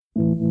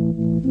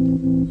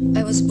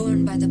I was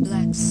born by the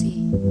Black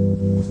Sea,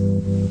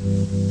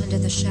 under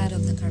the shadow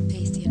of the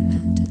Carpathian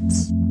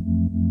Mountains.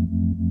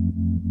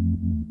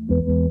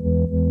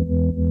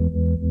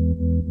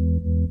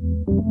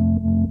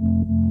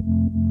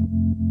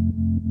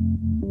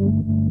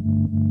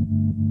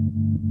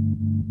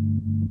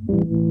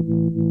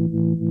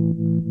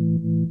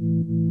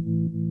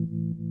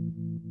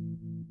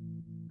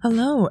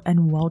 Hello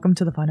and welcome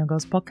to the Final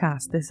Girls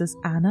podcast. This is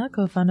Anna,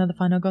 co-founder of the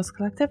Final Girls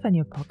Collective and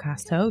your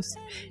podcast host.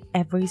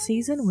 Every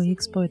season we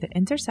explore the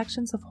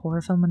intersections of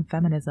horror film and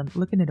feminism,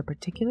 looking at a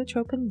particular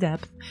trope in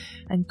depth,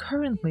 and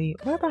currently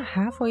we're about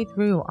halfway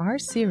through our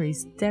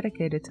series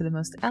dedicated to the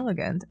most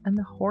elegant and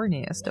the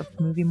horniest of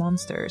movie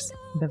monsters,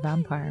 the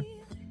vampire.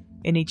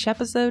 In each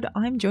episode,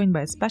 I'm joined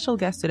by a special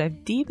guest to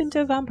dive deep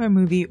into a vampire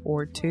movie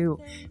or two.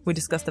 We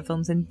discuss the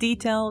films in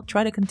detail,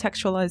 try to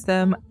contextualize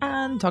them,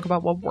 and talk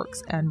about what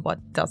works and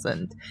what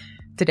doesn't.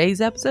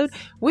 Today's episode,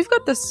 we've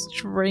got the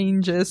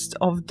strangest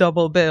of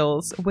double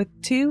bills, with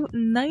two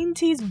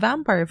 90s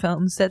vampire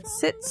films that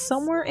sit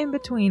somewhere in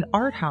between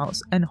art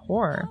house and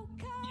horror.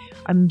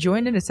 I'm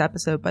joined in this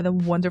episode by the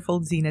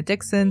wonderful Zena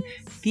Dixon,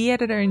 the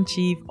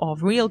editor-in-chief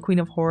of Real Queen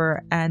of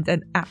Horror, and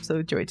an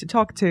absolute joy to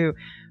talk to.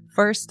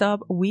 First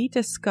up, we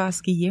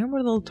discuss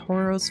Guillermo del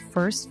Toro's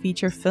first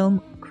feature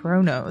film,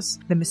 Cronos,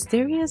 the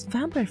mysterious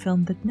vampire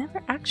film that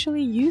never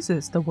actually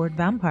uses the word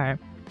vampire.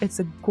 It's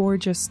a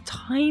gorgeous,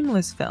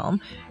 timeless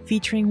film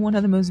featuring one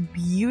of the most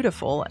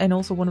beautiful and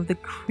also one of the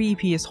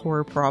creepiest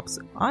horror props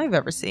I've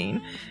ever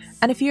seen.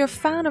 And if you're a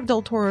fan of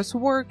del Toro's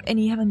work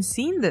and you haven't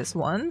seen this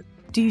one,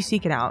 do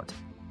seek it out.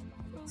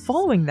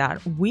 Following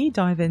that, we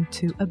dive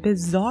into a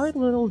bizarre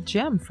little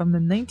gem from the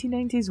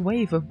 1990s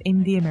wave of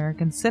indie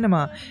American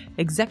cinema,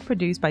 exec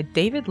produced by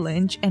David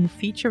Lynch and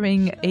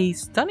featuring a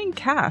stunning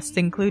cast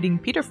including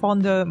Peter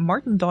Fonda,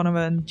 Martin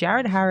Donovan,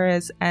 Jared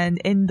Harris, and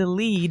in the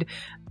lead,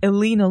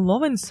 Elena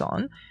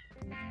Lowenson.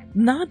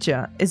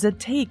 Nadja is a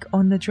take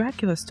on the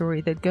Dracula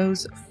story that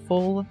goes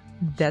full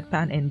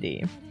deadpan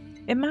indie.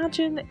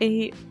 Imagine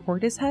a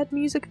Portishead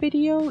music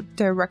video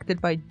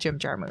directed by Jim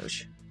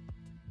Jarmusch,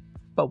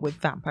 but with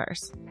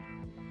vampires.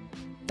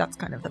 That's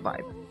kind of the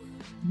vibe.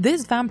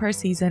 This vampire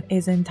season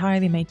is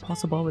entirely made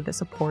possible with the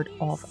support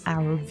of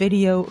Arrow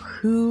Video,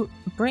 who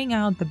bring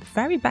out the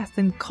very best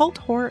in cult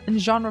horror and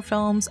genre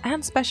films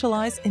and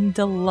specialize in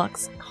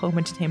deluxe home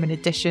entertainment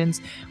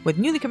editions with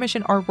newly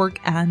commissioned artwork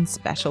and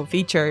special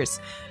features.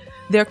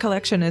 Their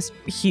collection is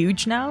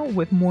huge now,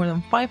 with more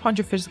than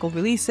 500 physical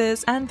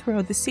releases, and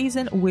throughout the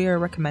season we're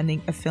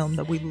recommending a film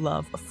that we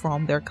love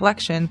from their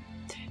collection.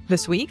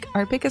 This week,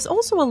 our pick is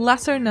also a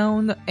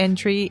lesser-known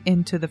entry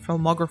into the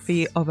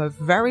filmography of a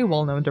very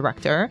well-known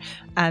director,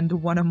 and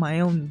one of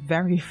my own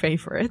very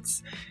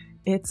favorites.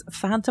 It's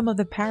Phantom of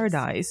the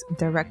Paradise,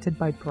 directed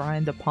by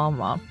Brian De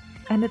Palma,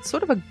 and it's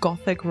sort of a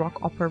gothic rock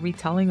opera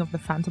retelling of the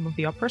Phantom of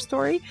the Opera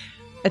story.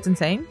 It's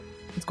insane,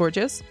 it's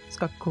gorgeous, it's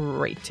got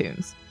great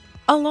tunes.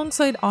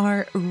 Alongside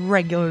our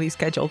regularly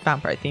scheduled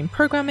vampire-themed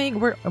programming,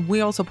 we're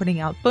also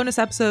putting out bonus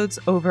episodes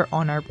over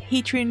on our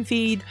Patreon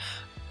feed.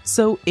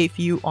 So if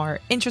you are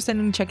interested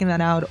in checking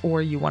that out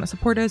or you want to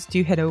support us,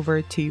 do head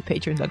over to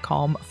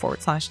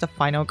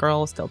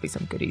patreon.com/thefinalgirls. There'll be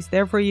some goodies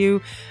there for you.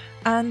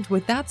 And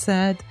with that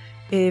said,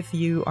 if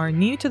you are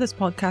new to this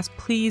podcast,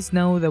 please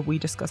know that we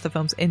discuss the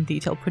films in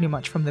detail pretty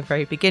much from the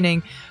very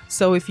beginning.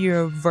 So if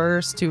you're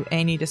averse to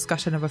any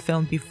discussion of a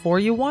film before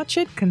you watch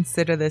it,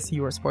 consider this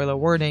your spoiler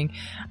warning.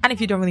 And if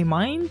you don't really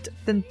mind,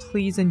 then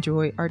please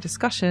enjoy our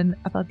discussion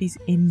about these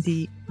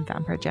indie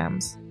vampire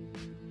gems.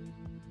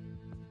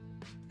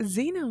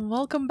 Zena,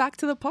 welcome back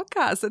to the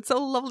podcast. It's so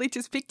lovely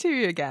to speak to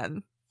you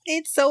again.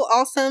 It's so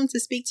awesome to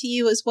speak to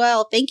you as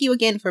well. Thank you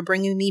again for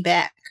bringing me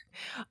back.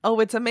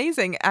 Oh, it's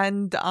amazing.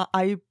 And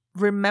I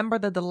remember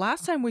that the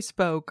last time we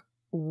spoke,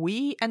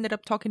 we ended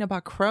up talking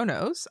about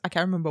Cronos. I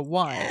can't remember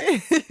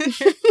why.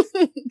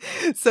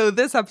 So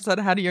this episode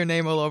had your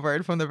name all over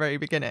it from the very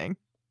beginning.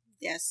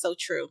 Yes, so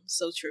true.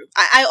 So true.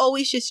 I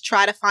always just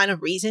try to find a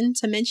reason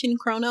to mention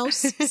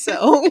Cronos.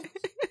 So...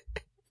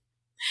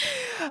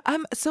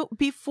 So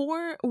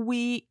before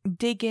we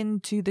dig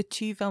into the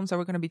two films that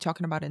we're going to be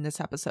talking about in this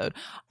episode,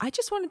 I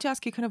just wanted to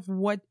ask you kind of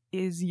what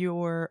is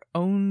your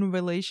own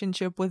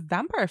relationship with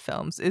vampire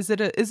films? Is it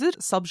a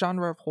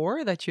subgenre of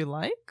horror that you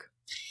like?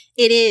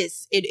 It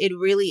is. It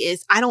really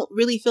is. I don't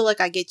really feel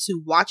like I get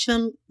to watch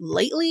them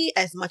lately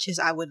as much as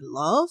I would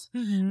love.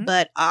 Mm-hmm.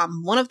 But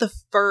one of the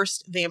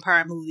first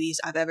vampire movies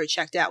I've ever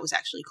checked out was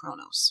actually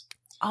Cronos.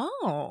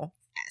 Oh.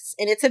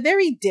 And it's a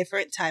very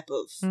different type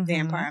of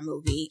vampire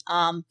movie.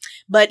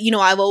 But, you know,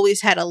 I've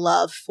always had a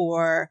love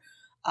for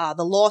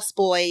The Lost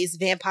Boys,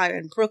 Vampire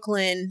in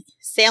Brooklyn,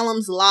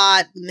 Salem's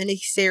Lot,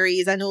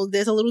 miniseries. I know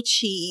there's a little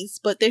cheese,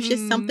 but there's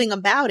just something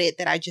about it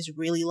that I just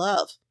really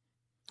love.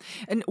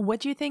 And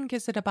what do you think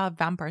is it about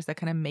vampires that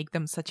kind of make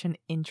them such an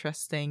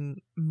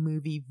interesting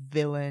movie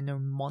villain or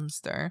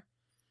monster?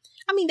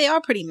 I mean, they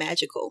are pretty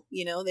magical.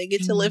 You know, they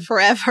get to live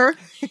forever.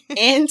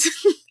 And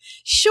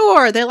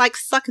sure, they're like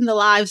sucking the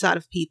lives out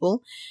of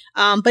people.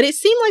 But it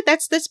seemed like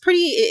that's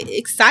pretty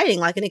exciting,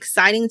 like an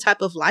exciting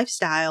type of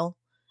lifestyle.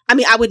 I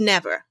mean, I would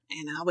never,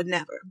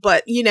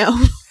 but you know.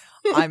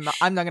 I'm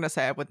not gonna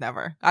say I would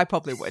never. I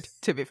probably would,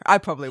 to be fair. I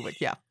probably would,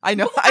 yeah. I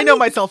know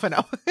myself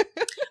enough.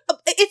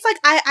 It's like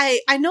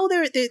I know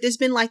there's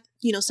been like,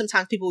 you know,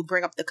 sometimes people would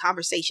bring up the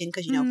conversation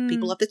because, you know,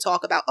 people have to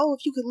talk about, oh,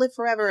 if you could live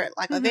forever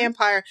like a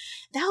vampire,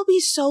 that would be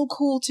so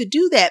cool to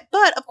do that.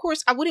 But of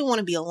course, I wouldn't want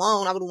to be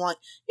alone. I would want,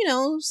 you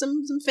know,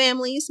 some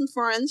family, some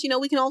friends, you know,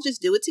 we can all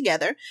just do it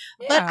together.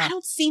 Yeah. But I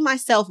don't see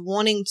myself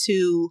wanting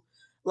to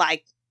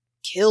like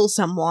kill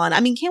someone. I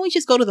mean, can't we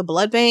just go to the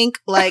blood bank?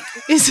 Like,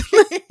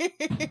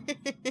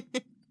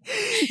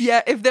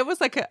 yeah, if there was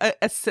like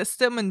a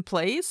system in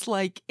place,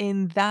 like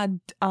in that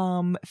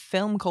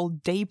film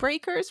called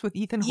Daybreakers with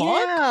Ethan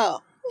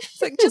Hawke.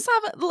 It's like just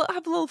have a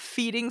little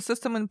feeding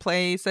system in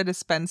place, a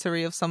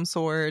dispensary of some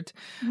sort.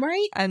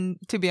 Right. And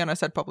to be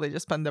honest, I'd probably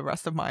just spend the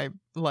rest of my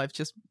life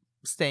just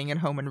staying at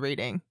home and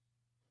reading.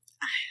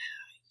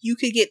 You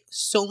could get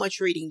so much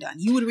reading done.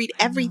 You would read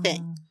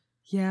everything.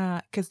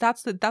 Yeah, because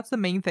that's the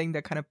main thing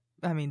that kind of,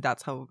 I mean,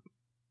 that's how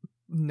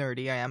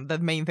nerdy I am. The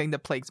main thing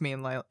that plagues me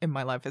in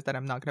my life is that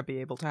I'm not going to be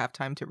able to have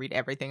time to read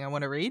everything I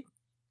want to read.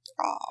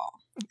 Oh,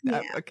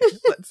 yeah. Okay,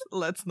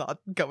 let's not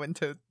go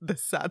into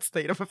this sad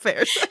state of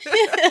affairs.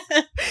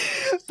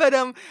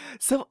 But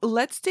so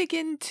let's dig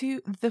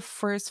into the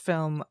first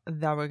film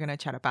that we're going to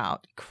chat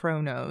about,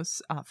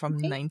 Cronos, from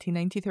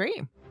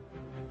 1993.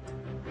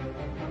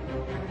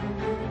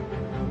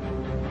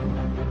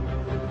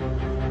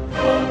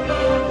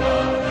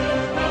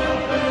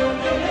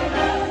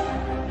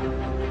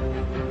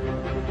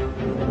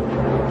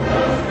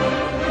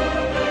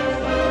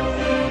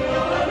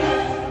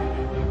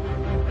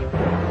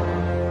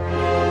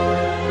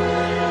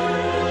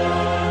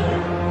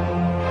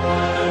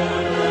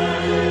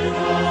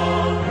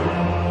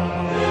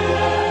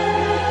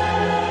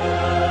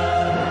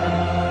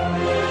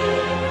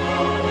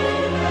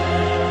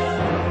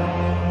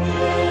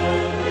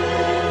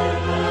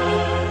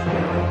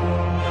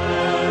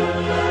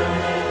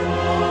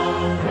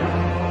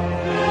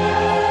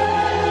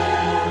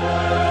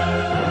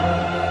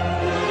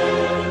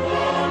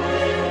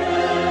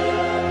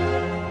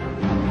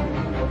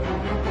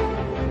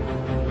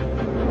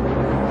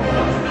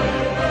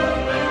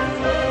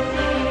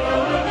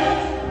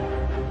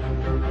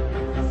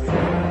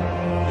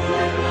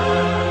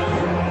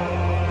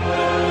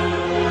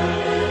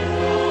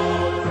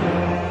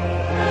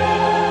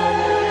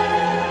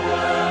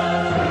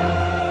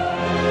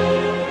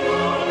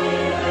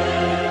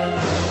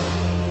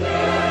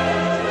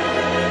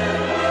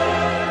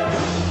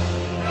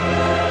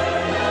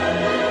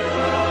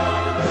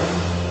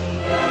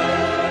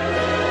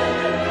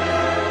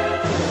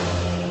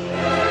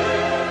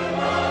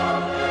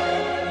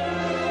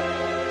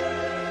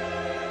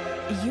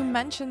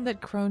 Mentioned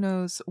that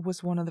Cronos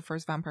was one of the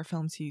first vampire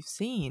films you've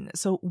seen.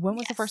 So when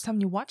was the first time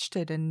you watched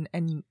it, and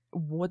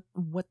what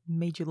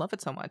made you love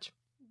it so much?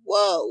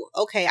 Whoa.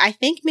 Okay. I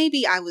think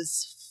maybe I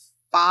was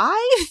 5.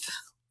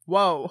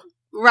 Whoa.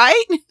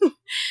 Right?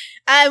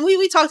 And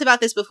we talked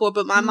about this before,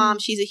 but my mom,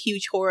 she's a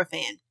huge horror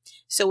fan.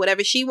 So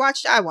whatever she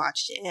watched, I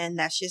watched. And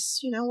that's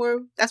just, you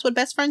know, that's what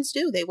best friends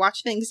do. They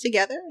watch things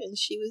together. And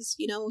she was,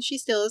 you know, she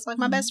still is like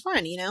my best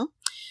friend, you know?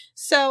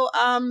 So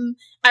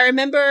I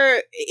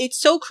remember it's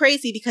so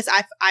crazy because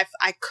I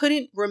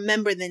couldn't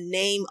remember the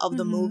name of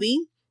the movie.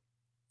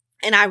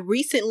 And I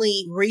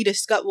recently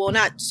rediscovered, well,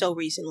 not so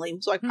recently, it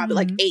was like probably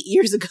like 8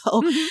 years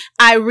ago.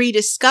 I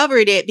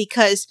rediscovered it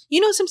because, you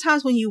know,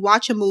 sometimes when you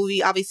watch a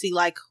movie, obviously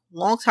like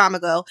long time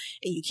ago,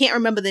 and you can't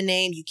remember the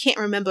name, you can't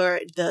remember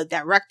the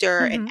director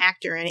and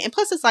actor in it. And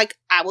plus it's like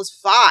I was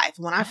 5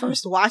 when I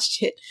first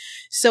watched it.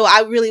 So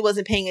I really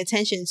wasn't paying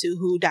attention to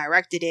who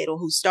directed it or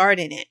who starred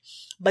in it.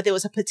 But there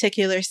was a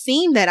particular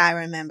scene that I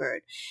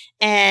remembered.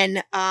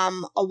 And a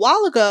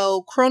while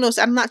ago, Cronos,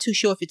 I'm not too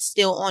sure if it's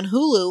still on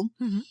Hulu,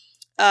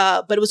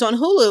 but it was on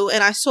Hulu,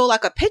 and I saw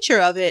like a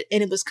picture of it,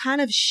 and it was kind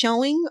of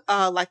showing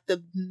like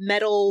the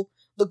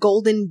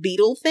golden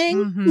beetle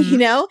thing, you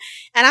know?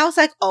 And I was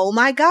like, oh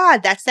my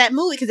God, that's that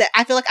movie. Because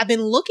I feel like I've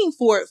been looking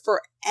for it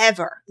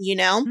forever, you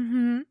know?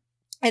 And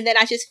then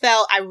I just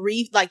fell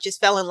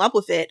in love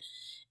with it.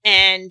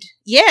 And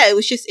yeah, it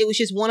was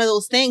just one of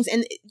those things.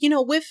 And, you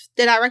know, with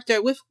the director,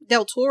 with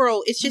Del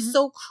Toro, it's just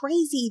so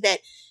crazy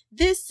that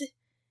this is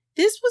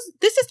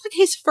like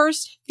his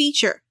first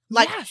feature.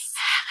 Like,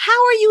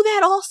 how are you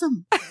that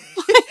awesome?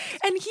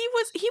 And he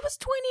was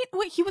 20.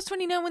 Wait, he was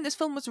 29 when this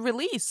film was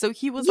released. So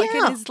he was like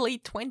in his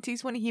late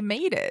 20s when he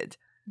made it.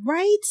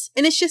 Right?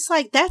 And it's just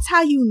like, that's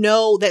how you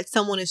know that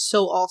someone is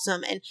so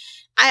awesome. And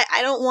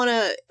I don't want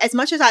to, as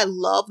much as I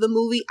love the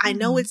movie, I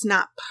know it's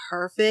not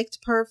perfect.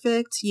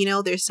 You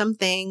know, there's some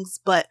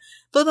things, but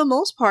for the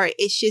most part,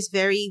 it's just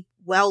very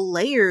well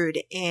layered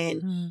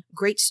and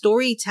great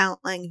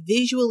storytelling.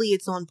 Visually,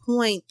 it's on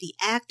point. The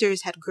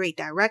actors had great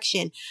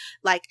direction.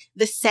 Like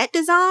the set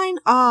design,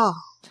 oh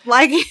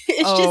Like,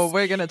 it's just...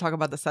 we're going to talk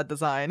about the set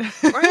design.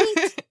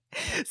 Right?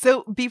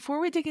 So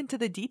before we dig into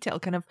the detail,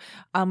 kind of,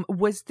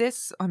 was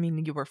this, I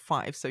mean, you were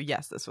 5, so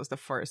yes, this was the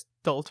first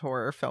adult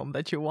horror film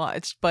that you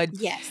watched, but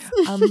Yes.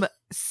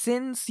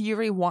 since you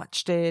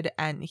rewatched it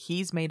and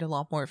he's made a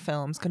lot more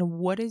films, kind of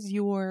what is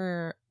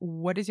your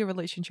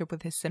relationship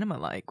with his cinema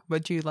like?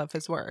 Would you love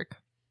his work?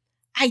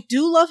 I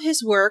do love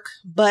his work,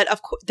 but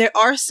of course there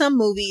are some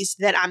movies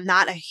that I'm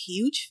not a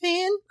huge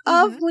fan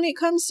of when it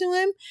comes to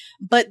him,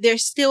 but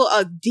there's still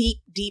a deep,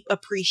 deep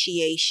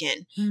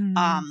appreciation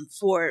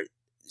for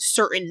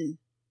certain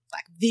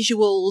like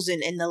visuals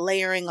and the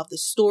layering of the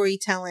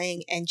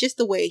storytelling and just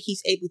the way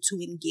he's able to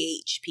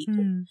engage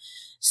people.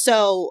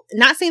 So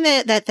not saying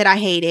that I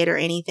hate it or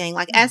anything.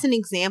 Like as an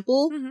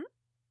example,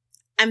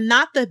 I'm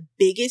not the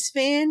biggest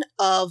fan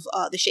of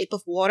The Shape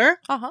of Water.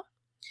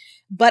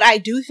 But I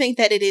do think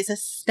that it is a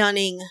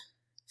stunning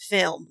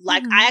film.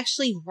 Like I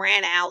actually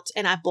ran out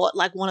and I bought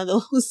like one of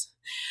those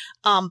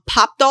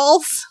pop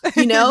dolls,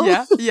 you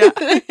know? yeah.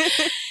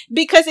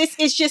 Because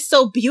it's just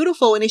so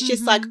beautiful and it's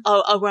just like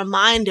a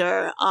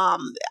reminder.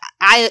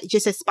 I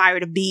just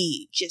aspire to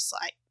be just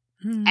like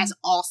as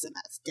awesome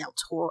as Del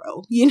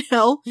Toro, you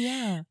know?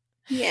 Yeah.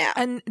 Yeah.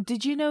 And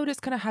did you notice,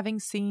 kind of having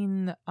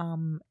seen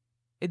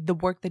the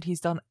work that he's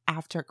done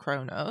after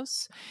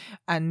Cronos,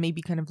 and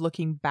maybe kind of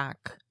looking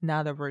back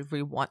now that we've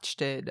rewatched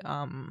it,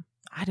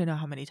 I don't know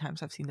how many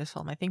times I've seen this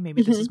film. I think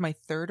maybe this is my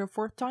 3rd or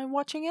 4th time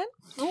watching it.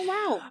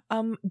 Oh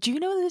wow. Do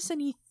you notice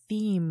any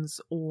themes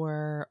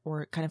or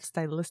kind of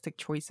stylistic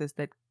choices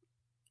that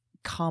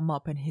come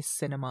up in his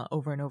cinema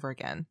over and over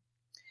again?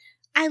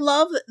 I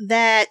love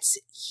that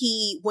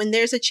when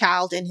there's a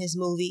child in his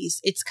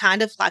movies, it's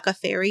kind of like a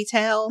fairy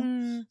tale,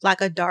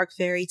 like a dark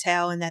fairy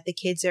tale, and that the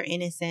kids are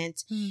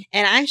innocent.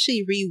 And I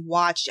actually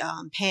rewatched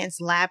Pan's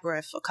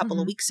Labyrinth a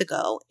couple of weeks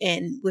ago,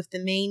 and with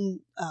the main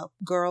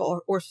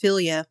girl,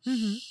 Orphelia.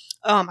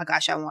 Oh my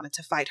gosh, I wanted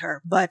to fight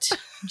her, but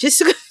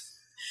just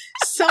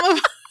some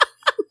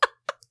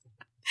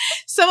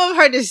of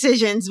her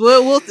decisions.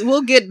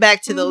 We'll get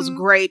back to those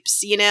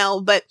grapes, you know,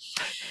 but.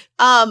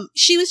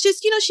 She was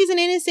just, you know, she's an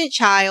innocent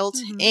child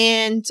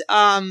and,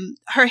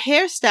 her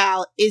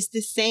hairstyle is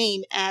the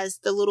same as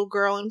the little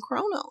girl in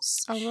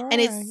Cronos. Aurora, and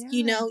it's,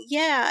 you know,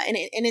 and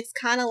it's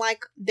kind of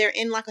like they're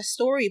in like a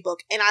storybook.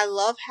 And I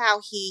love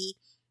how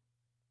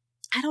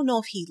I don't know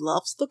if he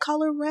loves the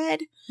color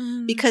red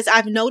because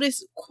I've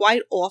noticed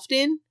quite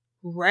often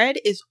red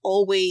is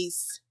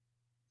always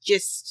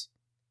just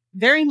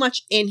very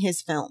much in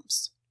his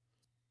films.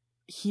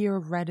 Here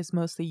red is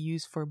mostly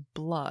used for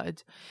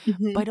blood,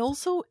 but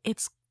also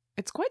it's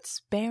quite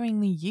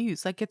sparingly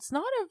used. Like, it's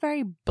not a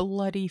very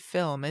bloody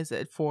film, is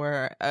it,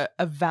 for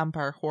a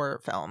vampire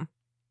horror film?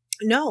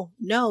 No,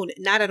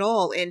 not at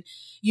all. And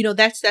you know,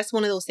 that's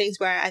one of those things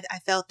where I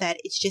felt that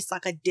it's just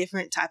like a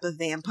different type of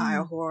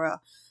vampire horror.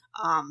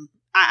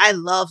 I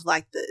love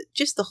like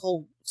the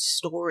whole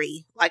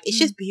story. Like, it's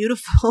just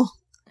beautiful.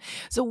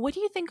 So what do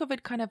you think of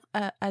it kind of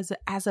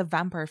as a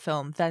vampire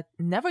film that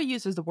never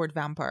uses the word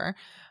vampire,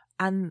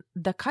 and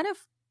that kind of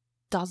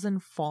doesn't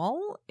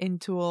fall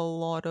into a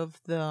lot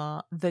of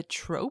the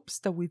tropes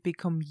that we've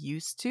become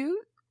used to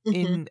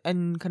in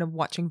kind of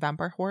watching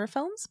vampire horror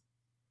films?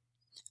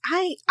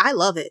 I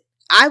love it.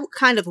 I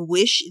kind of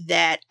wish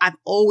that I've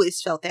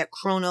always felt that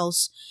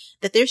Cronos,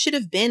 that there should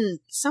have been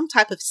some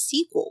type of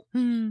sequel.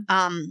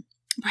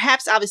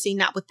 Perhaps obviously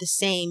not with the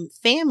same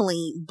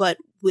family, but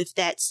with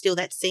that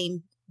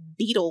same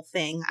beetle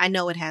thing. I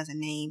know it has a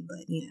name,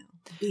 but you know,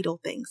 the beetle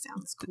thing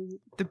sounds cool.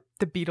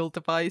 The beetle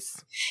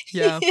device.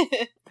 Yeah.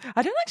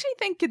 I don't actually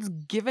think it's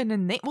given a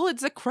name. Well,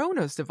 it's a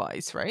Cronos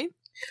device, right?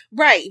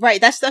 Right.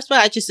 That's what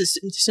I just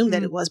assumed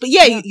that it was. But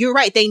yeah, you're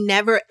right. They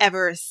never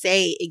ever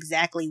say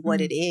exactly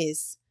what it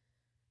is.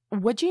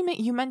 What do you make?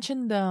 You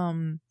mentioned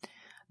the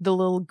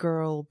little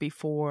girl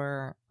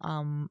before,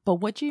 but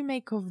what do you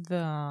make of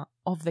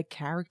the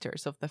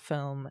characters of the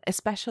film,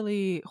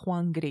 especially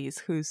Juan Gris,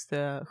 who's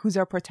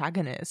our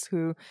protagonist,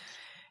 who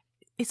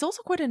is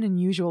also quite an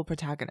unusual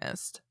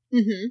protagonist?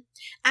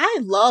 I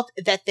love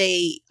that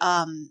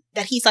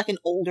that he's like an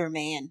older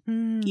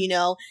man, you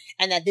know,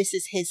 and that this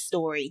is his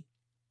story.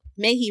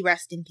 May he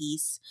rest in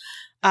peace.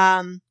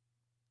 I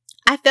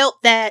felt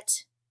that,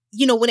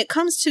 you know, when it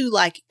comes to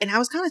like, and I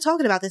was kind of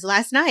talking about this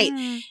last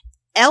night,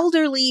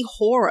 elderly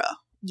horror,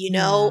 you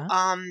know,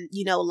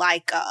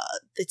 like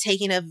The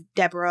Taking of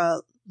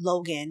Deborah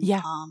Logan,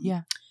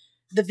 The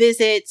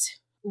Visit,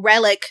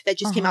 Relic that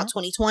just came out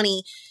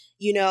 2020,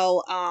 you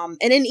know, and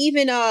then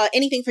even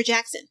Anything for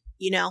Jackson,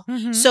 you know.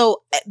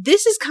 So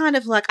this is kind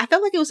of like, I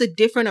felt like it was a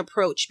different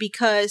approach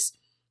because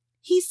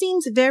he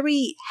seems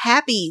very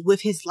happy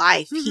with his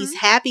life. He's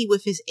happy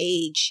with his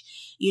age.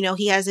 You know,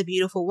 he has a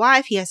beautiful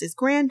wife. He has his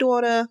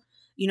granddaughter.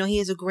 You know, he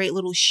has a great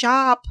little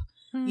shop.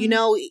 You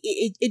know,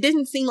 it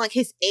didn't seem like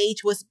his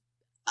age was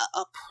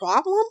a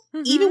problem.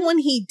 Even when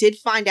he did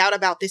find out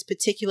about this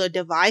particular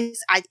device,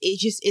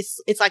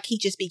 it's like he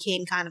just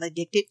became kind of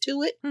addicted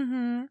to it.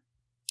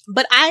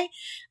 But I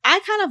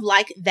kind of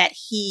like that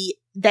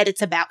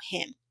it's about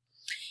him.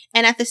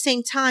 And at the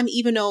same time,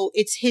 even though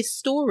it's his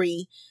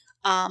story,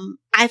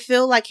 I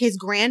feel like his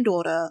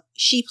granddaughter,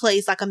 she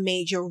plays like a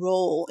major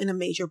role and a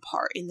major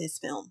part in this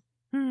film.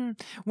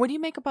 What do you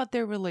make about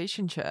their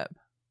relationship?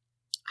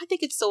 I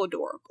think it's so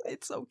adorable.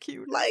 It's so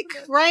cute. Like,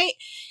 right?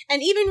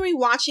 And even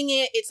rewatching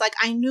it, it's like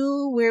I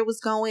knew where it was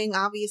going.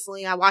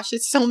 Obviously, I watched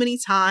it so many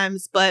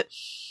times, but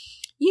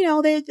you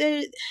know,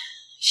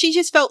 she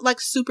just felt like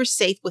super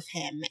safe with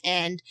him.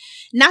 And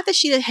not that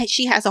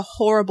she has a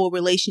horrible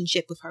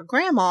relationship with her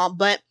grandma,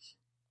 but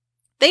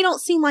they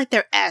don't seem like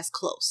they're as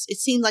close. It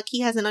seems like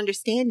he has an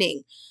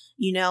understanding,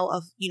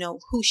 of,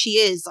 who she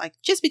is. Like,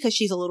 just because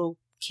she's a little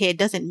kid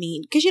doesn't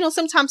mean, because,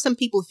 sometimes some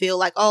people feel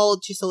like, oh,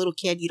 just a little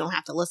kid, you don't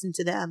have to listen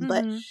to them.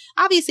 But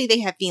obviously they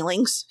have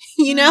feelings,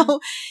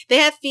 they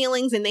have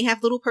feelings and they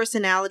have little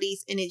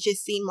personalities. And it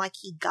just seemed like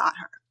he got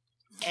her.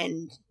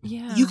 And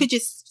you could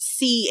just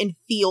see and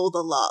feel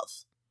the love.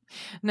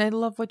 And I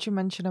love what you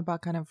mentioned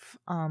about kind of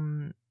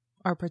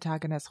our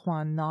protagonist,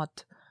 Juan,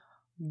 not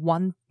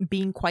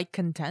being quite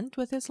content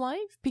with his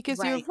life, because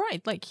you're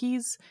right. Like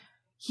he's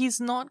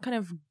not kind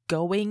of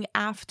going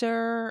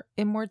after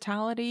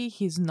immortality.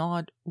 He's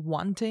not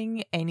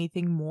wanting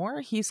anything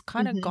more. He's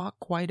kind of got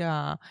quite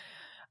a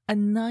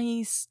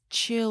nice,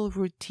 chill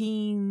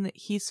routine.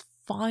 He's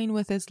fine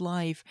with his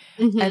life.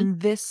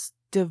 And this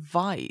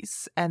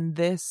device and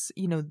this,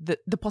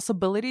 the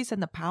possibilities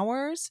and the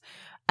powers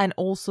and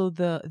also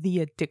the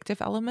addictive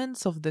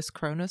elements of this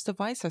Cronos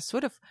device are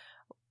sort of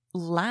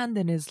land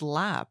in his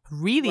lap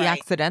really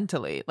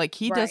accidentally. Like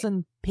he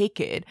doesn't pick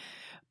it.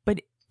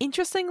 But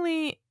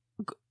interestingly,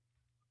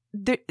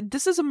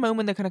 this is a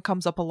moment that kind of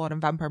comes up a lot in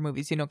vampire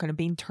movies, kind of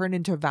being turned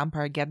into a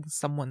vampire against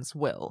someone's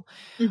will.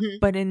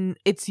 But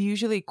it's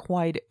usually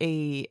quite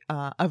a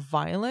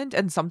violent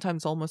and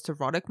sometimes almost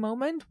erotic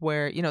moment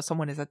where,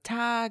 someone is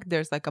attacked,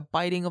 there's like a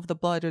biting of the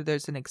blood or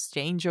there's an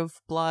exchange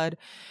of blood.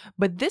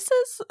 But this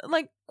is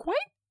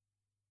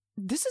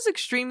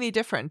extremely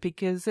different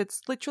because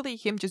it's literally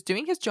him just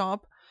doing his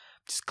job,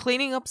 just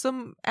cleaning up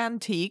some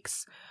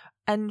antiques,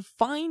 and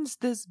finds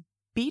this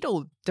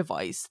beetle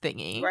device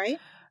thingy. Right.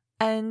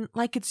 And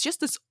like it's just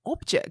this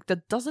object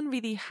that doesn't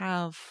really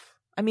have,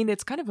 I mean,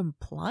 it's kind of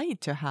implied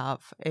to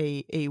have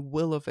a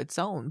will of its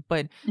own,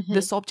 but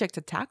this object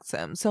attacks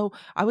him. So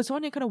I was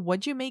wondering kind of what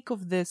do you make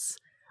of this,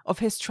 of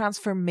his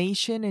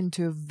transformation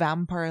into a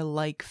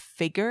vampire-like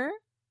figure?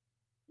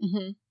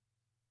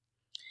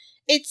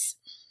 It's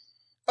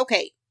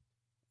okay.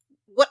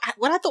 What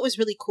I thought was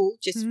really cool,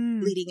 just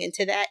leading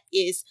into that,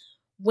 is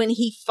when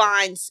he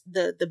finds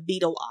the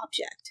beetle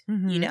object.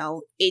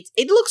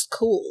 It looks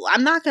cool.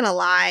 I'm not gonna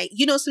lie.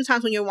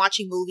 Sometimes when you're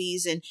watching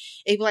movies and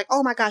it'd be like,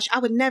 oh my gosh, I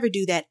would never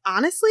do that.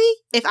 Honestly,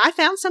 if I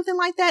found something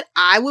like that,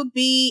 I would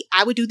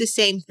do the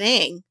same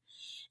thing.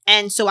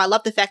 And so I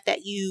love the fact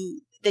that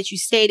you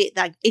stated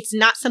like it's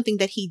not something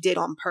that he did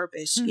on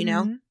purpose.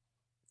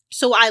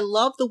 So I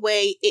love the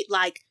way it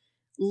like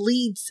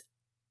leads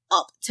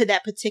up to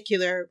that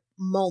particular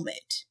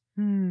moment.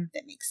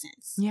 That makes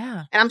sense.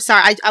 Yeah. And I'm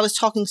sorry, I was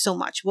talking so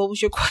much. What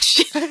was your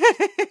question?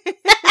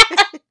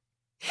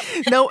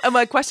 No,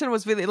 my question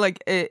was really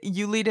like,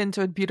 you lead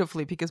into it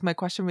beautifully, because my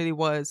question really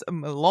was, a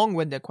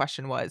long-winded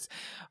question was,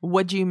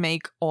 what do you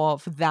make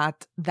of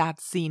that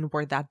scene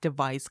where that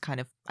device kind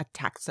of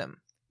attacks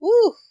him?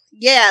 Ooh,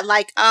 yeah,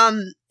 like,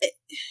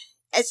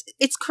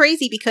 it's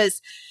crazy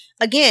because,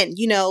 again,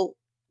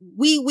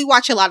 we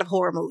watch a lot of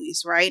horror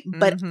movies, right?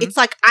 But it's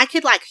like, I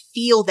could like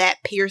feel that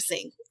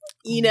piercing.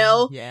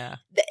 Yeah.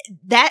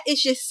 That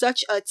is just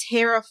such a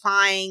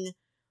terrifying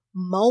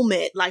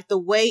moment, like the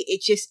way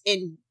it just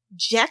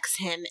injects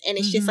him. And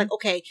it's just like,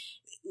 okay,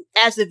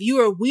 as a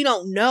viewer, we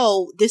don't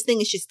know, this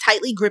thing is just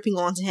tightly gripping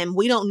onto him.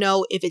 We don't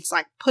know if it's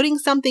like putting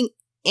something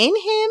in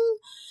him,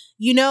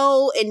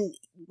 and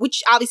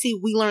which obviously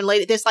we learn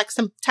later, there's like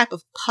some type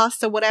of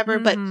pus or whatever,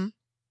 but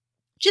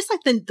just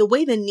like the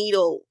way the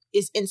needle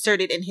is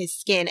inserted in his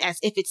skin as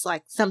if it's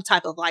like some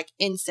type of like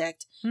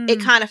insect,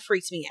 it kind of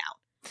freaks me out.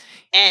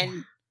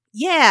 And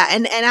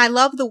and I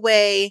love the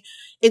way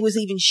it was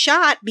even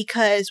shot,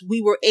 because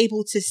we were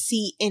able to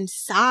see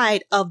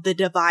inside of the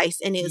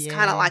device, and it was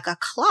kind of like a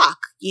clock,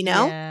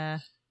 Yeah.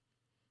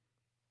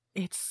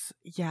 It's,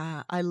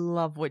 I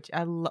love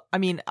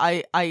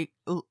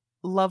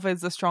love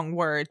is a strong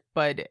word,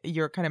 but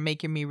you're kind of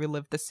making me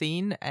relive the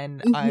scene,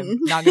 and I'm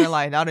not gonna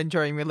lie, not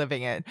enjoying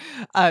reliving it,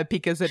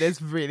 because it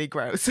is really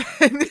gross.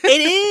 It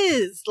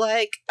is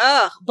like,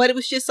 but it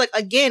was just like,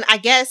 again, I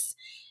guess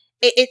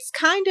it's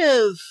kind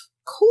of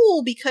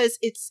cool because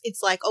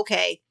it's like,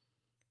 okay,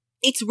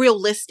 it's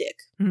realistic,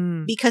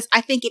 because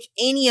I think if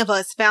any of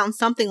us found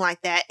something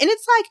like that, and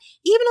it's like,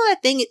 even though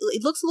that thing,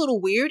 it looks a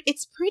little weird,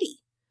 it's pretty.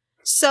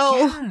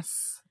 So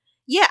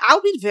yeah, I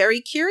would be very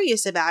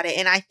curious about it.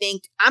 And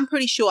I'm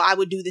pretty sure I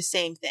would do the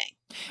same thing.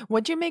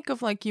 What do you make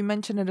of, like, you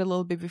mentioned it a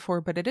little bit before,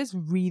 but it is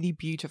really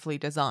beautifully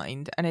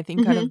designed. And I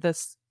think kind of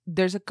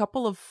there's a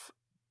couple of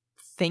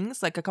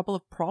things, like a couple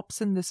of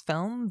props in this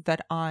film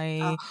that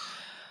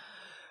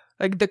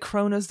like the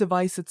Cronos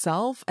device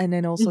itself, and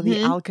then also the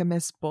Mhm.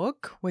 Alchemist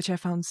book, which I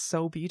found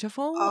so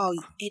beautiful. Oh,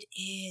 it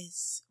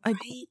is. Like,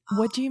 Right?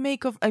 what do you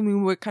make of? I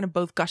mean, we're kind of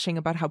both gushing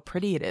about how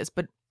pretty it is,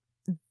 but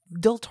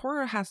Del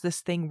Toro has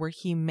this thing where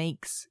he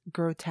makes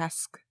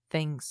grotesque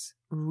things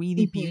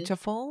really Mhm.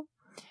 beautiful.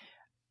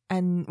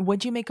 And what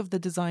do you make of the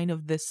design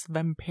of this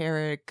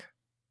vampiric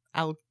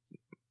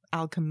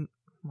alchem?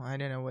 Well, I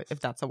don't know if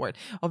that's a word,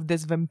 of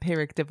this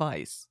vampiric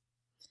device.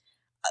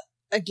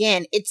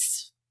 Again,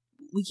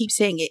 we keep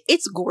saying it.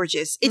 It's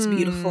gorgeous. It's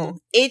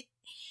beautiful.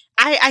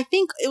 I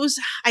think it was,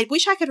 I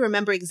wish I could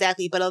remember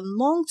exactly, but a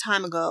long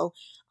time ago,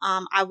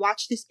 I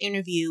watched this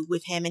interview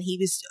with him, and he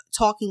was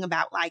talking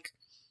about like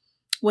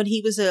when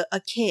he was a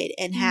kid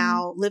and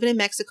how living in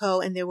Mexico,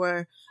 and there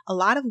were a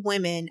lot of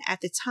women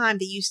at the time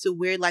that used to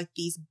wear like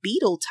these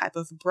beetle type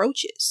of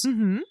brooches.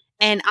 Mm-hmm.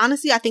 And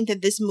honestly, I think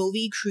that this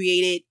movie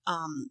created,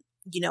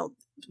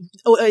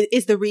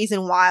 is the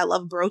reason why I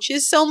love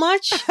brooches so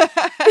much.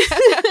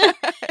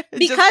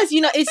 Because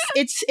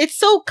it's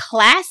so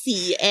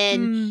classy,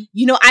 and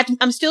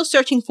I'm still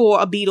searching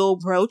for a beetle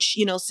brooch,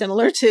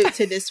 similar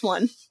to this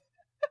one.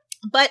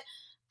 But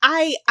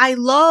I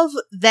love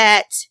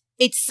that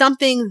it's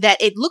something that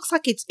it looks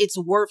like it's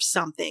worth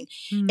something.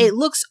 It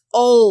looks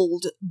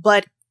old,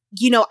 but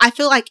I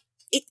feel like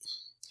it.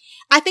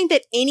 I think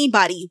that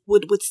anybody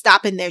would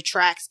stop in their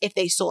tracks if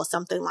they saw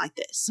something like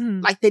this.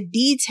 Like the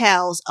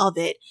details of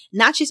it,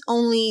 not just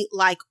only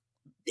like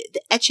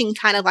the etching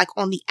kind of like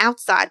on the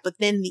outside, but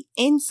then the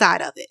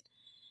inside of it.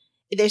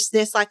 There's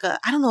like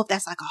I don't know if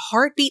that's like a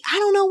heartbeat. I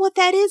don't know what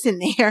that is in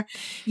there.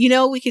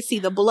 We can see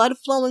the blood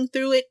flowing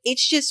through it.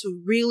 It's just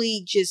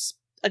really just,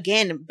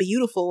 again,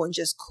 beautiful and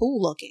just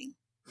cool looking.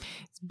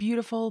 It's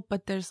beautiful,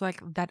 but there's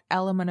like that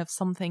element of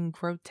something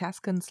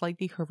grotesque and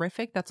slightly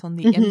horrific that's on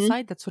the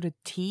inside that sort of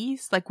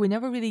teased. Like we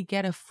never really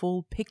get a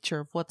full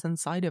picture of what's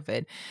inside of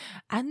it.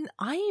 And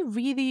I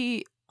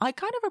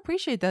kind of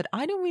appreciate that.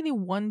 I don't really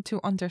want to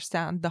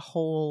understand the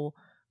whole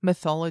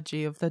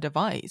mythology of the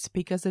device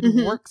because it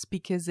works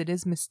because it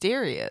is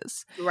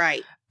mysterious.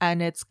 Right.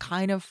 And it's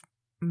kind of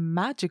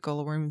magical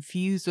or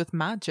infused with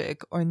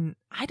magic. Or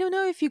I don't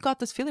know if you got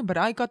this feeling, but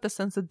I got the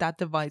sense that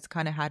device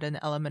kind of had an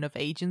element of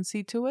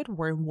agency to it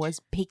where it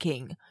was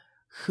picking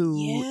who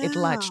it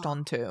latched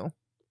onto.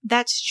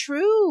 That's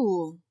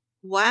true.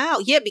 Wow.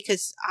 Yeah,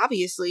 because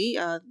obviously,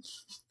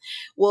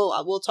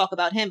 we'll talk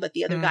about him, but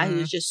the other guy who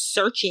was just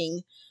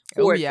searching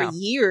for it for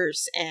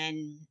years,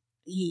 and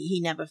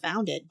he never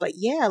found it. But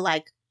yeah,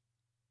 like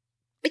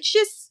it's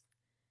just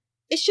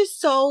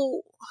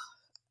so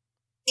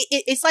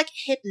it's like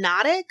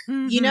hypnotic,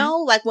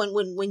 like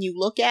when you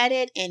look at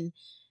it, and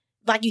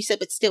like you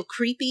said, it's still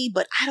creepy,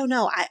 but I don't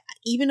know.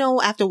 Even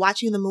though after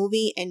watching the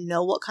movie and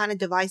know what kind of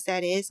device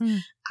that is,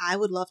 I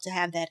would love to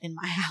have that in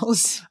my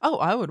house. Oh,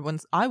 I would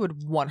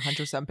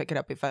 100% pick it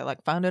up if I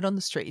like found it on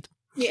the street.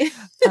 Yeah.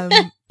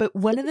 But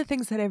one of the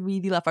things that I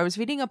really love, I was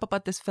reading up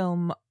about this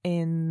film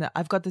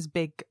I've got this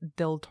big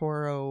Del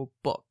Toro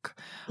book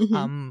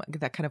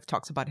that kind of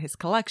talks about his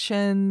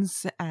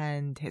collections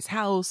and his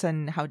house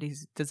and how he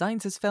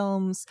designs his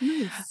films.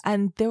 Nice.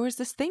 And there was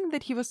this thing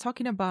that he was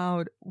talking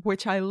about,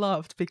 which I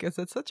loved because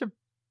it's such a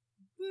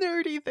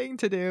nerdy thing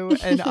to do,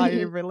 and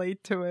I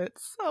relate to it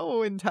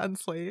so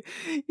intensely.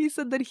 He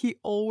said that he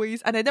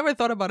always, and I never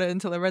thought about it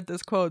until I read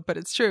this quote, but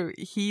it's true.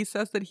 He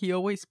says that he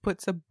always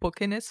puts a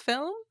book in his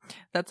film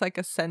that's like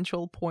a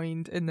central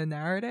point in the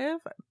narrative,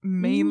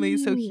 mainly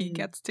so he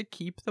gets to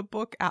keep the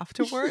book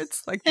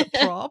afterwards, like the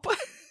prop.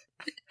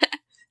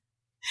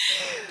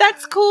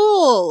 That's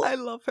cool. I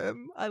love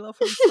him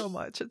so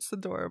much. It's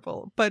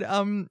adorable. But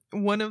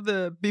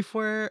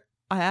before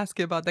I ask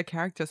you about the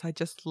characters, I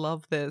just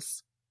love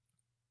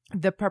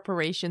the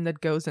preparation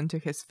that goes into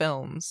his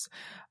films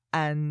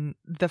and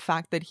the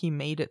fact that he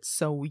made it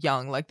so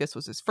young. Like this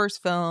was his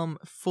first film,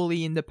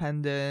 fully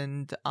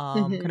independent,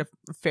 kind of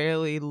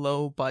fairly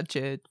low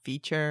budget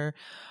feature.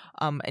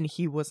 And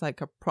he was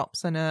like a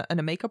props and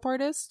a makeup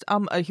artist.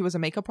 He was a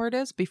makeup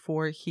artist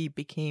before he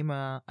became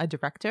a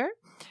director.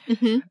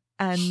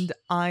 And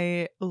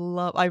I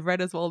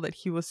read as well that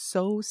he was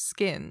so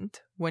skinned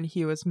when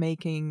he was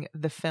making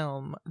the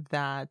film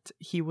that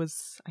he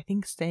was, I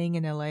think, staying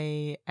in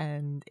LA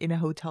and in a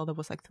hotel that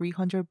was like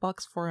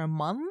 $300 for a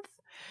month.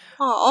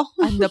 Oh.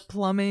 And the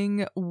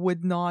plumbing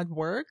would not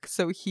work.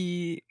 So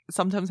he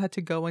sometimes had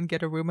to go and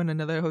get a room in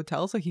another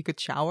hotel so he could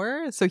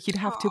shower. So he'd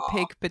have to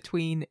pick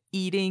between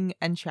eating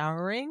and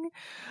showering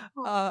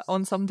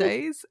on some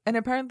days. And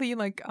apparently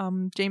like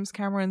James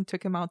Cameron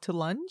took him out to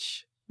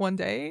lunch one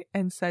day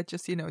and said,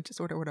 just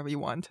order whatever you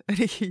want. And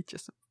he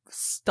just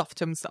stuffed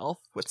himself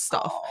with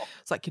stuff.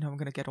 It's like, I'm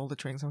going to get all the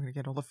drinks. I'm going to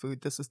get all the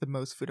food. This is the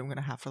most food I'm going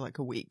to have for like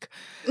a week.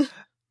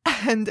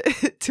 And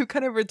to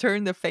kind of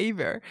return the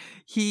favor,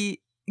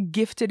 he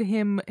gifted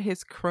him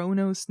his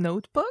Cronos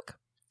notebook.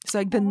 It's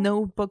like the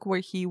notebook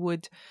where he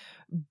would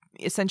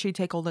essentially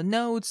take all the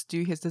notes,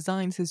 do his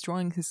designs, his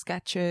drawings, his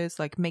sketches,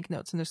 like make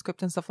notes in the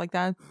script and stuff like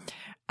that.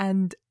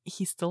 And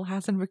he still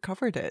hasn't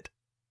recovered it.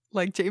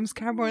 Like James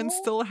Cameron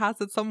still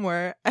has it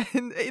somewhere.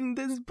 And in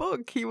this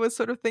book, he was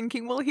sort of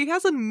thinking, well, he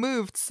hasn't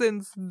moved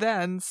since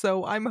then,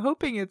 so I'm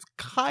hoping it's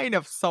kind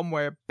of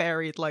somewhere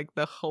buried, like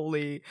the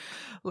holy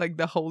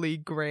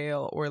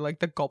grail or like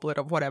the goblet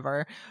of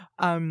whatever,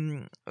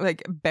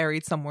 like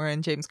buried somewhere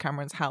in James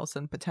Cameron's house,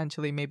 and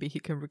potentially maybe he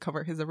can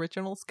recover his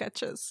original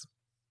sketches.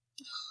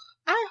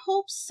 I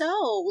hope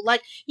so.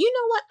 Like, you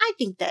know what? I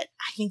think that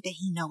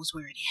he knows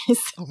where it is.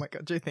 Oh my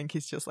god, do you think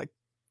he's just like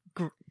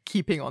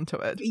keeping onto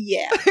it?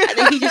 Yeah, I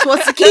think he just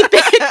wants to keep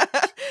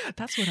it.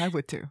 That's what I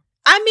would do.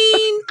 I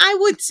mean, I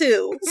would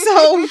too.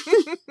 So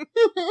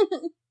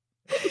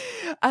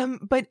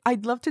but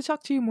I'd love to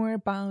talk to you more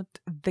about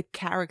the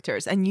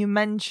characters. And you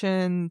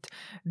mentioned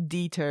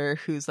Dieter,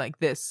 who's like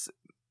this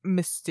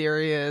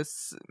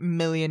mysterious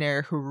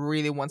millionaire who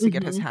really wants to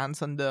get his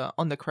hands on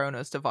the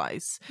Cronos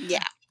device.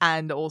 Yeah.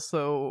 And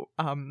also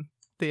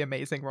the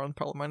amazing Ron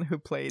Perlman, who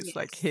plays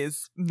like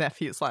his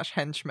nephew /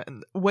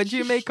 henchman. What do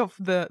you make of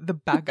the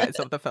bad guys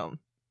of the film?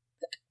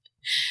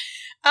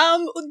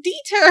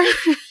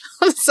 Dieter,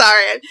 I'm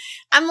sorry,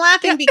 I'm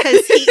laughing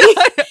because he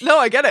no,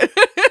 I get it.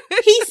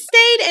 He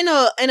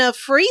stayed in a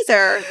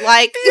freezer,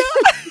 like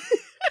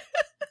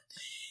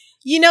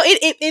you know,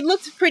 it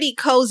looked pretty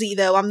cozy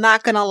though, I'm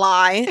not gonna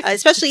lie,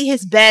 especially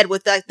his bed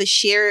with like the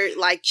sheer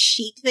like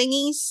sheet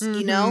thingies,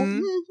 you know,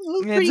 it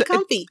looked pretty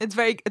comfy. It's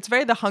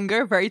very The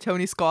Hunger, very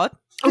Tony Scott.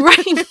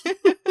 Right.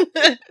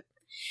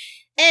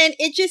 And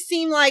it just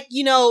seemed like,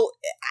 you know,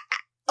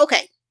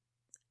 okay,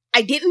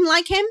 I didn't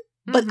like him,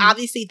 but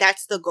obviously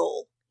that's the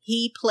goal.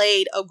 He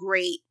played a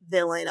great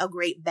villain, a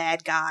great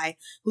bad guy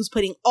who's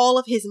putting all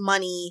of his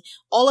money,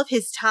 all of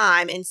his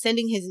time, and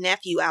sending his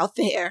nephew out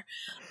there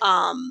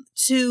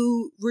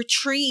to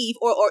retrieve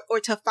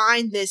or to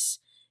find this,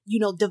 you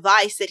know,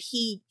 device that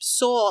he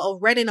saw or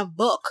read in a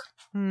book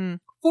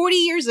 40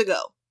 years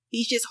ago.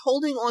 He's just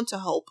holding on to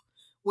hope,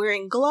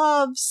 wearing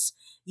gloves,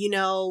 you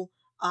know.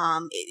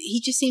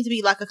 He just seems to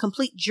be like a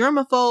complete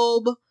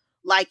germaphobe.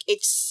 Like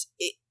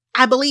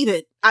I believe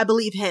it. I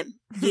believe him,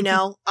 you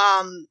know.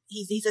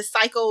 He's a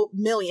psycho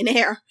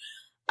millionaire.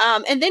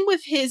 And then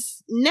with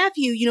his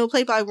nephew, you know,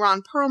 played by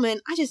Ron Perlman,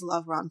 I just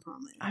love Ron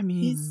Perlman. I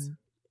mean, he's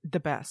the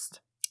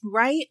best.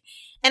 Right?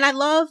 And I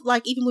love,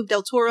 like, even with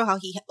Del Toro, how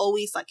he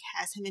always, like,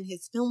 has him in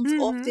his films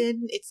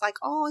often. It's like,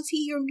 oh, is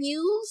he your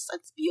muse?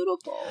 That's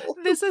beautiful.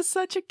 This is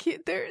such a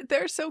cute,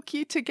 they're so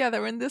cute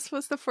together, and this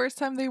was the first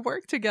time they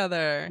worked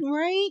together.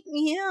 Right?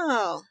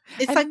 Yeah.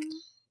 It's like,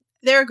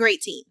 they're a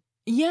great team.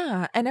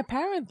 Yeah, and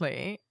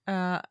apparently,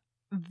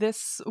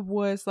 this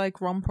was,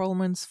 like, Ron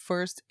Perlman's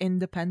first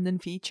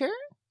independent feature.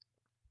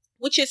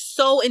 Which is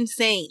so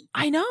insane.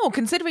 I know,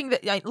 considering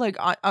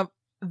that,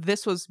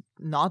 this was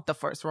not the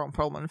first Ron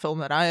Perlman film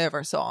that I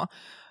ever saw,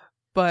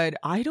 but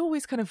I'd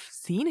always kind of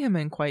seen him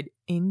in quite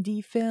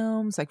indie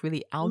films, like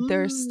really out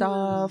there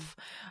stuff.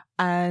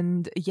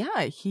 And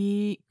yeah,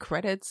 he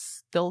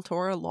credits Del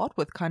Toro a lot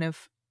with kind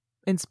of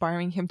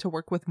inspiring him to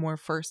work with more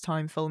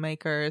first-time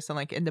filmmakers and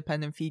like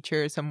independent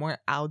features and more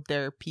out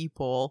there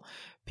people,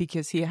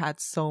 because he had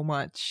so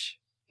much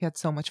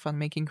fun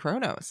making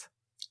Cronos.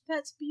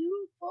 That's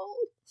beautiful.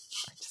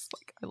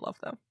 I love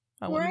them.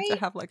 I want them to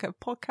have like a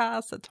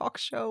podcast, a talk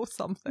show,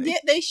 something. Yeah,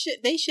 they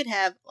should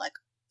have like,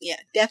 yeah,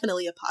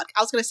 definitely a podcast.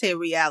 I was going to say a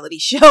reality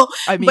show,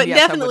 I mean, but yes,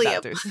 definitely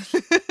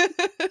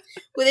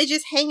where they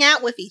just hang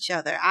out with each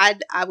other. I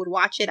would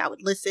watch it. I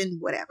would listen,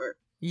 whatever.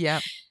 Yeah.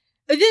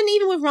 But then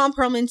even with Ron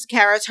Perlman's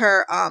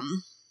character,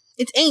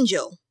 it's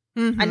Angel.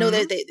 I know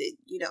that they,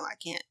 you know, I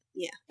can't.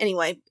 Yeah.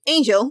 Anyway,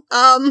 Angel.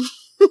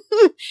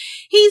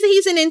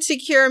 He's an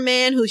insecure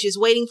man who's just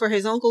waiting for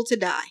his uncle to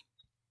die.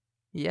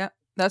 Yeah,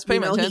 that's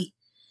pretty much it.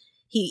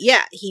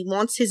 He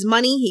wants his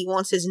money. He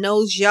wants his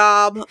nose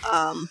job.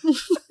 I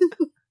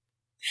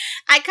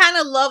kind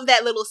of love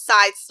that little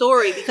side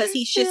story because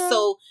he's just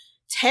so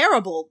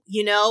terrible,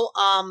 you know.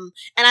 And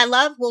I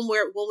love when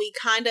we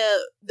kind of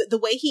the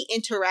way he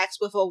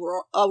interacts with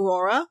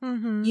Aurora.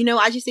 You know,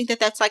 I just think that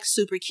that's like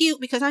super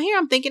cute because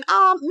I'm thinking,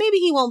 oh, maybe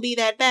he won't be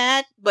that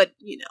bad, but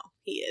you know,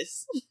 he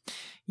is.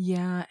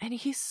 Yeah, and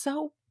he's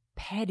so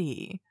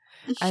petty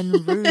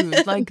and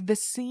rude. Like the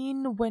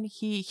scene when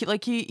he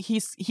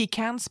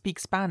can speak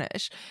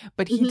Spanish,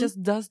 but he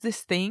just does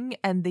this thing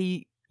and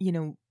they, you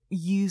know,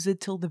 use it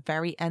till the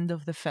very end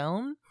of the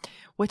film,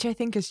 which I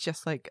think is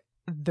just like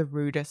the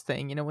rudest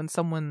thing. You know,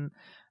 when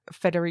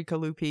Federico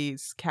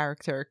Lupi's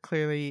character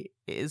clearly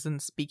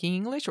isn't speaking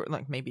English, or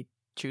like maybe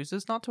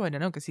chooses not to, I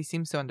don't know, because he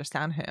seems to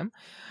understand him.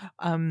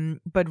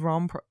 But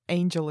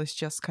Angel is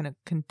just kind of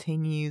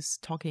continues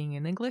talking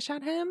in English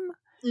at him.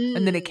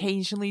 And then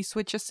occasionally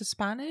switches to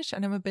Spanish,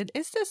 and I'm a bit,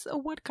 is this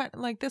what kind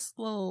of like this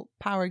little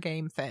power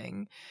game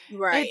thing?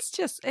 Right. It's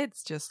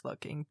just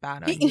looking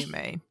bad on you,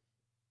 May.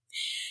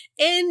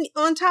 And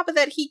on top of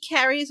that, he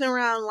carries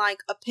around like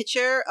a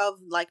picture of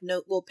like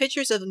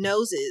pictures of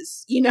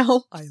noses, you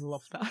know? I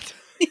love that.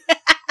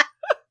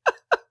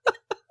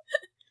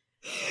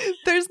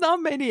 There's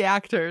not many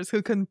actors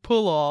who can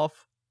pull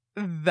off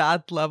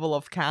that level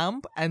of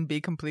camp and be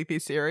completely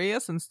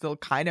serious and still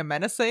kind of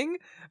menacing,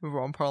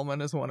 Ron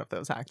Perlman is one of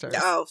those actors.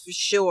 Oh, for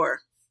sure.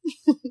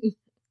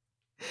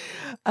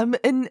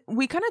 And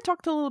we kind of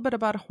talked a little bit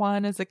about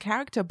Juan as a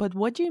character, but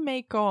what do you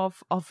make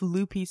of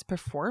Lupe's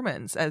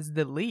performance as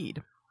the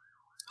lead?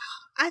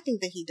 I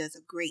think that he does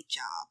a great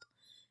job.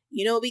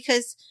 You know,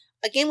 because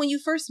again, when we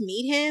first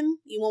meet him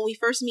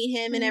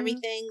and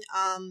everything,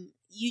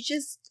 you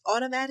just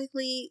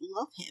automatically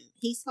love him.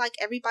 He's like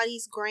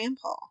everybody's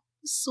grandpa.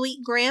 Sweet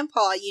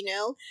grandpa, you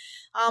know.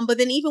 But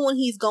then even when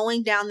he's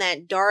going down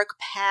that dark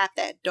path,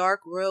 that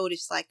dark road,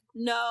 it's like,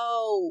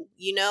 no,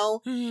 you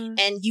know.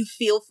 And you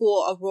feel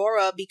for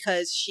Aurora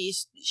because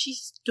she's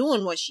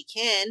doing what she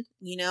can,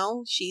 you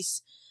know.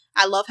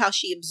 I love how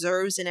she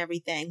observes and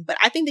everything. But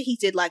I think that he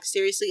did, like,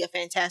 seriously a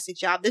fantastic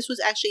job. This was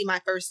actually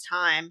my first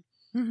time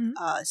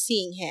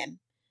seeing him.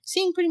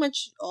 Seeing pretty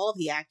much all of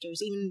the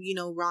actors, even, you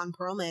know, Ron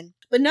Perlman.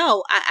 But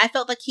no, I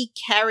felt like he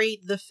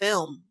carried the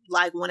film.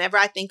 Like, whenever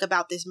I think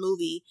about this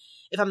movie,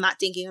 if I'm not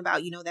thinking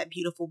about, you know, that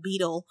beautiful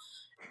beetle,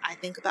 I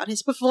think about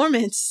his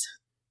performance.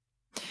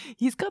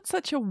 He's got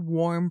such a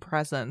warm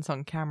presence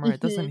on camera,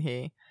 doesn't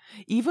he?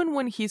 Even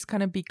when he's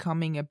kind of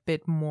becoming a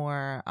bit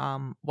more,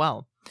 a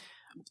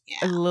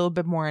little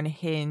bit more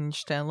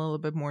unhinged and a little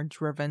bit more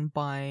driven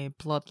by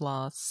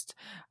bloodlust.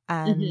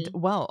 And,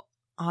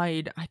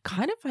 I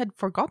kind of had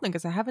forgotten,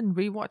 because I haven't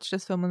rewatched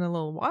this film in a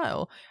little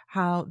while,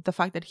 how the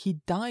fact that he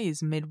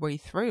dies midway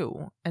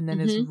through and then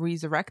is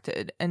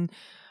resurrected, and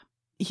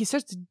he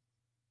starts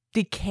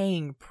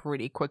decaying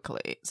pretty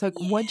quickly. So, like,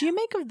 what do you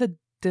make of the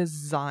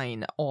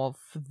design of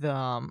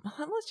the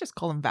let's just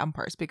call them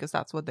vampires, because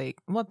that's what they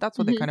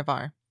kind of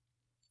are?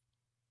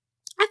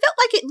 I felt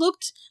like it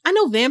looked. I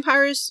know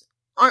vampires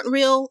aren't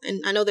real,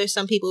 and I know there's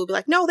some people who be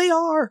like, no, they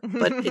are,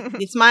 but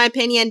it's my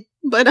opinion.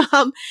 But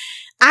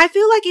I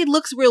feel like it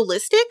looks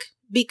realistic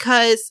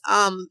because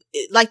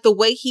like the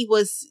way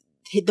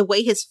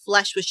his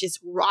flesh was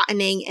just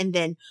rotting, and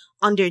then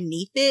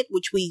underneath it,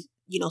 which we,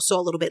 you know, saw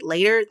a little bit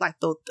later, like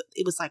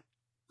it was like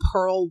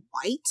pearl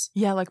white.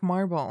 Yeah, like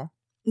marble.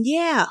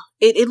 Yeah,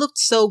 it looked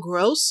so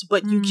gross,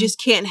 but you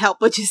just can't help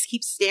but just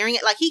keep staring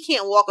at. Like, he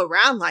can't walk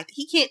around like that.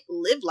 He can't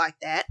live like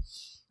that.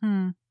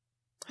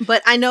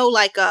 But I know,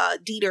 like,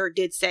 Dieter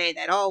did say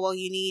that, oh, well,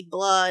 you need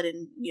blood,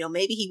 and, you know,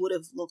 maybe he would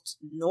have looked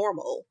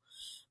normal.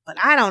 But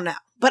I don't know.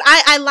 But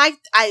I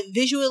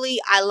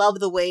love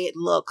the way it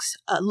looked,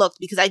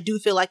 because I do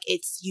feel like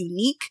it's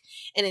unique.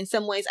 And in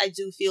some ways, I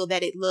do feel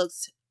that it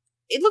looked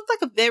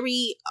like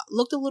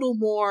looked a little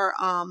more,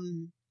 I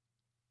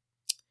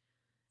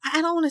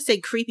don't want to say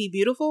creepy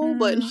beautiful,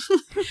 but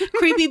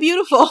creepy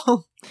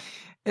beautiful.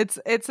 It's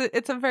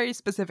a very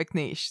specific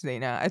niche,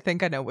 Zena. I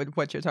think I know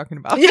what you're talking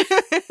about.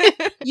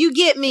 You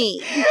get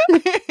me.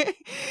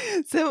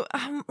 So,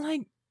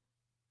 like,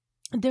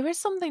 there is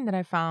something that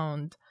I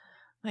found,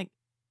 like,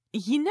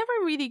 he never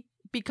really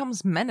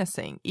becomes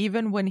menacing,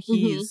 even when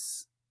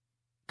he's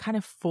kind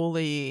of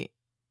fully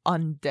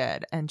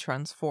undead and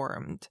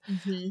transformed.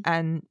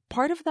 And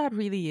part of that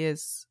really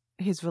is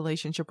his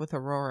relationship with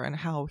Aurora and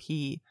how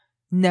he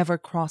never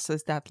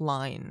crosses that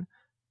line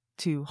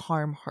to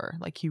harm her.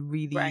 Like, he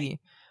really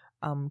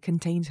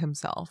contains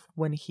himself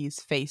when he's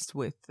faced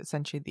with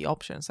essentially the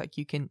options. Like,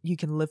 you can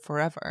live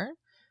forever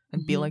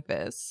and be like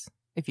this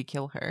if you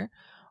kill her,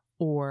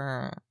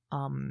 or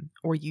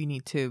you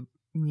need to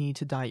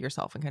die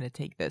yourself and kind of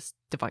take this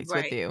device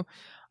with you.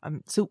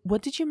 So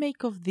what did you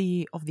make of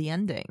the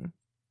ending?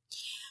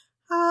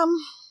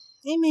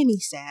 It made me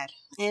sad.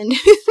 And,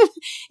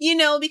 you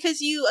know,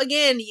 because you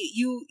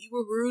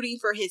were rooting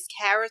for his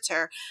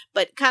character,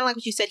 but kind of like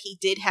what you said, he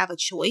did have a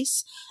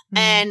choice.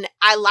 And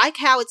I like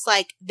how it's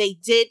like they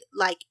did,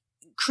 like,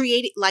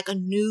 created like a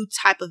new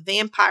type of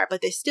vampire,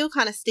 but they're still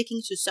kind of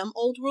sticking to some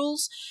old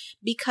rules,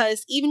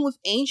 because even with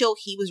Angel,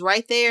 he was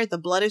right there, the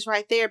blood is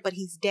right there, but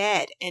he's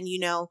dead, and, you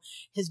know,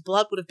 his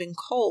blood would have been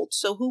cold,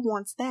 so who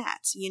wants that,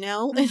 you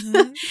know?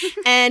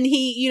 And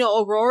he, you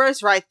know,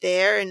 Aurora's right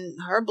there, and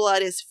her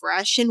blood is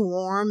fresh and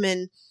warm,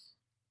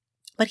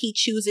 but he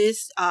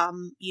chooses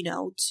you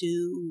know,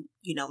 to,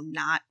 you know,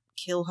 not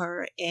kill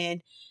her.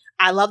 And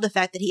I love the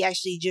fact that he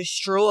actually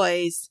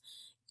destroys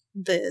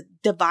the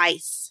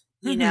device,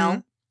 you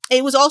know.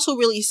 It was also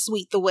really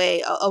sweet the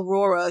way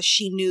Aurora,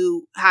 she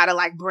knew how to,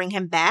 like, bring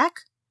him back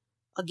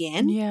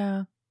again.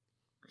 Yeah.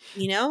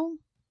 You know?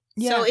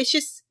 Yeah. So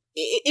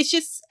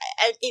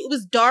it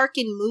was dark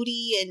and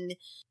moody, and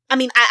I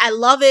mean, I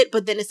love it,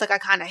 but then it's like I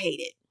kind of hate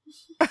it.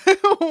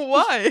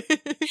 Why?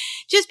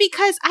 Just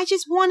because I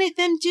just wanted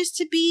them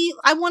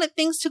I wanted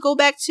things to go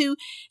back to,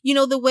 you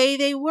know, the way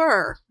they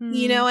were,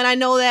 you know, and I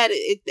know that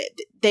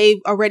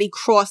they've already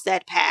crossed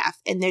that path,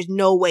 and there's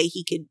no way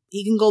he can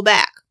go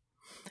back.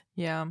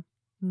 Yeah.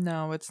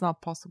 No, it's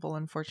not possible,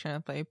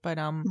 unfortunately. But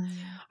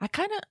I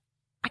kind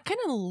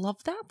of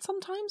love that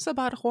sometimes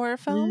about horror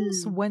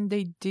films, when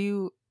they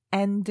do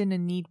end in a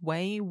neat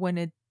way,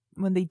 when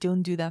they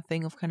don't do that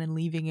thing of kind of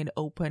leaving it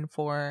open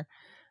for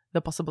the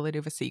possibility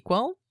of a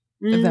sequel.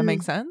 If that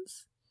makes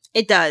sense.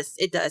 It does.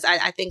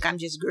 I think I'm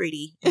just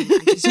greedy.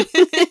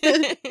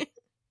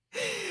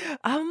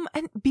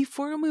 And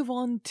before we move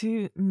on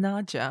to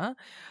Nadja,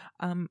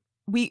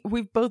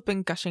 we've both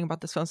been gushing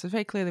about this film, so it's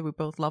very clear that we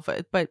both love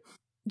it. But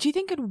do you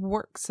think it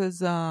works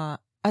as a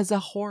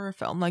horror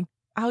film? Like,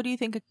 how do you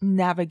think it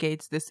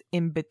navigates this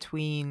in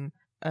between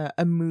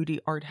a moody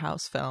art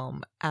house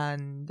film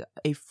and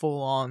a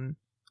full on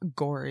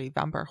gory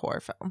vampire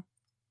horror film?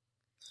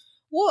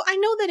 Well, I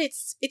know that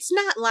it's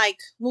not like,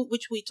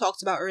 which we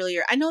talked about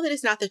earlier. I know that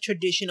it's not the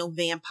traditional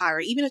vampire,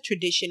 even a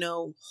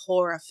traditional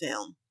horror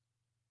film.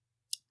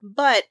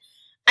 But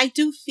I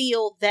do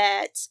feel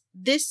that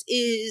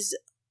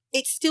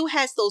it still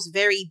has those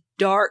very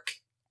dark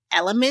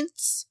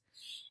elements,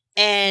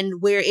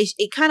 and where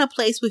it kind of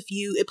plays with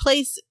you. It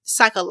plays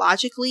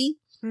psychologically,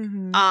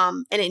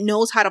 and it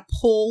knows how to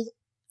pull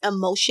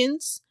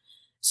emotions.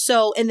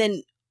 So, and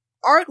then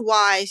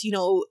art-wise,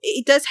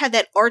 it does have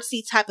that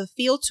artsy type of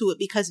feel to it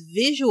because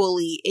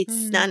visually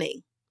it's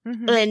stunning.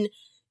 And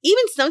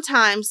even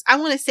sometimes, I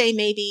want to say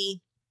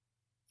maybe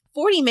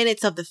 40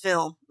 minutes of the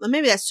film, or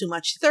maybe that's too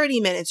much, 30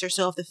 minutes or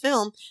so of the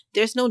film,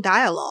 there's no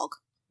dialogue.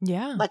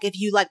 Yeah. Like if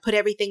you like put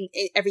everything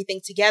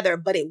together,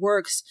 but it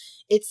works.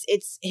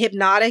 It's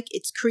hypnotic.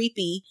 It's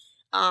creepy.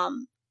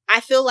 I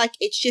feel like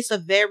it's just a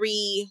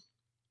very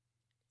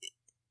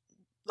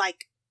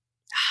like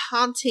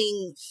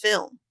haunting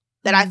film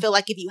that I feel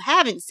like if you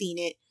haven't seen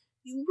it,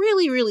 you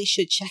really, really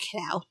should check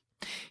it out.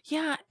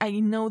 Yeah, I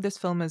know this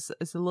film is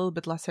a little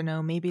bit lesser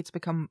known. Maybe it's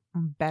become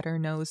better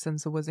known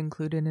since it was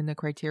included in the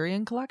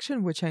Criterion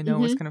Collection, which I know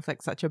was kind of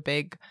like such a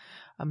big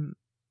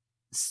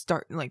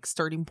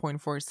starting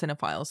point for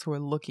cinephiles who are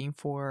looking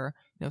for,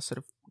 sort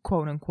of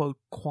quote unquote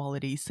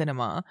quality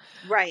cinema.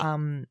 Right.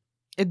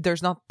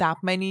 There's not that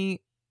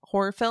many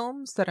horror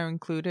films that are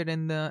included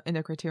in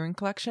the Criterion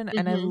Collection,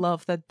 and I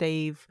love that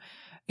they've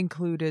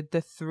included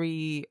the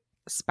 3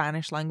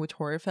 Spanish language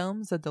horror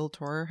films that Del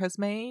Toro has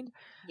made.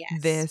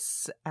 Yes.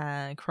 This,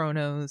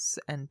 Cronos,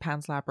 and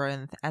Pan's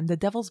Labyrinth, and The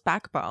Devil's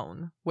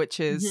Backbone, which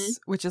is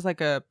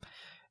like a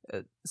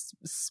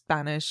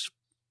Spanish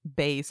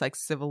based like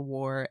Civil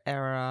War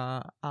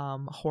era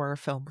horror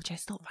film, which I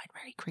still find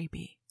very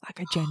creepy.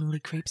 Like, it genuinely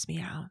creeps me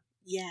out.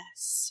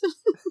 Yes.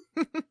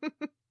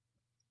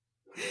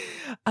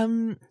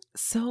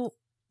 So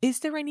is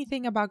there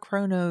anything about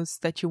Cronos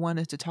that you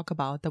wanted to talk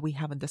about that we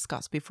haven't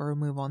discussed before we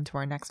move on to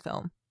our next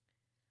film?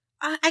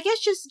 I guess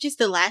just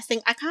the last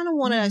thing, I kind of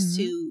wanted us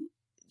to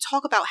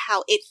talk about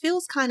how it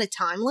feels kind of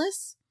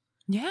timeless.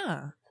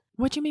 Yeah.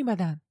 What do you mean by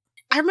that?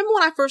 I remember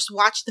when I first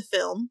watched the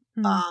film,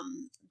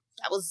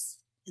 that was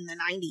in the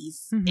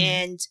 90s,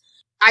 and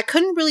I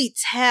couldn't really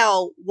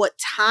tell what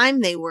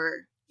time they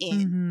were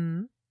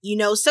in.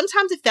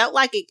 Sometimes it felt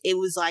like it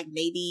was like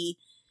maybe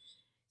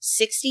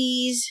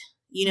 60s,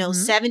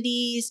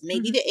 70s,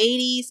 maybe the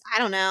 80s. I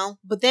don't know.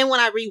 But then when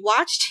I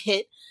rewatched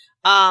it,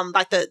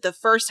 like the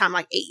first time,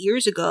 like 8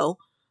 years ago,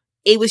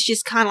 it was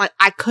just kind of like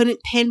I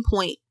couldn't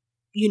pinpoint,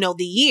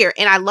 the year.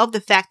 And I love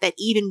the fact that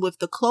even with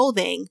the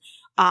clothing,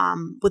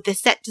 with the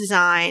set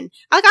design,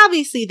 like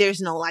obviously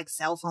there's no like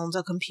cell phones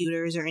or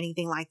computers or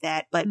anything like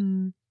that. But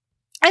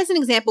as an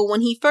example,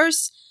 when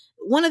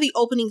one of the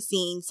opening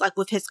scenes, like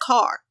with his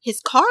car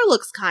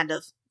looks kind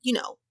of,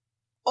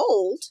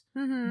 old,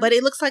 but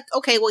it looks like,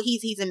 okay, well,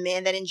 he's a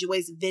man that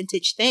enjoys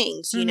vintage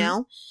things,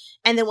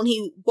 And then when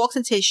he walks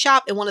into his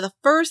shop, and one of the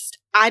first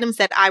items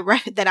that I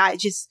read that I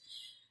just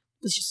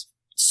was just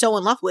so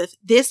in love with,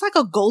 there's like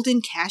a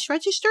golden cash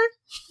register.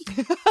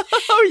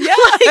 Oh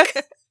yeah.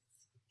 Like,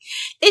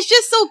 it's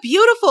just so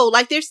beautiful.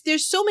 Like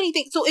there's so many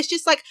things. So it's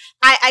just like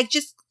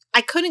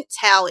I couldn't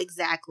tell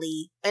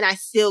exactly, and I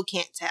still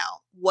can't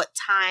tell what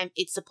time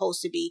it's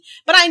supposed to be.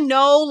 But I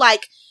know,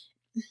 like,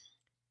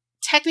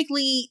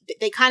 technically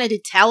they kind of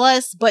did tell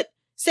us, but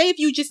say if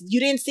you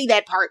didn't see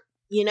that part,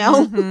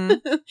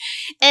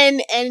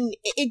 and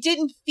it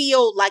didn't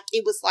feel like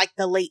it was like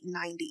the late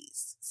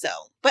 90s. So,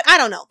 but I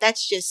don't know.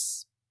 That's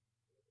just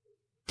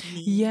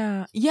me.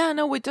 Yeah.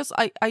 No, it does.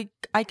 I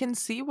can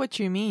see what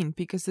you mean,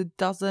 because it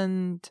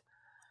doesn't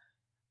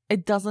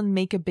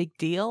make a big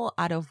deal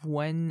out of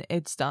when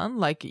it's done.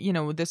 Like,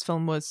 this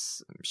film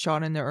was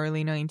shot in the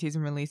early 90s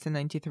and released in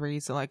 93.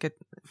 So like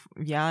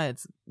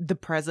it's the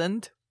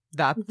present.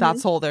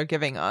 That's all they're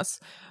giving us.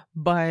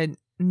 But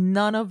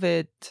none of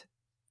it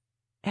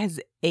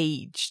has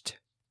aged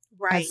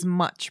as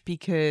much,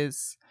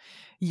 because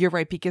you're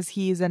right, because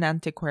he's an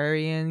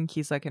antiquarian.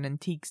 He's like an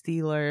antiques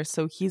dealer.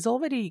 So he's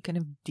already kind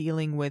of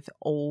dealing with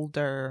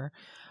older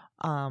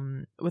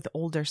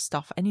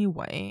stuff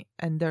anyway.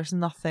 And there's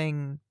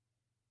nothing,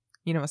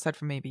 aside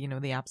from maybe,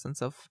 the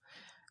absence of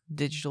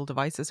digital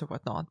devices or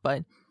whatnot.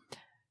 But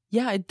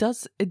yeah, it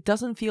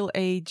doesn't feel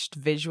aged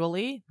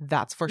visually.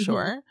 That's for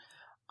sure.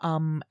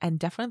 And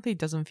definitely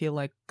doesn't feel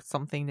like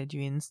something that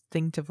you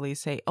instinctively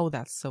say, oh,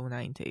 that's so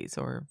 90s,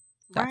 or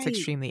that's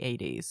extremely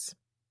 80s.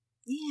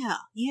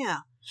 Yeah.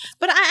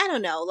 But I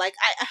don't know. Like,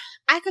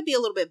 I could be a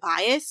little bit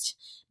biased,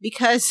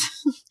 because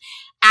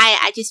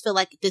I just feel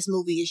like this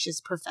movie is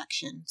just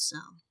perfection. So,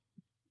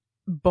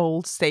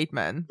 bold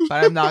statement,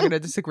 but I'm not going to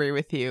disagree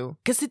with you.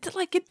 Because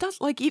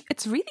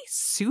it's really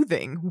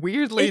soothing,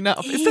 weirdly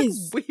enough. Isn't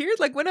it weird?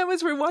 Like when I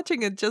was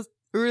rewatching it just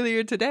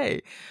earlier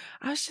today,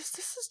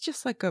 this is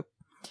just like a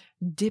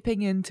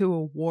dipping into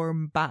a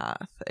warm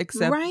bath,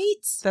 except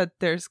that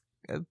there's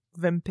a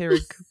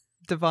vampiric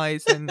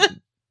device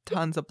and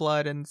tons of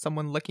blood and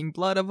someone licking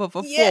blood off of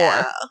a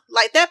floor.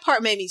 Like that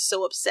part made me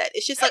so upset.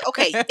 It's just like,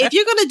 okay, if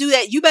you're gonna do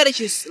that, you better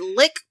just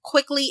lick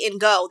quickly and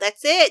go.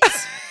 That's it.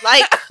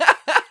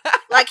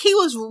 Like he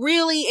was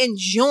really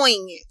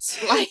enjoying it.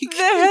 Like the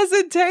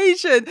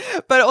hesitation.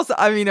 But also,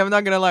 I mean, I'm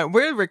not gonna lie,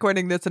 we're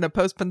recording this in a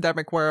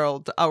post-pandemic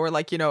world, or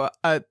like,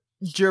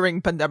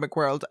 during pandemic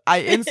world.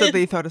 I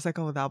instantly thought, it's like,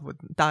 oh,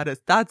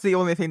 that's the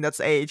only thing that's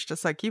aged.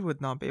 Just like, you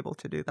would not be able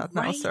to do that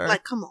now, sir.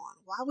 Like, come on,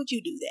 why would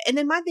you do that? And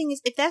then my thing is,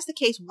 if that's the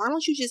case, why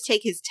don't you just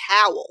take his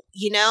towel?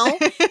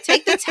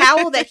 Take the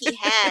towel that he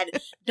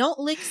had. Don't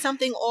lick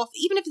something off,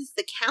 even if it's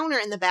the counter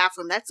in the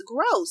bathroom. That's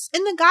gross.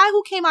 And the guy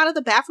who came out of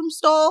the bathroom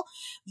stall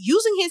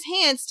using his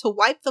hands to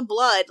wipe the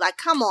blood, like,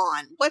 come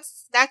on,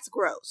 that's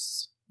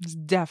gross. It's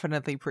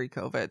definitely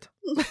pre-COVID.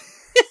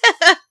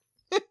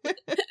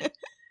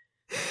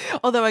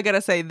 Although I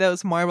gotta say,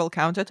 those marble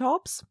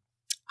countertops,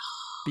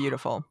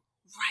 beautiful.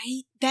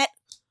 Right?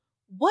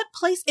 What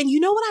place? And you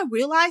know what I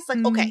realized?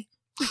 Like, okay,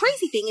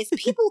 crazy thing is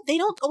people, they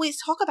don't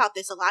always talk about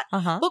this a lot,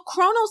 but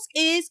Cronos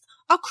is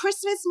a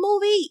Christmas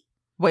movie.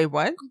 Wait,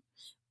 what?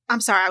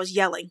 I'm sorry, I was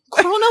yelling.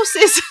 Cronos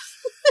is...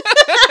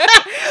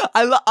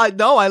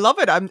 I love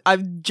it. I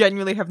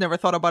genuinely have never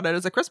thought about it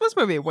as a Christmas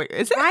movie. Wait,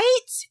 is it? Right?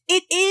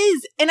 It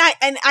is. And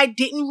I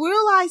didn't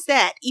realize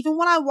that even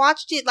when I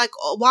watched it like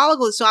a while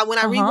ago. So when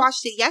I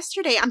rewatched it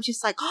yesterday, I'm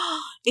just like,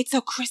 oh, it's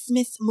a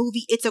Christmas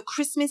movie. It's a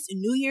Christmas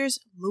New Year's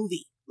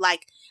movie.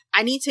 Like,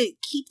 I need to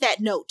keep that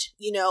note,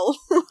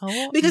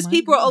 because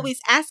people are always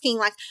asking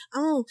like,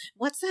 oh,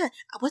 what's an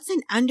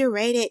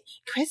underrated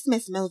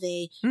Christmas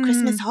movie,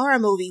 Christmas horror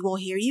movie? Well,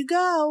 here you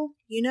go,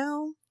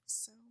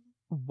 so.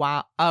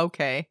 Wow.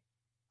 Okay.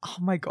 Oh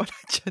my god!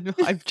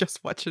 I've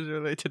just watched it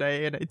earlier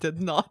today, and I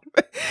did not.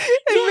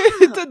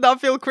 It did not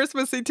feel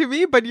Christmassy to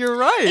me. But you're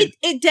right.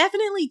 It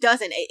definitely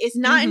doesn't. It's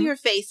not in your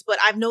face, but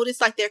I've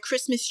noticed like their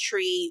Christmas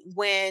tree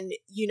when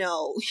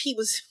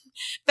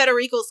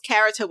Federico's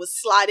character was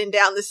sliding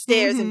down the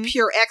stairs in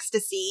pure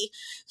ecstasy,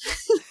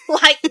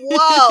 like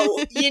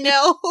whoa,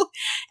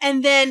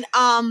 And then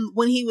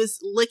when he was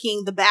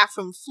licking the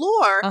bathroom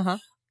floor,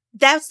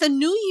 that's the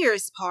New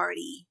Year's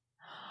party.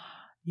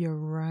 You're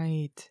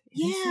right.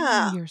 It's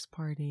a New Year's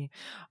party.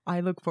 I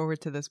look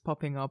forward to this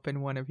popping up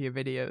in one of your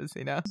videos,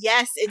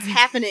 Yes, it's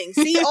happening.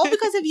 See, all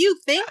because of you.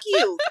 Thank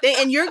you.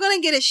 And you're going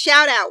to get a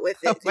shout out with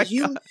it. Because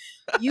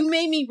you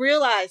made me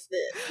realize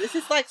this. This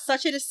is like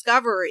such a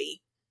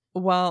discovery.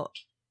 Well,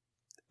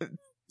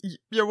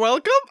 you're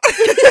welcome.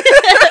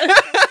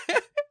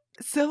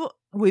 So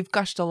we've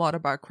gushed a lot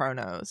about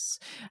Cronos.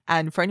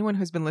 And for anyone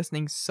who's been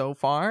listening so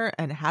far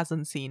and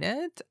hasn't seen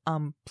it,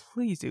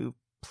 please do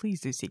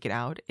seek it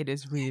out. It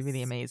is really,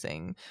 really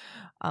amazing.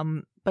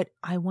 But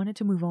I wanted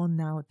to move on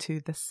now to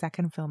the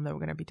second film that we're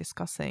going to be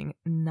discussing,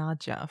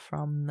 Nadja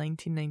from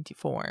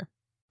 1994.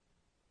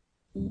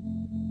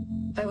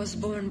 I was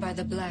born by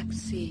the Black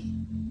Sea,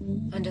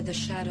 under the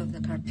shadow of the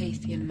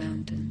Carpathian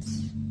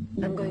Mountains.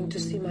 I'm going to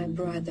see my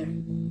brother.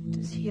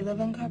 Does he live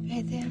in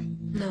Carpathia?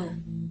 No.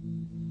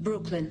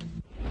 Brooklyn.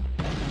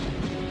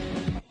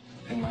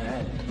 In my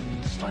head,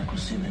 it's like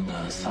receiving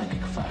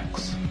psychic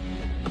facts.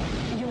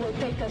 You will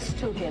take us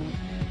to him.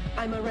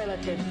 I'm a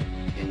relative.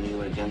 Can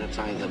you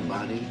identify the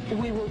body?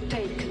 We will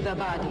take the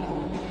body.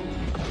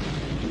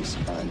 He's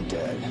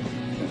undead.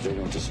 If they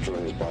don't destroy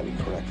his body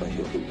correctly,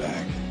 he'll be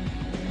back.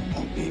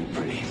 Won't be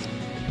pretty.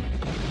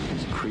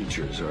 These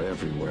creatures are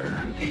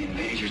everywhere. They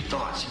invade your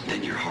thoughts,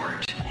 then your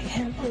heart. I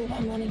can't believe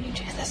I'm letting you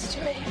do this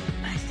to me.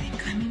 I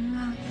think I'm in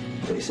love.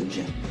 Jason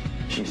Jim.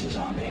 She's a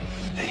zombie.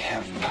 They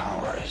have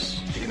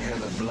powers. You can hear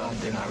the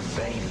blood in our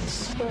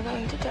veins. We're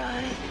going to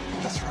die.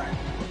 That's right.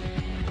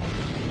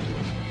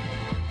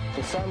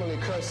 The family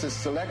curse is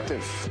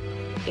selective.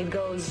 It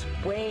goes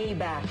way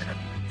back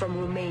from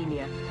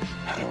Romania.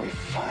 How do we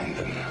find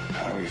them?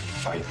 How do we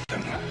fight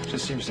them? It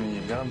just seems to me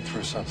you've gone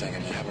through something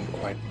and you haven't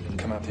quite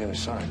come out the other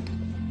side.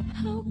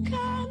 How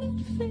can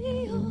it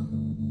feel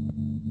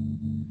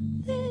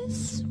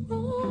this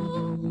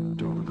wrong?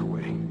 Don't look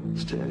away.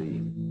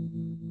 Steady.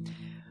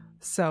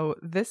 So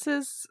this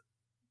is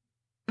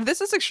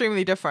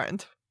extremely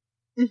different.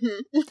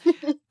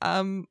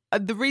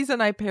 The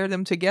reason I pair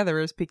them together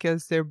is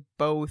because they're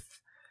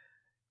both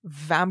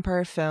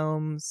vampire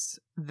films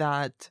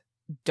that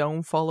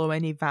don't follow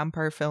any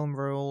vampire film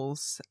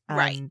rules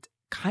and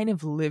kind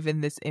of live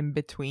in this in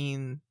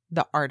between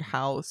the art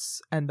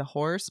house and the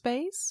horror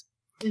space.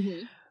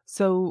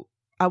 So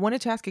I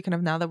wanted to ask you, kind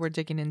of, now that we're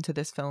digging into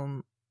this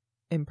film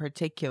in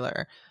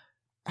particular,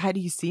 had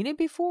you seen it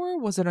before?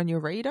 Was it on your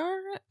radar?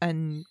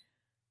 And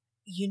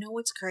you know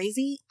what's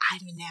crazy?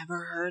 I've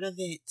never heard of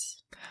it.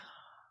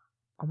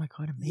 Oh my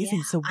god, amazing.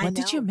 Yeah, so what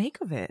did you make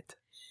of it?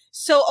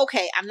 So,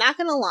 okay, I'm not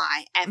going to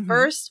lie. At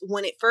first,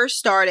 when it first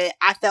started,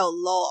 I felt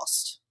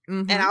lost.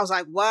 Mm-hmm. And I was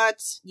like,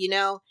 what? You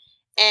know?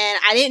 And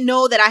I didn't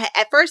know that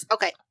at first,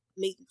 okay,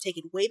 let me take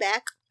it way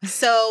back.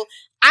 So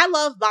I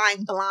love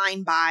buying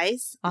blind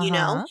buys, you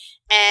know?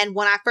 And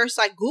when I first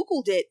like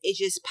Googled it, it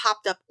just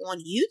popped up on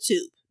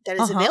YouTube. That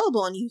is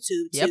available on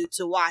YouTube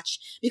to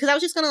watch, because I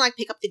was just gonna like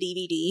pick up the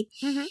DVD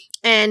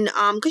and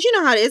because you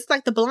know how it is,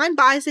 like the blind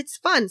buys, it's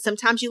fun.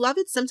 Sometimes you love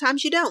it,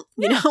 sometimes you don't,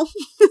 you know.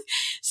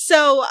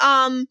 So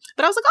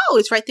but I was like, oh,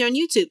 it's right there on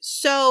YouTube.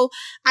 So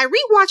I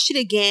rewatched it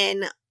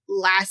again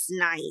last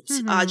night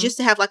just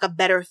to have like a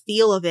better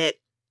feel of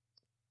it.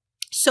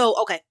 So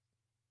okay,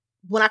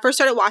 when I first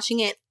started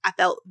watching it, I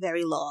felt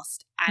very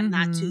lost. I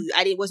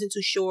wasn't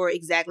too sure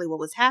exactly what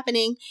was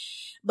happening.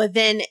 But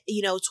then,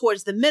 you know,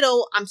 towards the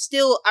middle, I'm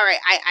still, all right,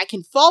 I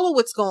can follow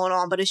what's going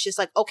on, but it's just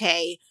like,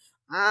 okay,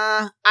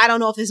 I don't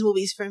know if this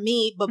movie's for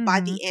me. But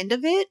by the end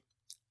of it,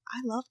 I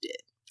loved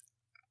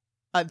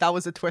it. That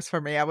was a twist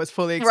for me. I was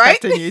fully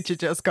expecting you to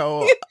just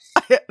go,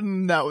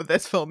 no,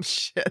 this film's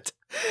shit.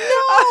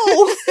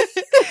 No!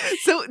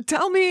 So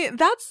tell me,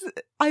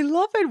 I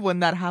love it when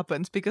that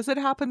happens, because it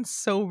happens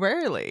so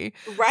rarely.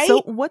 Right?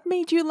 So what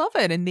made you love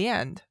it in the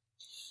end?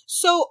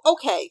 So,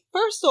 okay,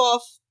 first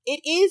off, it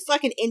is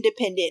like an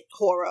independent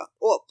horror.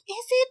 Or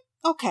is it?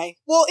 Okay.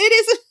 Well,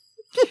 it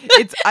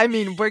is. I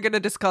mean, we're going to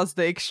discuss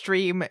the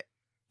extreme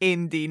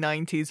indie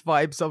 90s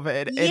vibes of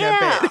it in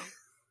a bit.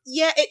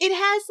 Yeah, it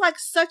has like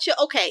such a,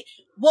 okay,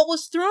 what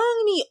was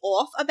throwing me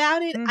off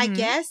about it, I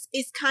guess,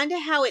 is kind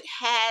of how it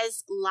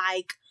has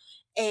like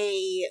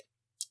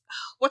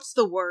what's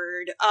the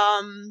word?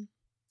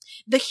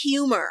 The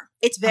humor.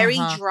 It's very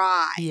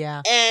dry.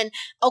 Yeah. And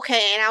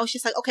okay, and I was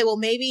just like, okay, well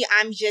maybe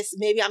I'm just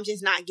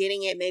not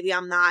getting it. Maybe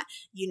I'm not,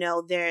 you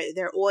know,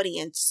 their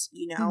audience,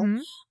 you know.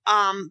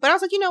 But I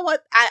was like, you know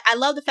what? I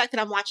love the fact that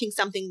I'm watching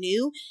something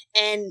new,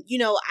 and you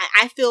know,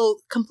 I feel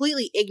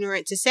completely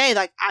ignorant to say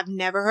like I've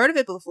never heard of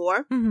it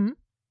before.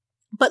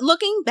 But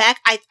looking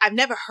back, I've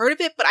never heard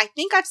of it, but I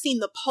think I've seen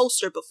the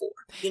poster before,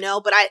 you know,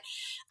 but I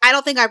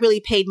don't think I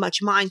really paid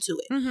much mind to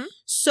it.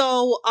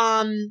 So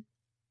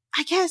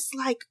I guess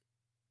like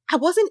I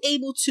wasn't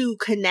able to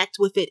connect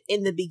with it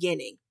in the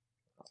beginning.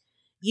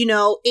 You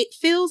know, it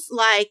feels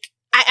like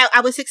I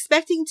was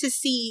expecting to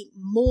see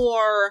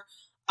more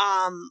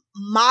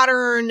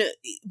modern,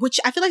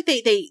 which I feel like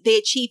they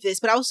achieved this,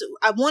 but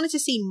I wanted to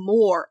see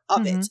more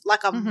of it,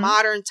 like a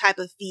modern type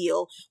of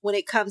feel when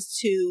it comes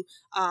to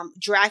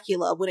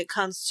Dracula, when it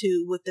comes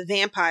to with the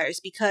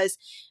vampires, because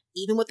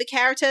even with the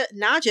character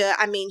Nadja,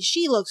 I mean,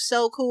 she looks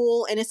so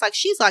cool, and it's like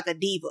she's like a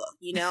diva,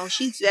 you know.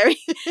 She's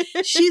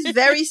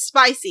very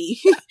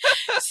spicy.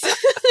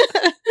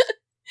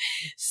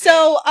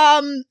 So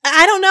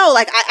I don't know,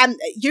 like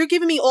you're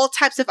giving me all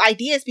types of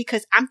ideas,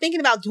 because I'm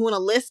thinking about doing a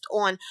list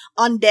on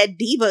undead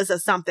divas or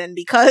something,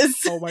 because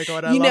oh my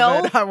god, I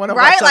love it. I want to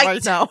watch that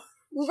right now.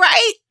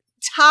 Right?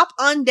 Top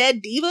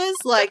undead divas,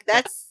 like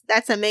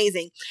that's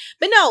amazing.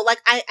 But no, like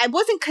I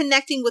wasn't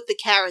connecting with the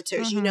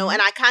characters, you know,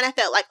 and I kind of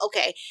felt like,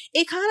 okay,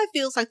 it kind of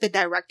feels like the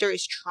director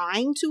is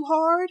trying too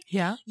hard.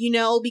 Yeah. You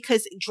know,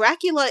 because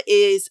Dracula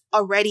is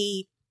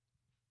already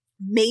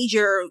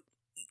major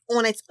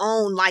on its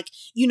own. Like,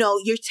 you know,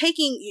 you're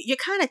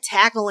kind of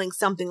tackling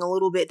something a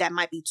little bit that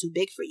might be too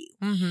big for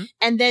you.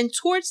 And then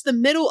towards the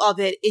middle of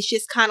it, it's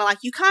just kind of like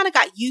you kind of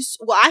got used.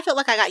 Well, I felt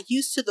like I got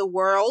used to the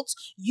world,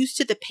 used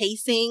to the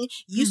pacing,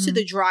 used to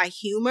the dry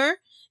humor,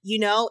 you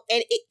know,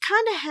 and it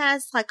kind of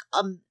has like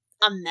a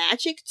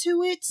magic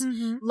to it.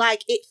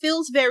 Like it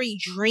feels very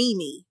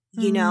dreamy,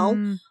 you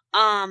know?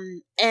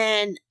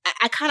 And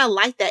I kind of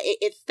like that.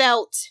 It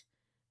felt,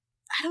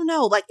 I don't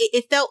know, like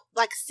it felt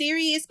like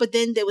serious, but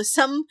then there was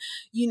some,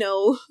 you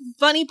know,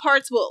 funny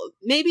parts. Well,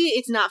 maybe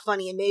it's not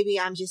funny, and maybe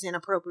I'm just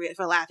inappropriate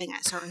for laughing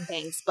at certain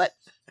things, but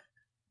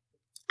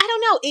I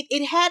don't know.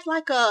 It had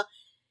like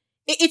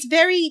it's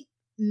very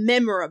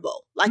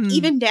memorable, like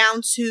even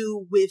down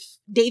to with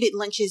David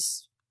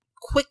Lynch's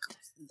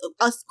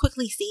us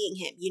quickly seeing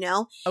him, you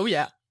know? Oh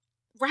yeah.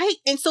 Right.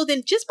 And so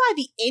then just by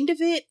the end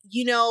of it,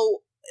 you know,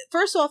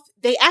 first off,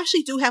 they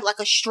actually do have like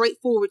a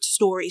straightforward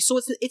story. So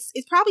it's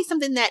probably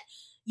something that,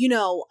 you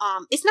know,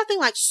 it's nothing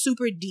like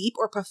super deep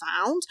or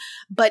profound,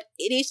 but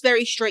it is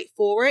very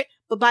straightforward.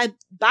 But by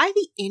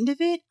the end of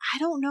it, I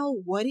don't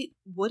know what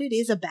it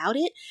is about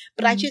it,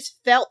 but I just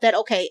felt that,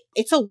 okay,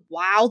 it's a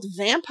wild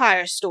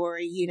vampire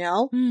story, you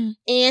know,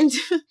 and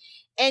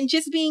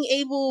just being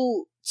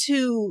able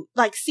to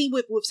like see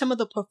with some of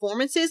the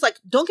performances, like,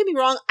 don't get me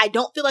wrong, I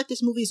don't feel like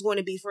this movie is going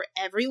to be for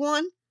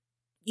everyone.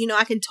 You know,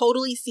 I can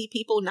totally see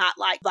people not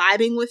like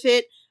vibing with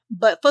it,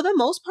 but for the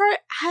most part,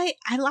 I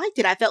liked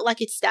it. I felt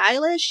like it's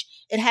stylish.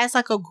 It has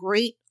like a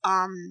great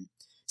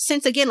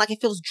sense, again, like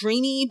it feels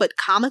dreamy but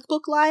comic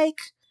book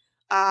like.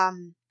 I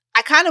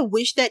kind of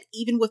wish that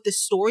even with the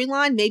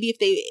storyline, maybe if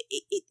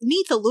it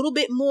needs a little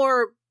bit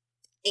more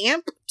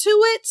amp to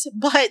it,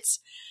 but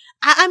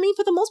I mean,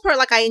 for the most part,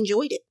 like I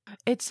enjoyed it.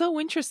 It's so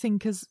interesting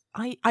because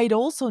I'd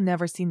also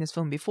never seen this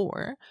film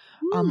before.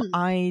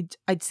 I'd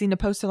seen a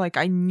poster, like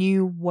I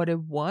knew what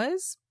it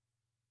was,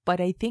 but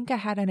I think I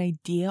had an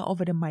idea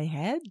of it in my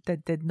head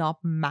that did not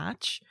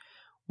match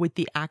with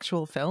the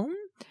actual film.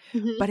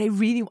 But I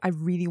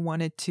really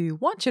wanted to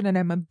watch it, and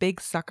I'm a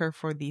big sucker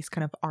for these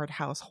kind of art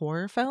house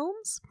horror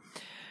films.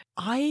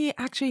 I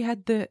actually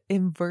had the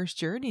inverse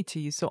journey to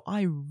you, so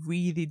I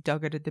really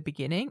dug it at the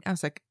beginning. I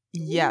was like,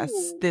 yes,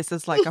 this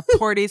is like a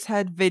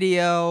Portishead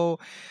video,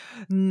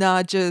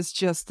 not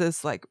just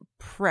this like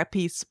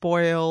preppy,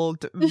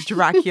 spoiled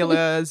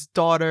Dracula's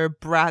daughter,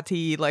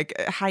 bratty, like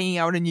hanging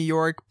out in New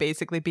York,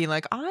 basically being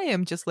like, I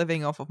am just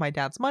living off of my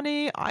dad's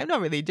money. I'm not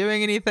really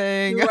doing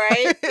anything.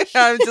 Right.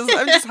 I'm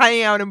just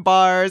hanging out in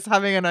bars,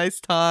 having a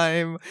nice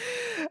time.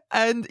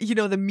 And, you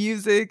know, the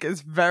music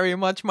is very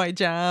much my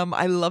jam.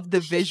 I love the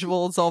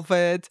visuals of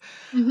it.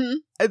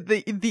 I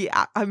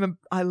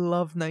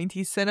love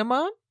 90s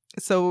cinema.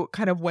 So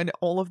kind of when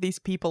all of these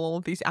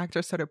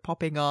actors started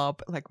popping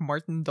up, like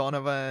Martin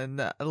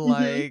Donovan,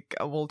 like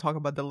we'll talk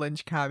about the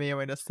Lynch cameo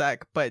in a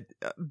sec, but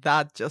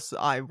that just,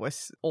 I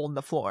was on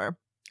the floor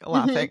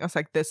laughing. I was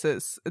like, this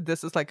is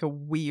like a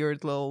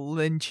weird little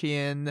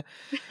Lynchian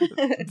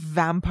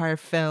vampire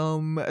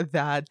film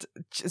that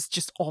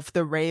just off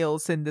the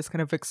rails in this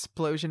kind of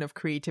explosion of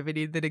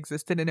creativity that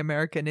existed in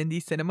American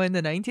indie cinema in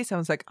the 90s. I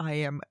was like, I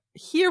am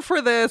here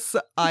for this.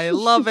 I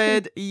love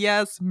it.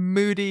 Yes,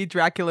 moody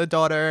Dracula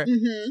daughter.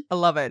 I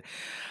love it.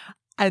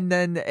 And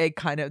then it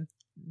kind of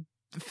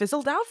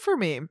fizzled out for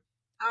me.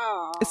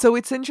 Oh. So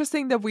it's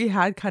interesting that we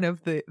had kind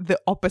of the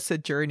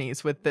opposite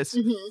journeys with this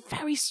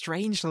very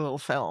strange little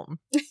film.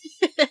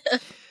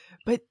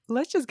 But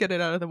let's just get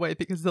it out of the way,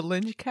 because the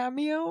Lynch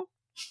cameo,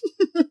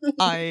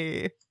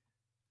 I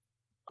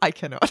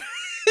cannot.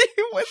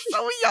 He was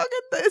so young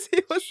in this.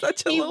 He was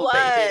such a little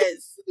baby.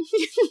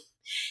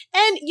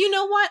 And you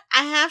know what?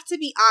 I have to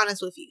be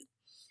honest with you.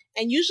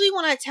 And usually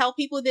when I tell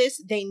people this,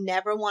 they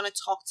never want to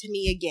talk to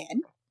me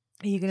again.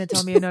 Are you going to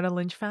tell me you're not a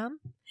Lynch fan?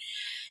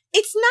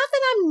 It's not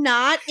that I'm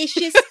not. It's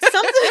just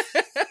something.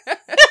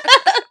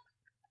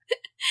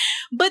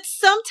 But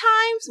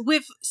sometimes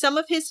with some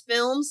of his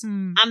films,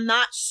 I'm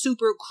not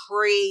super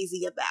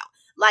crazy about.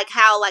 Like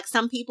how like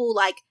some people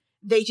like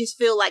they just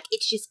feel like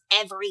it's just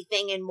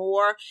everything and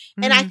more.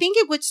 And I think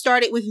it would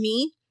start it with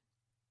me.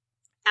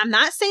 I'm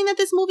not saying that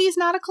this movie is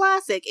not a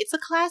classic. It's a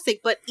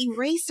classic, but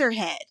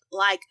Eraserhead,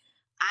 like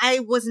I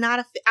was not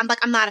a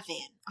I'm not a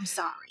fan. I'm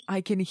sorry.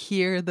 I can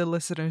hear the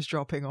listeners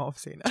dropping off,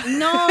 Sina.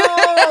 No.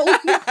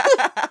 No,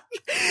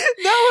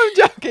 I'm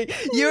joking.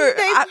 You're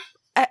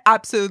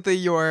absolutely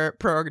your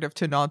prerogative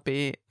to not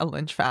be a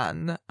Lynch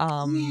fan.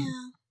 Yeah.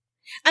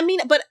 I mean,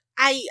 but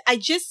I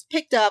just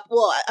picked up,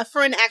 well, a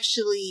friend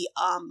actually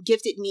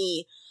gifted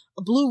me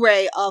a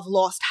Blu-ray of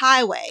Lost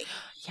Highway.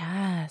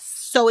 Yes.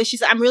 So it's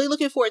just, I'm really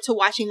looking forward to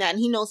watching that, and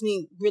he knows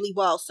me really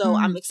well, so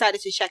I'm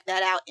excited to check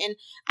that out. And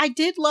I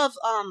did love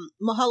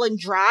Mulholland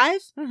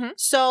Drive,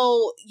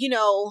 so, you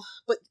know,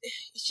 but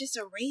it's just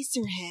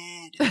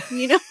Eraserhead,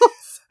 you know?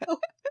 So.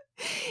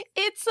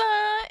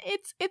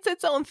 It's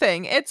its own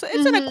thing. It's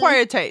an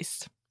acquired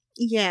taste.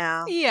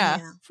 Yeah,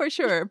 for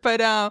sure.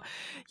 But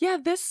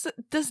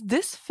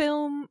this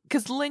film,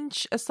 because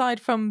Lynch, aside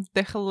from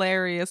the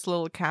hilarious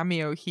little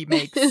cameo he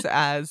makes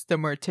as the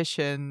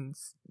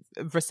mortician's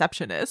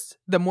receptionist,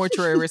 the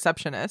mortuary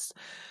receptionist,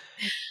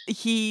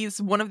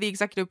 he's one of the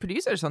executive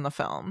producers on the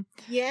film.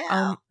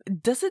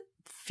 Does it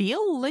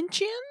feel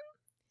Lynchian?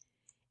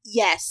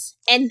 Yes.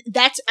 And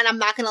I'm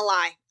not gonna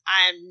lie.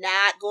 I'm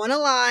not going to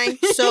lie.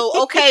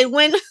 So, okay,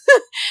 when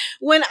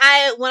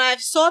I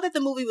saw that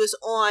the movie was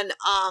on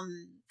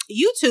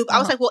YouTube, I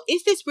was like, well,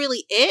 is this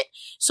really it?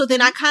 So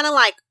then I kind of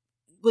like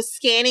was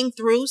scanning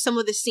through some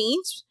of the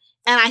scenes,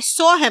 and I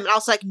saw him, and I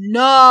was like,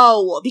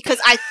 no, because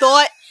I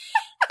thought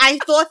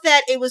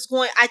that it was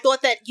going, I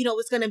thought that, you know, it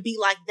was going to be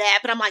like that,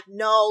 but I'm like,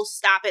 no,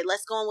 stop it.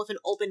 Let's go in with an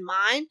open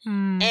mind.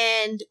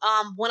 And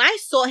when I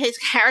saw his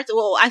character,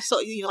 well, I saw,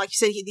 you know, like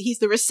you said, he's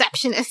the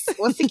receptionist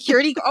or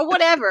security or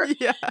whatever.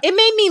 It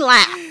made me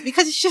laugh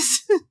because it's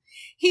just,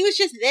 he was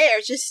just there,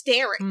 just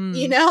staring,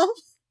 you know?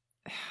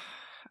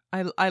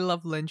 I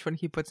love Lynch when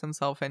he puts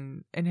himself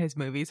in his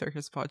movies or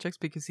his projects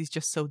because he's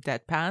just so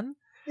deadpan.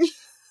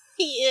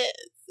 He is,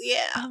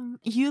 yeah.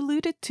 You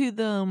alluded to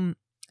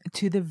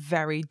the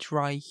very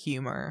dry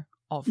humor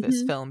of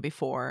this film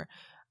before,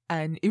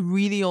 and it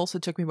really also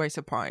took me by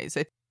surprise.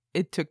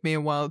 It took me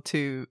a while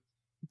to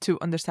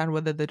understand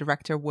whether the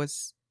director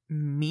was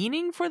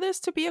meaning for this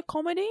to be a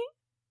comedy,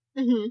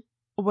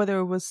 whether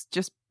it was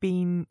just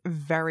being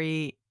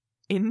very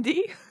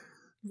indie.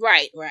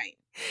 Right.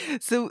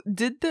 So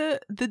did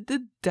the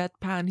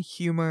deadpan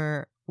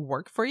humor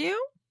work for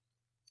you?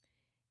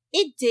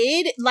 It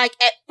did. Like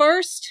at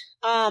first,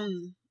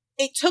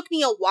 it took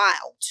me a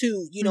while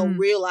to, you know,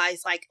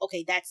 realize like,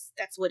 okay, that's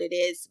what it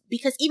is.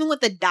 Because even with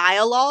the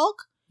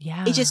dialogue,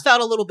 it just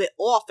felt a little bit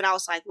off. And I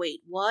was like,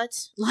 wait, what?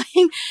 Like,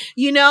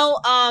 you know,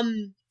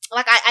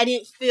 like I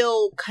didn't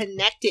feel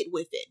connected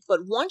with it.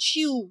 But once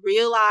you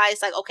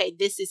realize like, okay,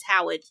 this is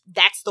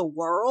that's the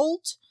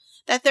world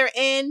that they're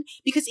in.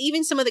 Because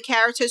even some of the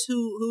characters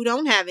who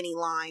don't have any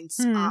lines,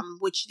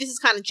 which this is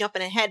kind of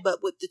jumping ahead, but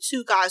with the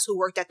two guys who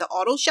worked at the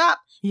auto shop,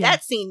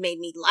 that scene made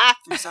me laugh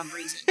for some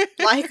reason.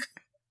 Like,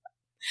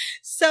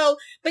 So,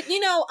 but I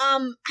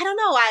don't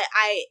know.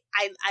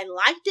 I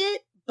liked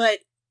it, but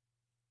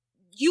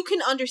you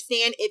can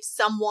understand if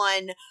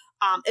someone,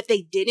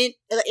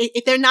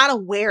 if they're not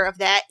aware of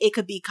that, it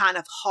could be kind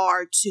of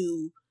hard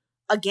to,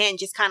 again,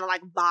 just kind of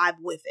like vibe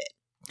with it.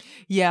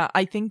 Yeah,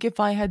 I think if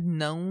I had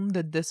known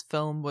that this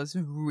film was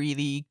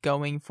really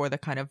going for the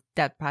kind of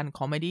deadpan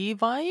comedy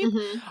vibe,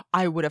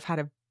 I would have had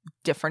a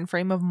different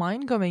frame of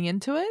mind going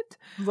into it.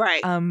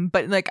 Right.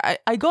 But like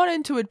I got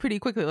into it pretty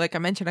quickly. Like I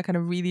mentioned, I kind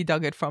of really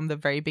dug it from the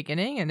very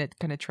beginning, and it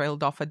kind of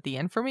trailed off at the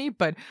end for me.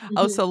 But I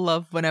also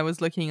love, when I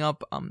was looking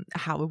up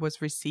how it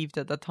was received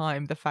at the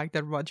time, the fact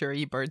that Roger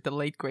Ebert, the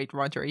late great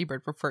Roger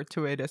Ebert, referred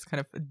to it as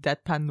kind of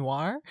deadpan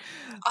noir.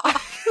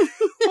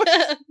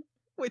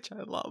 Which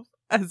I love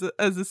as a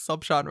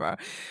subgenre.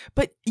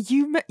 But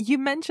you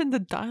mentioned the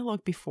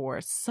dialogue before.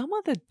 Some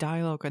of the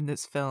dialogue in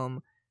this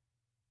film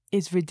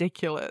is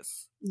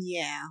ridiculous.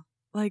 Yeah.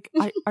 Like,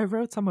 I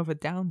wrote some of it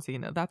down,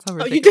 Zena. That's how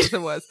ridiculous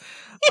it was.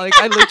 Like,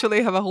 I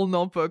literally have a whole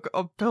notebook,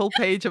 a whole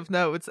page of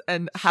notes,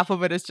 and half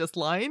of it is just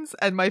lines.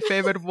 And my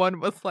favorite one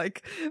was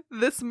like,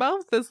 "This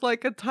mouth is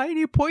like a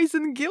tiny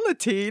poison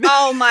guillotine."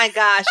 Oh my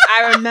gosh,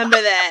 I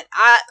remember that.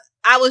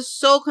 I was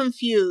so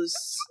confused.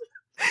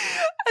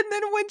 And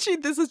then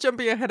when this is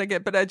jumping ahead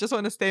again, but I just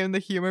want to stay on the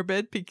humor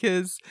bit,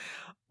 because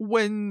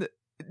when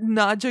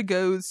Nadja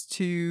goes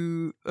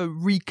to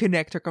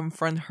reconnect or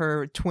confront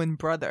her twin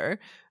brother,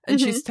 and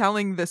she's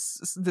telling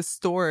this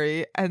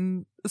story,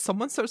 and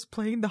someone starts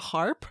playing the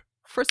harp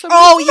for some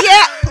reason. Oh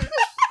yeah.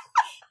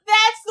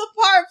 That's the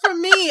part for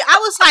me. I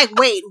was like,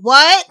 wait,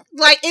 what?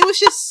 Like, it was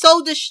just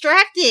so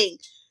distracting.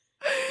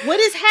 What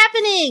is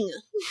happening?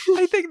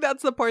 I think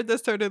that's the part that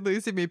started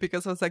losing me,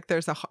 because I was like,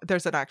 there's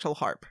an actual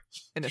harp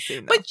in a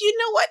scene now. But you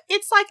know what?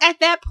 It's like, at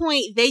that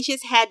point, they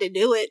just had to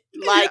do it.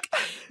 Like,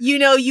 you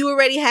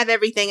already have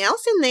everything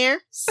else in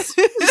there.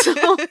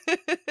 So.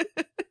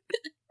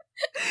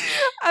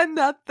 And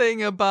that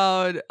thing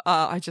about,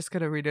 I just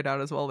gotta read it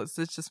out as well. It's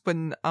just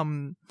when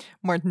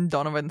Martin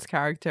Donovan's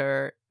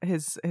character,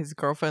 his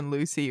girlfriend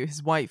Lucy,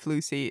 his wife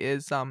Lucy,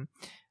 is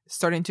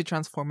starting to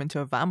transform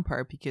into a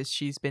vampire because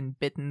she's been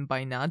bitten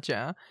by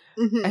Nadja,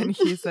 and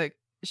he's like,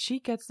 she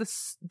gets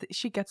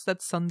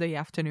that Sunday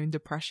afternoon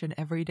depression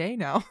every day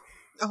now.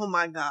 Oh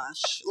my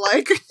gosh.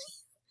 Like,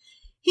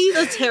 he's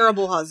a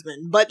terrible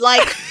husband, but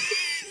like,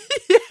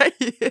 yeah,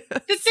 he is.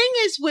 The thing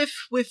is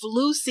with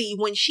Lucy,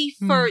 when she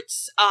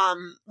first,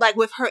 like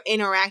with her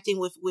interacting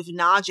with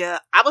Nadja,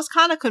 I was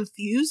kind of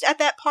confused at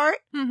that part.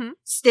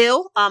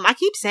 Still, I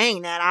keep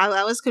saying that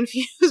I was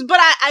confused, but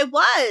I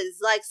was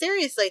like,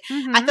 seriously,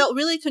 I felt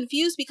really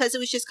confused, because it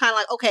was just kind of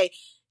like, okay,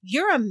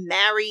 you're a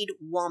married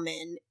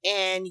woman,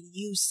 and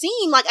you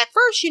seem like, at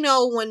first,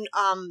 when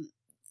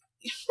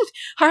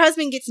her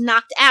husband gets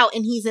knocked out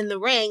and he's in the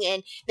ring,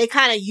 and they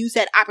kind of use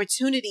that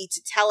opportunity to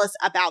tell us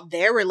about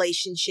their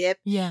relationship.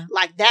 Yeah.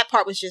 Like, that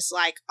part was just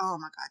like, oh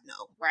my God,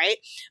 no. Right.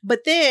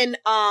 But then,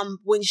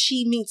 when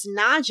she meets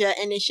Nadja,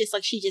 and it's just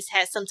like, she just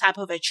has some type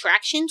of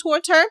attraction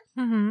towards her.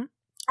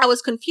 I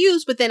was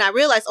confused, but then I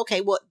realized, okay,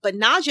 well, but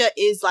Nadja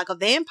is like a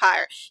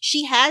vampire.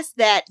 She has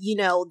that,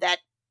 that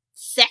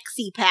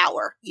sexy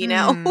power,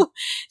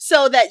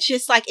 so that's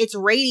just like, it's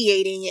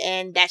radiating,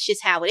 and that's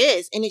just how it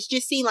is. And it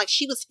just seemed like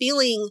she was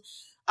feeling,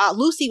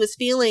 Lucy was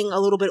feeling a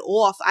little bit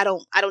off. I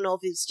don't know if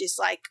it's just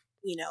like,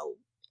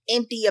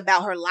 empty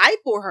about her life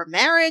or her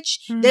marriage.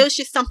 There was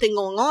just something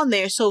going on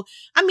there. So,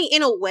 I mean,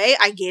 in a way,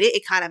 I get it.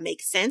 It kind of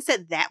makes sense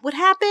that would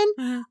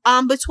happen,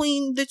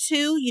 between the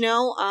two,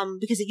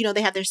 because,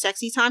 they have their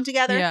sexy time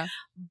together. Yeah.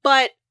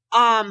 But,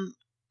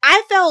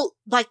 I felt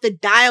like the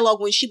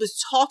dialogue when she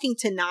was talking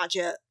to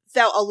Nadja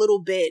felt a little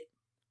bit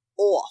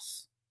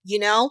off,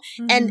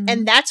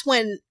 and that's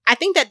when I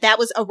think that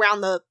was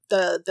around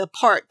the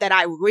part that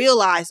I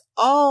realized,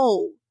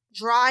 oh,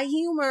 dry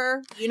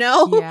humor,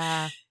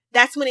 Yeah.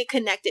 That's when it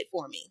connected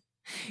for me.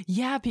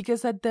 Yeah,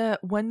 because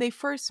when they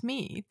first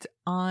meet,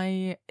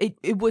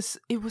 it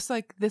was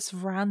like this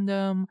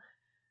random,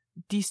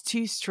 these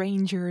two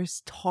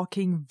strangers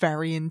talking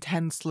very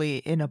intensely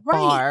in a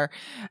bar,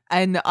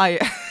 and I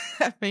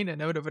made a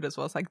note of it as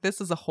well. It's like, this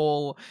is a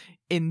whole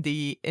in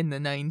the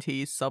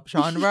 90s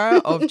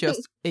subgenre of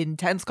just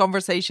intense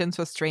conversations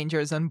with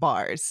strangers in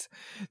bars,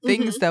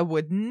 things that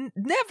would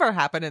never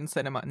happen in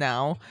cinema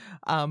now.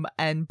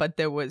 But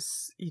there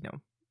was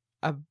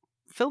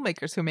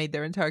filmmakers who made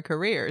their entire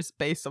careers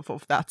based off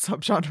of that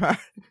subgenre,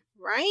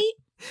 right?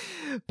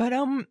 But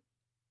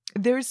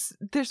there's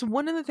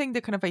one other thing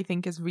that kind of, I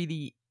think, is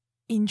really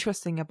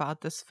interesting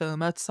about this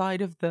film,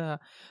 outside of the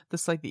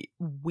slightly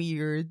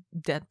weird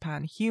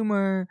deadpan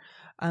humor,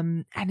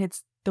 and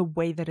it's the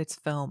way that it's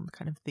filmed,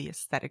 kind of the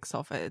aesthetics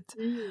of it.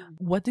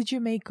 What did you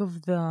make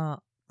of the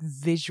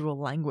visual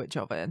language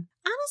of it?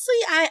 Honestly,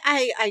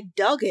 I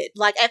dug it.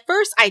 Like, at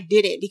first I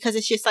didn't, because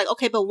it's just like,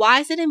 okay, but why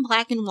is it in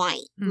black and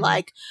white?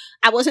 Like,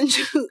 I wasn't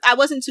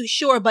too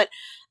sure, but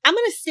I'm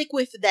gonna stick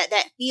with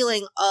that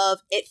feeling of,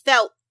 it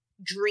felt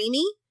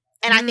dreamy.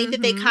 And I think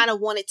that they kind of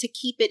wanted to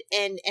keep it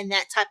in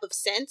that type of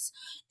sense.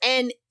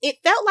 And it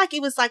felt like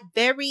it was like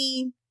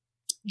very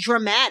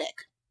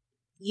dramatic.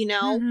 you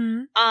know?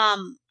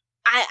 Mm-hmm.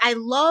 I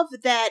love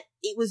that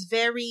it was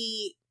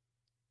very,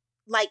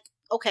 like,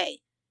 okay,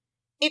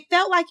 it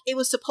felt like it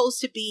was supposed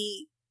to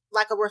be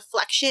like a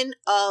reflection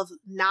of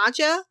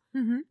Nadja,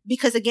 Mm-hmm.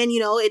 because again,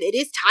 you know, it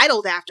is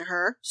titled after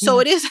her.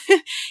 So it is,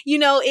 you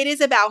know, it is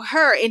about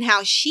her and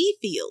how she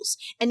feels.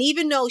 And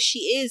even though she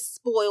is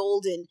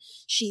spoiled and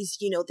she's,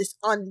 you know, this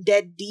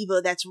undead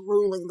diva that's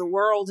ruling the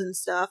world and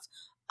stuff,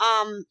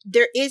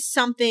 there is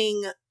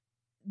something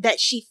that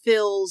she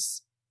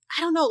feels,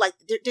 I don't know, like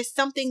there's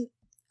something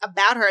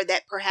about her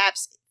that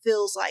perhaps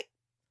feels like,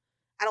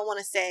 I don't want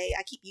to say,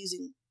 I keep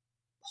using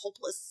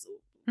hopeless,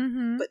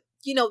 but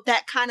you know,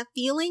 that kind of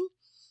feeling.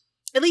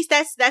 At least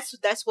that's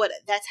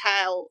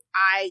how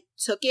I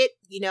took it.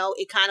 You know,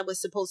 it kind of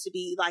was supposed to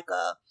be like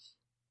a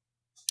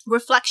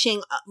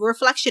reflection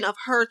of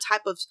her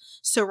type of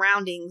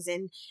surroundings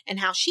and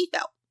how she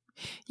felt.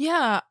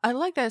 Yeah, I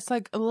like that. It's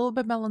like a little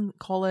bit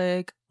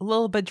melancholic, a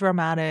little bit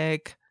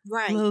dramatic,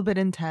 Right. a little bit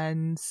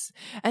intense.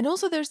 And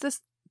also there's this,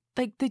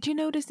 like, did you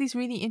notice these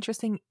really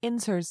interesting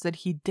inserts that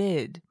he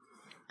did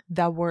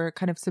that were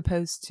kind of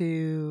supposed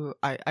to,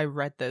 I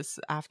read this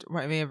after,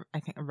 I mean, I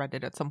think I read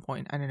it at some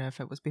point. I don't know if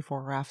it was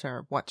before or after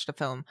I watched the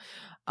film,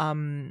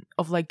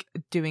 of like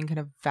doing kind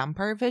of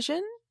vampire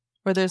vision,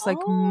 where there's like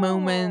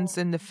moments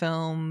in the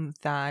film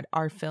that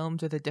are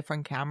filmed with a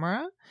different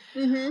camera,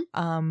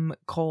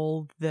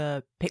 called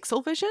the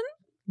pixel vision,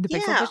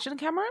 pixel vision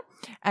camera.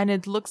 And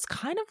it looks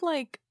kind of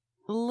like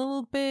a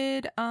little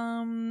bit,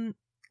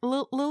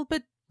 little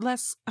bit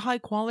less high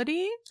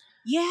quality.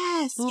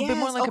 Yes. A little bit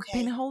more like a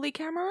pinhole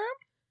camera.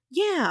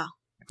 Yeah.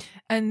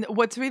 And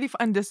what's really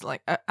fun, this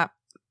like,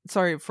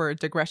 sorry for a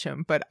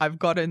digression, but I've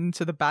gotten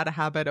into the bad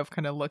habit of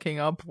kind of looking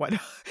up what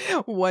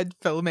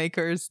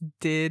filmmakers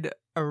did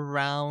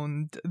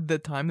around the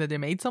time that they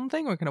made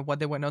something, or kind of what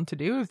they went on to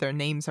do, if their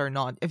names are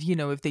not, if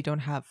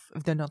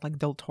they're not like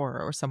Del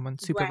Toro or someone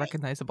super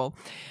recognizable.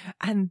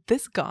 And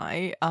this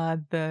guy,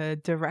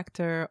 the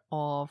director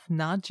of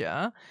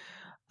Nadja,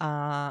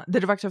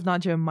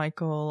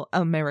 Michael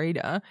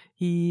Almereda,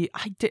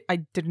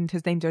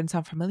 his name didn't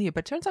sound familiar,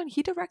 but turns out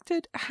he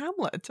directed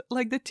Hamlet,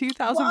 like the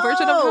 2000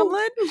 version of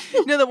Hamlet.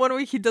 You know, the one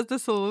where he does the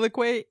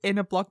soliloquy in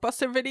a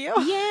Blockbuster video?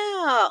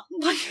 Yeah.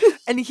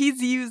 And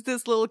he's used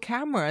this little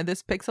camera,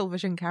 this pixel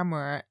vision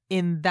camera,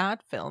 in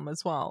that film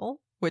as well,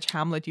 which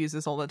Hamlet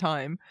uses all the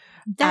time.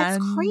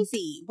 That's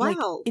crazy. Wow. Like,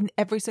 in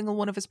every single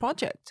one of his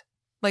projects.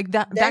 Like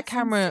that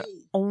camera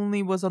insane.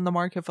 Only was on the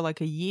market for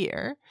like a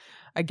year.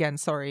 Again,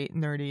 sorry,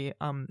 nerdy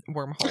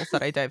wormholes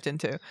that I dived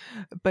into.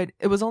 But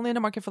it was only in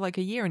the market for like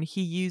a year, and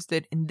he used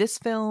it in this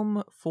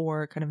film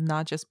for kind of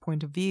Nadja's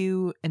point of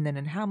view, and then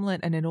in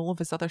Hamlet, and in all of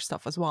his other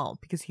stuff as well,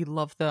 because he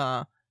loved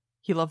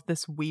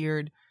this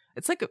weird,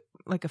 it's like a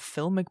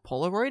filmic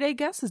Polaroid, I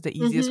guess, is the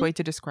easiest way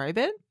to describe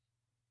it.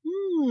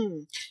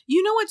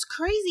 You know what's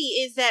crazy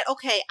is that,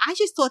 okay, I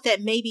just thought that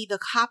maybe the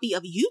copy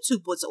of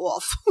YouTube was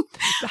off.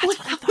 That's what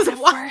I thought at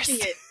watching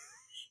it.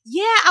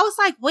 Yeah, I was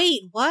like,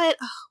 wait, what?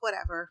 Oh,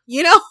 whatever.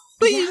 You know,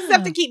 you just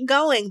have to keep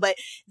going. But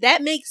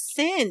that makes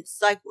sense.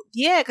 Like,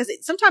 yeah, because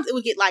sometimes it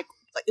would get like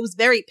it was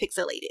very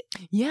pixelated.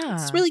 Yeah.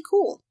 It's really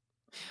cool.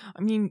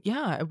 I mean,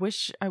 yeah, I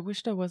wish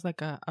there was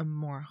like a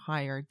more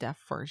higher def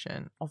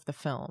version of the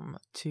film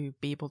to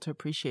be able to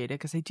appreciate it,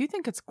 because I do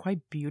think it's quite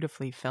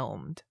beautifully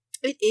filmed.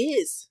 It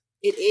is.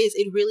 It is.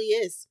 It really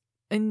is.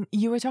 And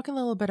you were talking a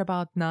little bit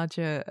about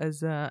Nadja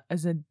as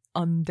an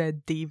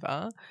undead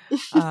diva,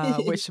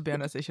 which, to be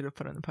honest, I should have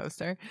put on the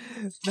poster.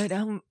 But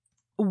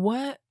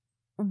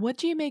what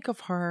do you make of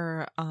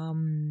her,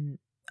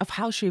 of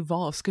how she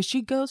evolves? Because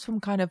she goes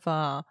from kind of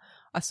a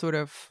sort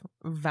of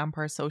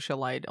vampire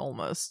socialite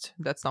almost,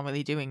 that's not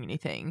really doing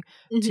anything,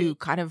 to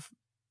kind of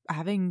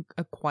having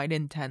a quite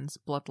intense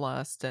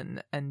bloodlust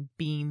and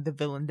being the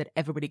villain that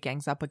everybody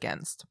gangs up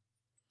against.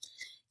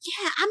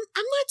 Yeah, I'm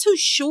not too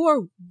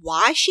sure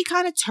why she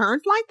kind of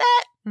turned like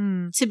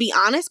that, to be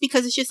honest,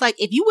 because it's just like,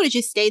 if you would have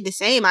just stayed the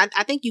same, I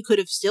think you could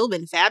have still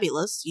been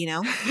fabulous, you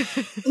know?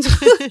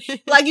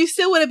 Like, you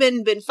still would have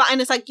been fine.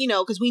 It's like, you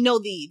know, because we know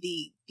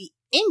the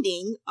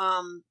ending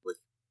with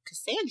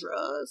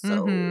Cassandra,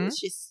 so it's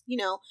just, you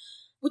know,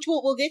 which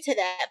we'll get to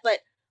that.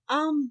 But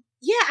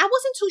yeah, I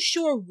wasn't too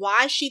sure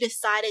why she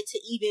decided to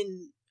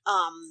even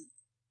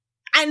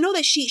I know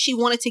that she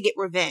wanted to get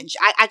revenge.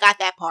 I got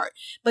that part.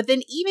 But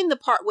then even the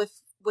part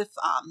with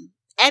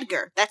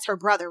Edgar, that's her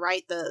brother,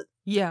 right?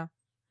 Yeah,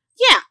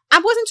 I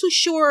wasn't too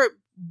sure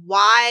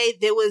why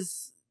there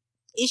was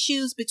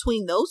issues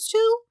between those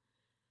two.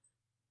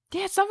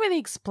 Yeah, it's not really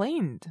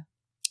explained.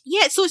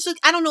 Yeah, so it's like,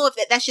 I don't know if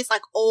that's just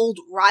like old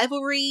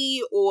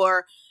rivalry,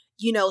 or,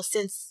 you know,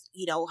 since,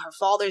 you know, her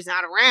father's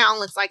not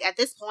around, it's like, at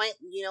this point,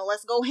 you know,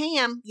 let's go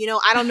ham. You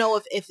know, I don't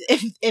know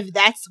if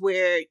that's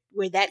where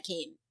that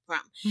came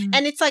from.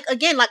 And it's like,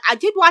 again, like, I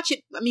did watch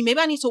it. I mean, maybe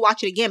I need to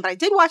watch it again, but I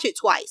did watch it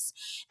twice,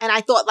 and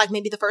I thought like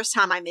maybe the first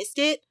time I missed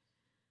it,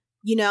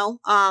 you know,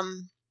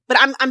 but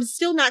I'm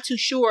still not too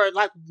sure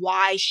like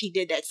why she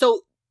did that.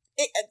 So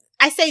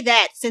I say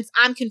that since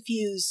I'm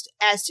confused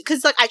as to,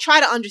 because like I try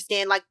to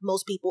understand, like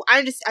most people,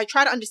 I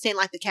try to understand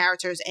like the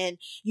characters and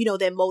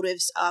their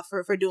motives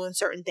for doing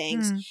certain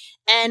things,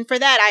 and for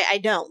that I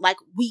don't. Like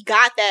we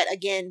got that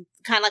again,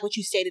 kind of like what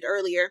you stated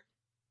earlier.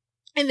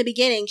 In the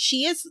beginning,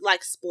 she is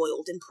like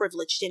spoiled and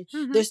privileged, and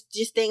there's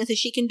just things that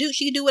she can do.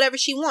 She can do whatever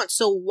she wants.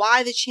 So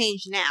why the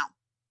change now?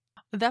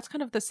 That's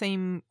kind of the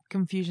same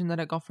confusion that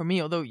I got from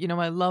me. Although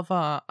I love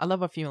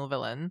a female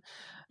villain,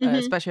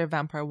 especially a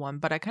vampire one,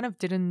 but I kind of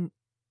didn't.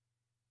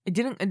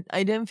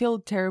 I didn't feel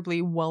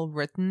terribly well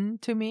written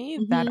to me,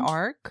 that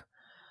arc.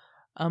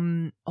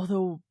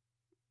 Although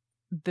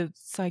the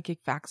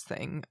psychic facts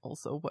thing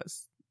also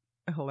was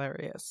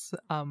hilarious.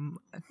 I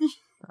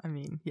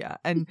mean, yeah,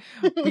 and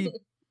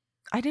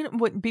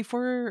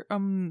before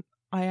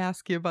I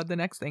ask you about the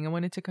next thing, I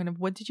wanted to kind of,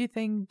 what did you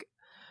think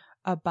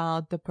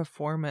about the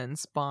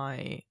performance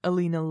by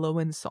Alina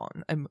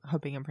Lowenson? I'm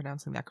hoping I'm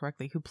pronouncing that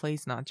correctly. Who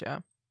plays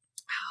Nadja?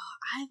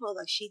 I feel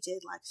like she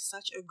did like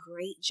such a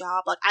great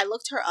job. Like I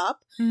looked her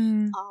up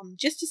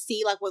just to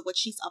see like what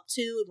she's up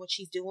to and what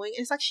she's doing.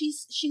 And it's like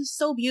she's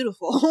so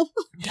beautiful.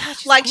 Yeah,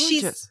 she's like gorgeous.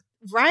 She's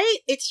right.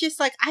 It's just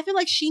like I feel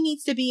like she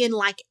needs to be in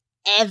like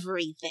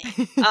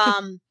everything.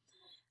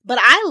 But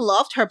I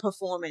loved her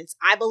performance.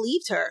 I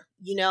believed her.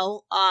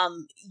 You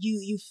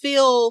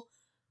feel,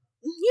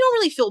 you don't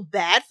really feel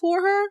bad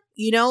for her,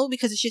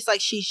 because it's just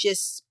like she's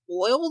just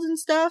spoiled and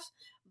stuff.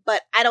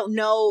 But I don't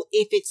know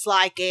if it's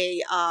like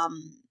a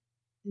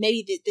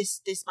maybe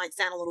this might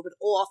sound a little bit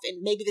off,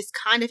 and maybe this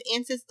kind of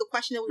answers the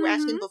question that we were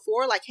asking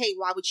before, like, hey,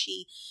 why would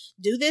she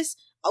do this?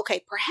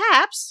 Okay,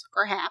 perhaps,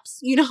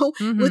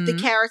 with the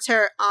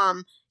character,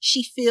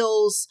 she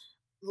feels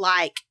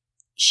like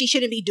she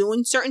shouldn't be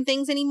doing certain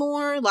things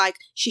anymore. Like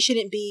she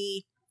shouldn't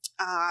be,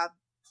 I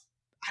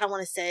don't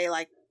want to say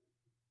like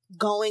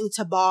going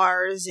to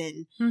bars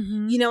and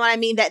you know what I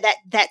mean?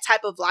 That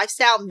type of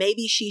lifestyle.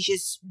 Maybe she's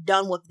just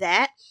done with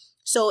that.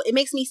 So it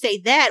makes me say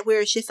that,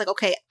 where it's just like,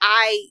 okay,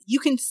 you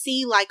can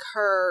see like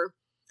her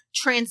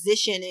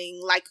transitioning,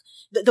 like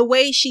the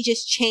way she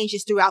just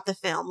changes throughout the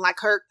film, like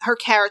her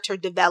character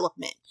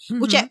development,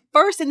 which at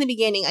first in the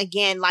beginning,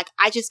 again, like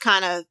I just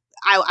kind of,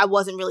 I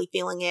wasn't really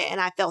feeling it.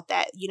 And I felt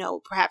that,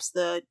 perhaps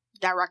the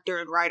director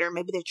and writer,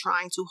 maybe they're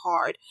trying too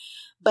hard,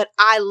 but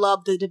I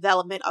love the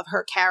development of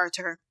her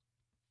character.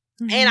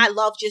 And I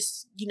love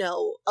just,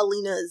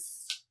 Alina,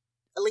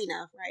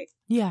 right?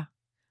 Yeah.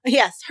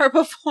 Yes, her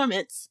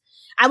performance.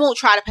 I won't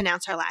try to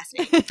pronounce her last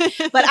name,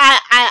 but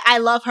I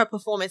love her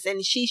performance,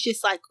 and she's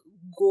just like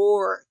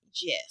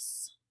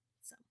gorgeous.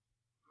 So.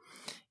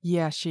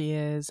 Yeah, she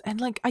is.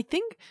 And like, I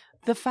think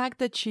the fact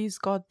that she's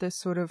got this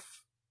sort of,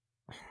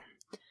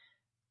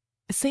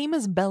 same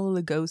as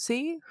Bela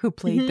Lugosi, who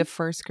played the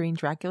first Green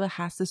Dracula,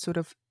 has this sort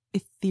of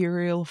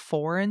ethereal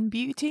foreign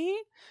beauty.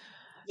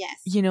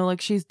 Yes.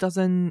 Like she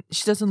doesn't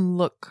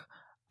look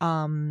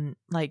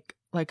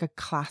like a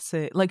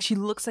classic, like she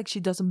looks like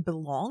she doesn't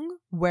belong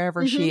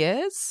wherever she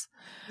is.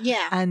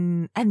 Yeah.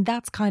 And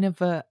that's kind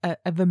of a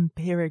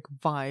vampiric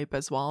vibe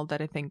as well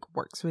that I think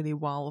works really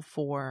well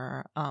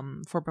for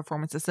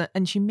performances.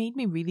 And she made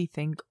me really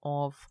think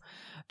of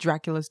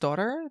Dracula's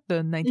Daughter,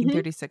 the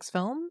 1936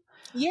 film.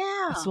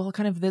 Yeah. As well,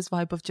 kind of this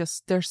vibe of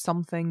just there's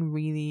something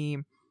really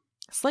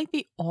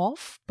slightly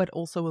off but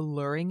also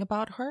alluring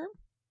about her.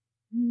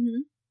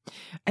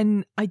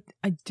 And I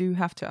do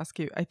have to ask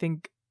you, I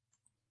think,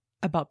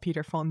 about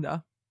Peter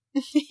Fonda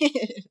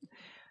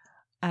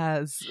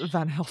as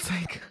Van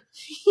Helsing.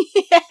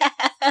 Yeah.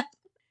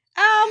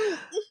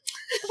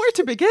 Where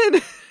to begin?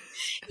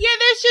 Yeah,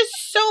 there's just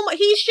so much.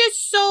 He's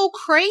just so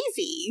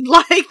crazy.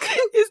 Like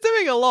he's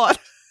doing a lot.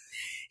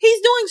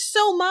 He's doing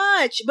so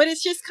much, but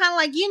it's just kind of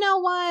like, you know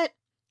what?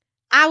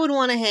 I would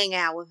want to hang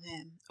out with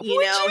him. He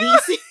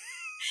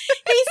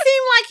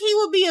seemed like he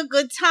would be a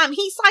good time.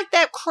 He's like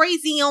that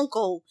crazy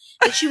uncle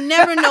that you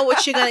never know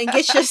what you're going to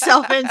get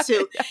yourself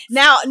into. Yes.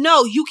 Now,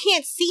 no, you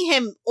can't see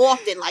him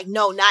often. Like,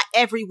 no, not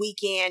every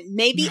weekend.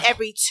 Maybe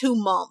every 2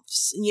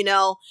 months,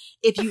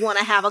 if you want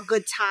to have a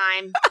good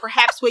time.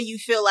 Perhaps where you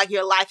feel like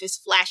your life is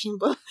flashing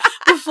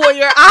before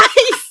your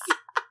eyes.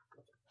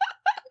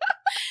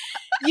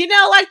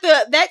 Like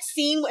that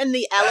scene in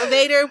the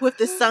elevator with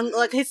the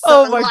his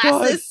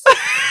sunglasses.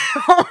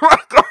 Oh my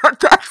god,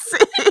 that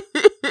scene.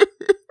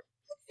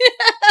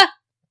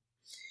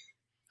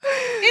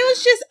 It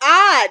was just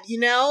odd,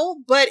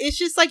 but it's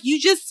just like,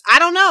 I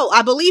don't know.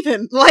 I believe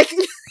him. Like, and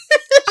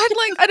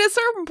like at a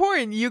certain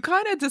point, you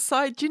kind of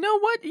decide, you know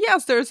what?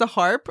 Yes, there's a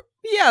harp.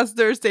 Yes,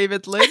 there's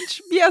David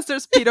Lynch. Yes,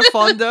 there's Peter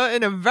Fonda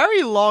in a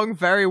very long,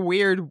 very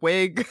weird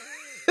wig.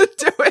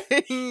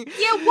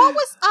 Yeah, what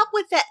was up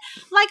with that?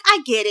 Like,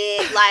 I get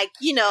it. Like,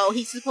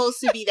 he's supposed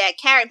to be that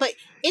character, but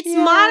it's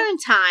modern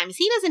times.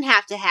 He doesn't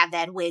have to have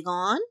that wig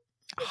on.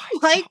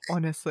 Like,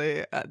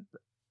 honestly,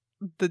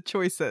 the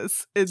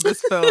choices in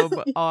this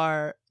film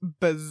are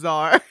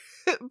bizarre.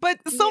 But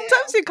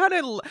sometimes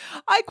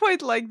I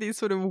quite like these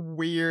sort of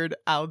weird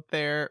out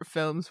there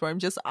films where I'm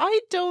just,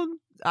 I don't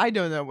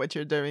know what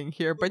you're doing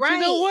here, but you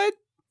know what?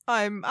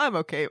 I'm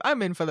okay.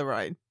 I'm in for the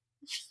ride.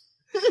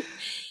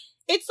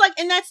 it's like,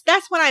 and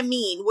that's what I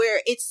mean,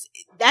 where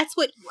that's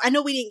what, I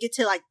know we didn't get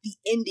to like the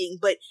ending,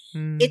 but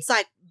it's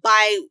like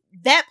by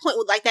that point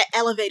with like that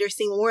elevator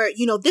scene where,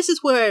 you know, this is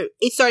where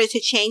it started to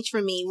change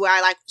for me, where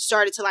I like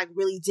started to like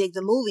really dig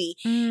the movie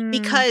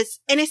because,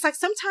 and it's like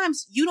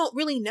sometimes you don't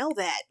really know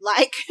that,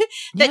 like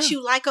that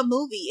you like a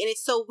movie, and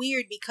it's so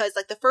weird because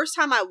like the first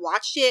time I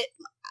watched it,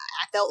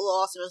 I felt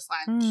lost. It was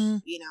like,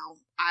 you know,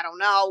 I don't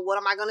know. What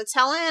am I going to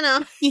tell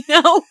Anna? You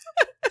know?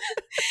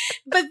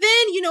 But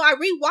then, you know, I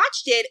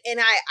rewatched it and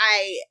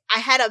I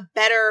had a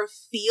better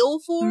feel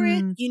for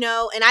it, you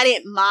know, and I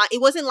didn't mind.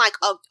 It wasn't like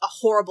a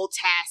horrible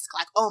task.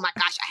 Like, oh my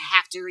gosh, I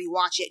have to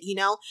rewatch it. You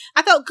know,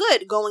 I felt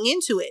good going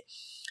into it.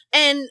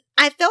 And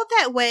I felt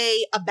that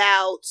way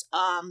about,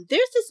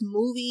 there's this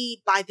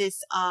movie by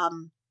this,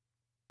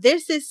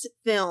 there's this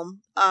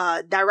film,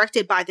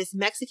 directed by this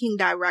Mexican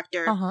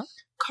director,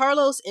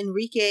 Carlos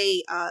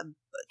Enrique,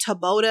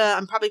 Taboada.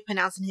 I'm probably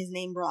pronouncing his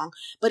name wrong,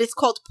 but it's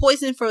called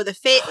Poison for the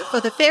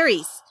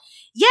Fairies.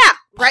 Yeah,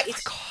 right. Oh my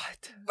God.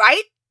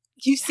 Right?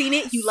 You've seen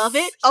it. You love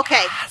it.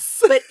 Okay,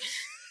 but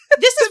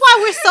this is why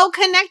we're so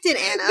connected,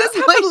 Anna. This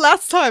happened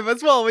last time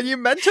as well when you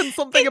mentioned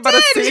something about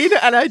a scene,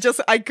 and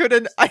I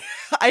couldn't. I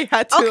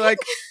had to like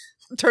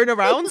turn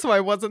around so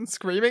I wasn't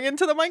screaming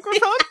into the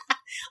microphone.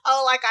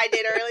 Oh, like I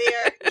did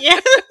earlier. Yeah.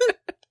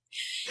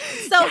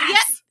 So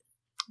yes.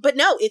 But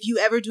no, if you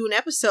ever do an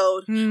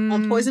episode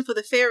on Poison for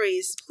the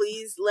Fairies,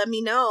 please let me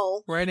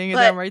know. Writing it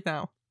down right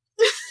now.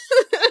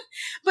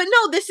 But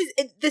no, this is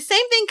the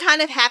same thing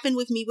kind of happened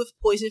with me with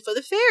Poison for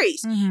the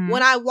Fairies.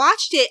 When I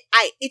watched it,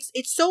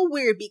 it's so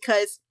weird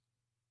because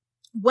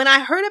when I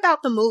heard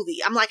about the movie,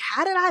 I'm like,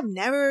 how did I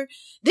never?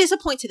 There's a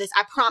point to this.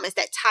 I promise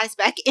that ties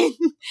back in.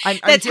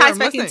 Ties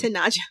back into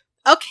Nadja.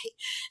 Okay,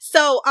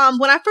 so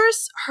when I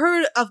first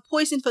heard of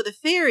Poison for the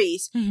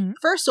Fairies,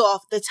 first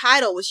off, the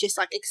title was just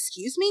like,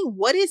 excuse me,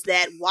 what is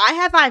that? Why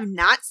have I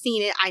not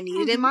seen it? I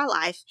need it in my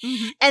life.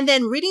 And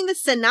then reading the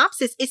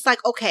synopsis, it's like,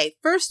 okay,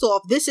 first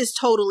off, this is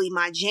totally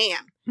my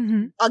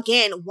jam.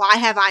 Again, why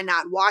have I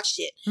not watched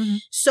it?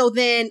 So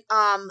then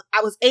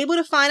I was able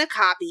to find a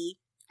copy.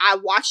 I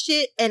watched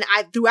it, and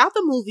throughout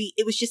the movie,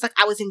 it was just like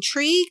I was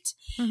intrigued,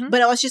 but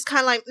I was just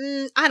kind of like,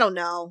 I don't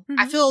know.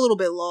 I feel a little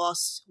bit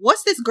lost.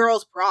 What's this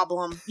girl's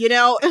problem? You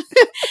know?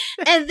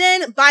 And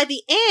then by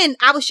the end,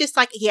 I was just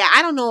like, yeah,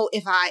 I don't know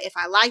if I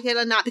like it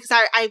or not, because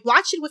I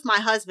watched it with my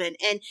husband,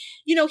 and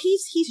you know,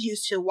 he's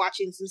used to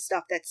watching some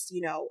stuff that's,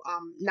 you know,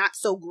 not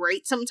so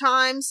great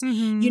sometimes,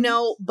 you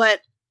know,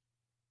 but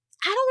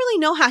I don't really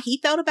know how he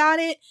felt about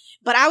it,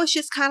 but I was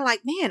just kind of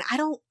like, man, I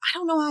don't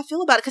know how I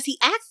feel about it, because he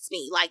asked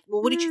me like,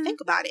 well, what did you think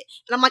about it?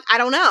 And I'm like, I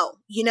don't know,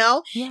 you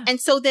know? Yeah. And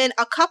so then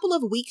a couple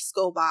of weeks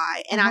go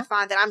by and I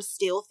find that I'm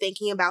still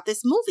thinking about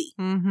this movie.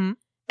 And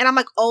I'm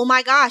like, oh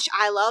my gosh,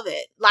 I love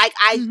it. Like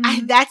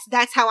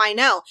that's how I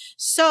know.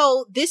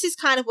 So this is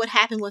kind of what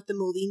happened with the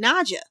movie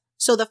Nadja.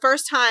 So the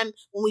first time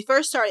when we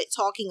first started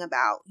talking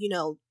about, you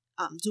know,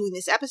 doing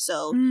this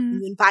episode,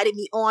 you invited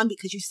me on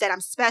because you said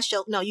I'm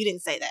special. No, you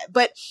didn't say that.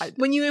 But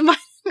when you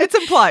invited it's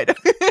implied.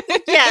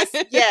 Yes.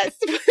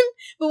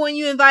 But when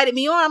you invited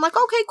me on, I'm like,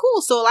 okay,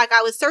 cool. So like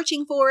I was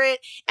searching for it,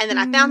 and then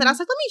I found it. I was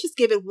like, let me just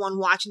give it one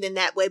watch, and then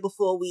that way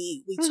before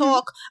we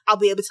talk, I'll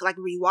be able to like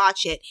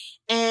rewatch it.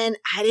 And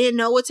I didn't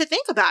know what to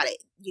think about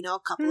it. You know,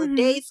 a couple of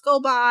days go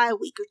by, a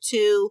week or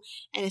two,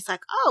 and it's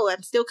like, oh,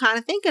 I'm still kind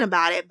of thinking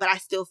about it, but I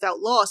still felt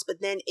lost.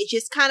 But then it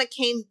just kind of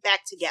came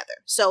back together.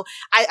 So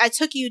I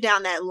took you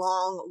down that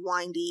long,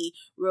 windy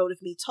road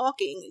of me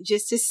talking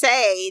just to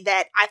say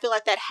that I feel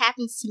like that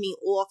happens to me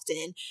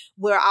often,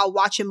 where I'll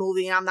watch a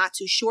movie and I'm not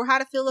too sure how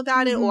to feel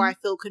about it, or I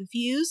feel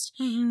confused.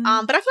 But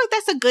I feel like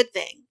that's a good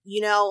thing,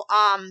 you know,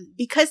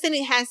 because then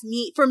it has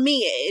me, for me,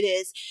 it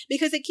is,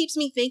 because it keps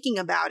me thinking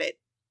about it.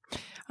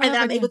 And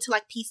then I'm able to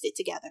like piece it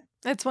together.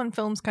 That's when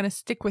films kind of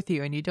stick with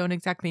you and you don't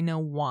exactly know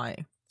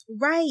why.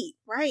 Right.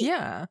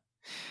 Yeah.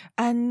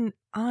 And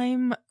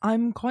I'm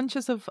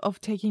conscious of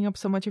taking up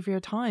so much of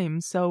your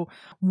time. So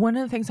one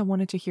of the things I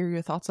wanted to hear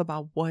your thoughts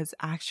about was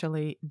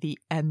actually the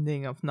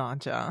ending of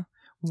Nadja.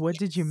 What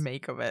did you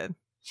make of it?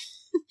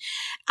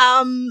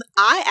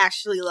 I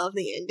actually love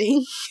the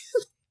ending.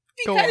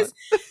 Because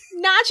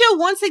Nadja,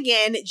 once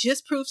again,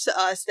 just proves to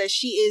us that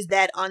she is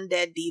that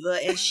undead diva,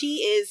 and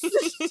she is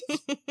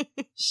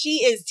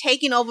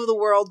taking over the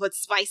world, but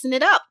spicing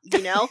it up,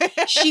 you know?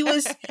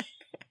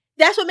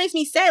 That's what makes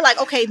me say, like,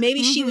 okay,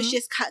 maybe she was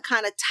just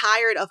kind of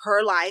tired of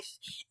her life,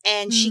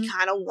 and she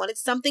kind of wanted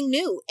something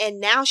new, and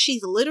now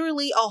she's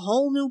literally a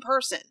whole new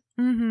person.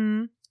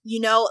 You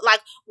know,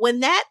 like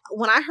when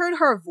I heard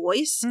her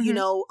voice, you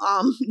know,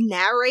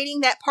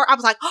 narrating that part, I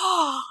was like,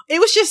 oh, it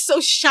was just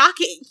so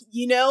shocking,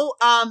 you know,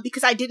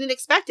 because I didn't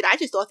expect it. I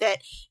just thought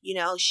that, you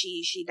know,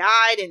 she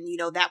died, and, you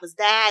know, that was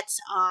that,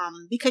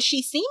 because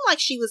she seemed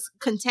like she was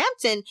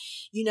content, and,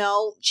 you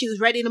know, she was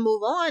ready to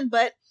move on.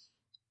 But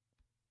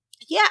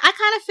yeah, I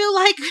kind of feel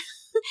like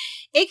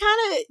it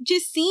kind of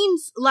just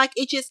seems like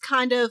it just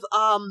kind of,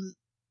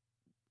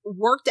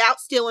 worked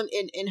out still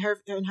in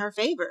her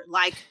favor.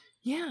 Like,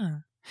 yeah.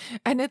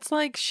 And it's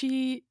like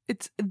I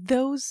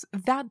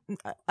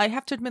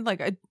have to admit,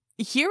 like,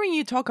 hearing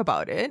you talk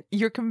about it,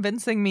 you're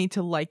convincing me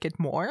to like it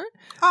more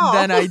Oh.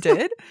 than I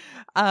did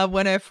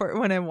when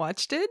I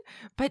watched it.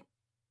 But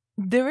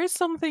there is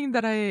something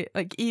that I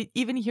like,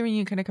 even hearing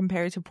you kind of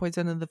compare it to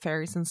Poison and the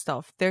Fairies and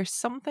stuff. There's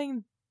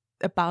something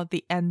about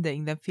the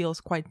ending that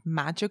feels quite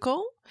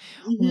magical,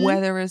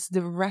 whereas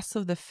the rest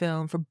of the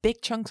film, for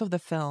big chunks of the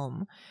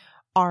film,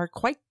 are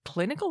quite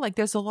clinical. Like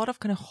there's a lot of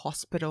kind of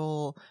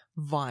hospital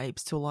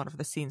vibes to a lot of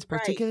the scenes,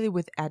 particularly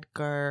with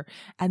Edgar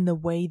and the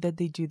way that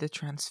they do the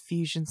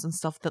transfusions and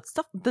stuff.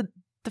 The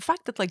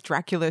fact that like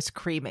Dracula is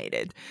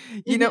cremated,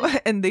 you know,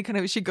 and they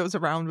she goes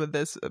around with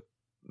this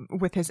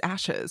with his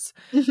ashes.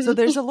 So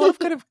there's a lot of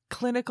kind of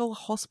clinical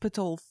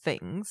hospital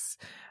things,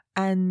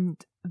 and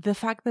the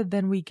fact that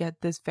then we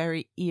get this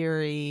very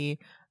eerie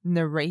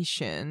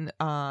narration,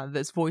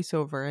 this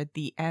voiceover at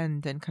the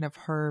end, and kind of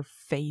her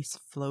face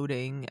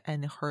floating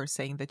and her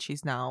saying that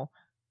she's now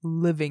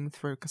living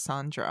through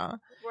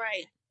Cassandra.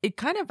 Right. It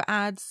kind of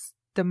adds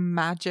the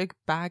magic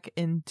back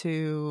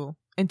into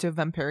a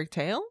vampiric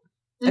tale,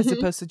 as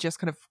opposed to just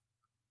kind of,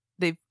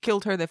 they've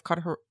killed her, they've cut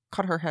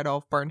her head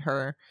off, burned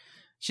her,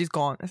 she's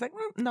gone. It's like,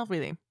 not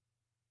really.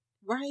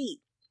 Right.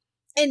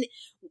 And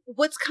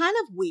what's kind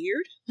of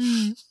weird,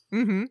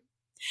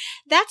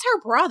 that's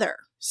her brother.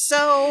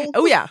 So,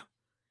 oh yeah,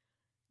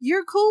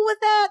 you're cool with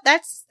that?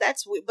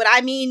 That's weird. But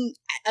I mean,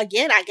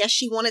 again, I guess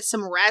she wanted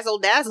some razzle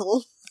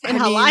dazzle in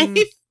her life.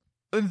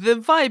 The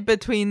vibe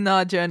between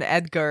Nadja and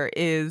Edgar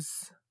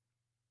is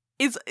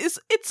it's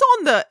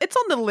on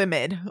the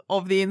limit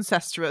of the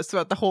incestuous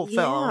throughout the whole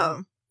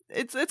film.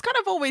 It's kind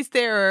of always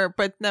there,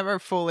 but never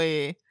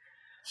fully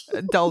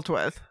dealt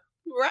with.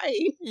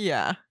 Right.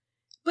 Yeah.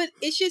 But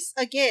it's just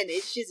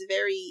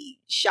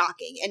very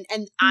shocking.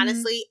 And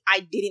honestly,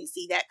 I didn't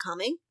see that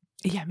coming.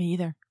 Yeah, me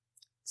either.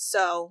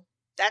 So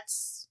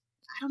that's,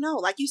 I don't know.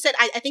 Like you said,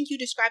 I think you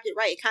described it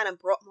right. It kind of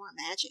brought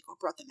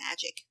the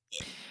magic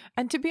in.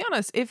 And to be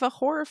honest, if a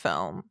horror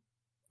film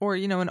or,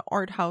 you know, an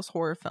art house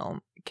horror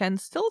film can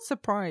still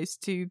surprise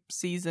two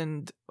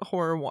seasoned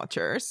horror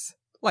watchers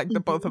like the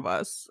both of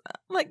us,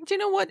 like, do you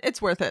know what?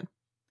 It's worth it.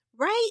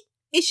 Right?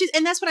 It's just,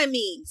 and that's what I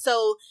mean.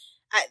 So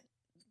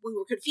we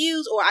were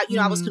confused, or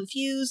I was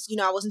confused. You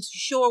know, I wasn't too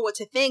sure what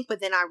to think, but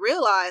then I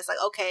realized, like,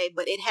 okay,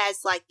 but it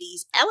has like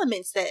these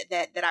elements that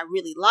I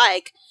really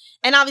like,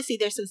 and obviously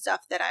there's some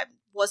stuff that I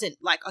wasn't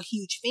like a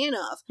huge fan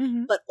of,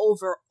 but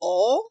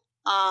overall,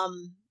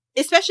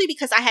 especially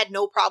because I had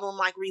no problem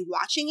like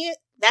rewatching it.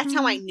 That's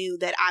how I knew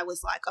that I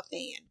was like a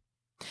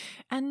fan.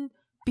 And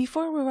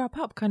before we wrap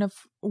up, kind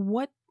of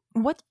what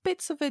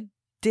bits of it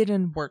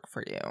didn't work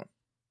for you?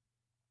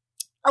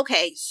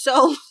 Okay,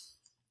 so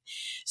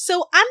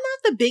I'm not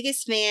the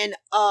biggest fan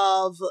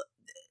of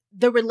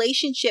the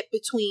relationship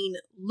between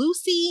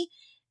Lucy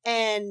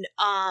and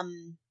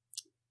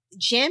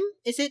Jim.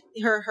 Is it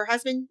her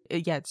husband?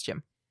 Yeah, it's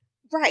Jim.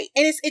 Right.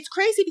 And it's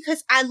crazy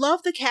because I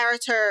love the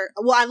character.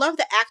 Well, I love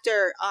the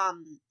actor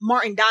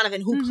Martin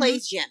Donovan who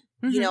plays Jim.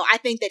 You know, I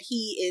think that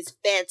he is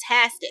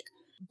fantastic.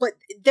 But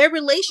their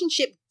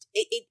relationship,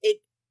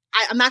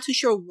 I'm not too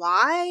sure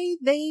why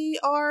they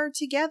are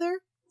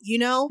together. You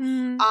know,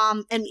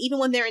 and even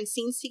when they're in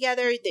scenes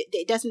together,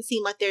 it doesn't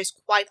seem like there's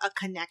quite a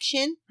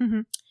connection.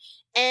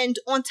 And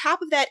on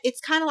top of that, it's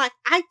kind of like,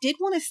 I did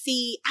want to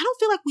see, I don't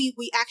feel like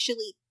we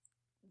actually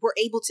were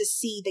able to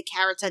see the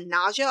character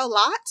Nadja a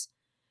lot.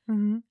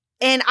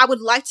 And I would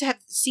like to have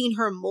seen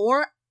her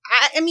more.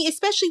 I mean,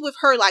 especially with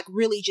her, like,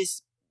 really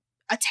just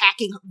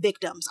attacking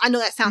victims. I know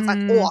that sounds like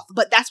off,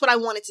 but that's what I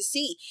wanted to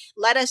see.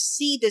 Let us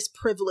see this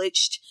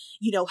privileged,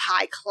 you know,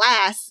 high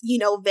class, you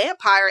know,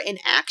 vampire in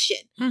action.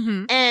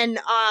 And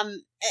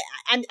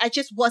I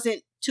just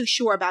wasn't too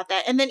sure about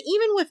that. And then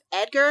even with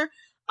Edgar,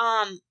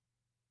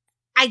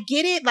 I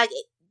get it. Like,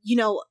 you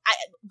know,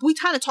 we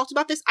kind of talked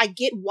about this. I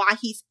get why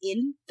he's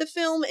in the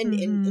film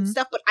and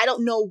stuff, but I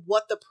don't know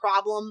what the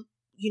problem,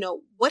 you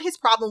know, what his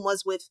problem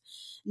was with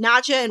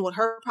Nadja and what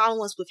her problem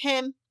was with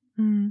him.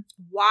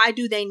 Why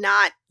do they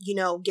not, you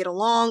know, get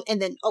along? And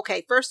then,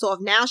 okay, first off,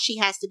 now she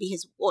has to be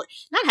his, or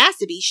not has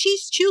to be,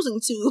 she's choosing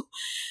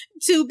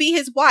to be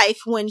his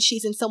wife when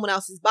she's in someone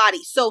else's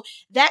body. So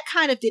that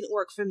kind of didn't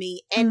work for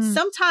me. And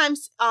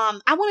sometimes,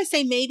 I want to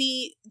say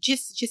maybe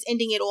just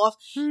ending it off.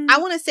 I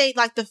want to say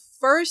like the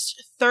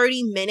first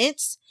 30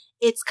 minutes,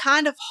 it's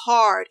kind of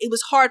hard. It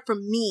was hard for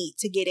me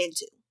to get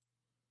into.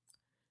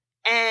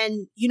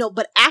 And, you know,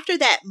 but after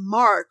that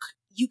mark,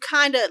 you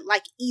kind of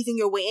like easing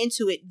your way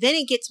into it. Then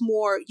it gets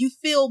more, you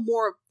feel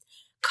more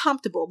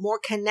comfortable, more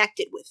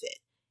connected with it.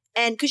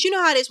 And because you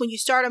know how it is when you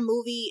start a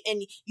movie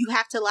and you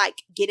have to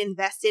like get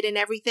invested in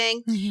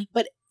everything.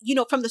 But, you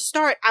know, from the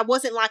start, I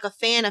wasn't like a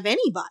fan of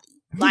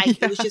anybody. Like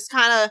it was just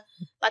kind of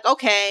like,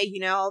 okay, you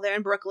know, they're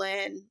in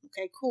Brooklyn.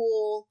 Okay,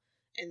 cool.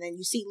 And then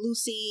you see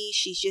Lucy.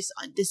 She's just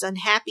this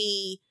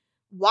unhappy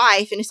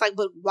wife. And it's like,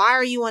 but why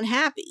are you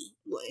unhappy?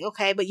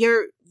 Okay, but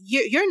you're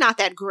not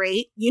that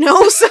great, you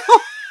know? So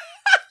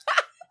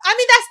I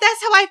mean,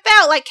 that's how I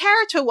felt, like,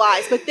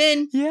 character-wise. But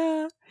then,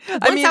 once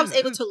I was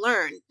able to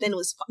learn, then it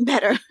was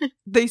better.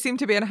 They seem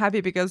to be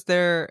unhappy because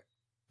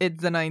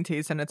it's the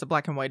 90s and it's a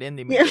black and white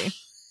indie movie.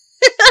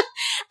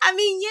 I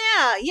mean,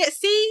 yeah.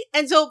 See,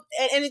 and so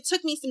and it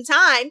took me some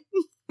time,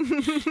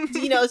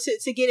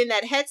 to get in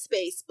that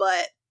headspace,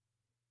 but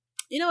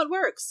it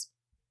works.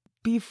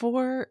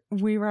 Before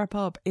we wrap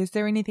up, is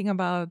there anything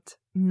about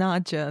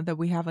Nadja that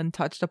we haven't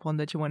touched upon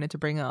that you wanted to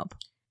bring up?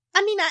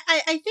 I mean,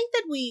 I think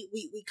that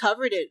we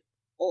covered it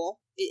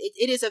all.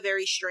 It is a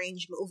very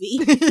strange movie.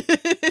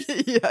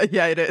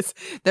 yeah, it is.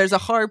 There's a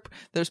harp.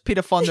 There's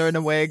Peter Fonda in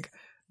a wig.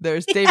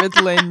 There's David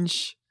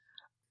Lynch.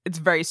 It's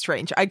very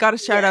strange. I gotta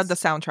shout out the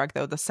soundtrack,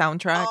 though. The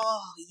soundtrack.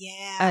 Oh,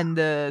 yeah. And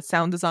the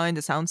sound design,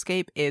 the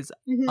soundscape is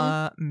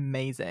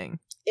amazing.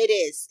 It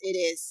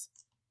is.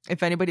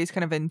 If anybody's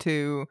kind of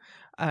into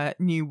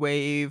new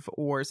wave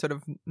or sort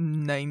of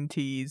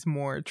 90s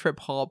more trip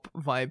hop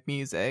vibe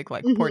music,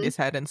 like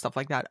Portishead and stuff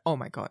like that, oh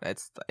my god,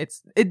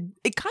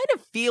 it kind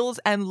of feels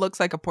and looks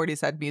like a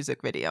Portishead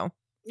music video.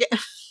 Yeah.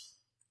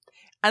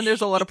 And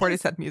there's a lot of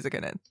Portishead music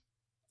in it.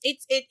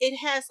 It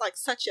has like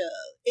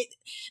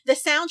the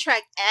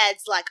soundtrack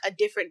adds like a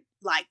different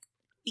like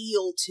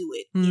feel to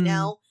it,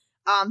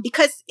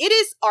 because it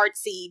is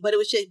artsy, but it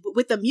was just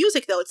with the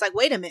music though. It's like,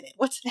 wait a minute,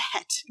 what's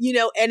that?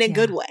 And in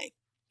good way.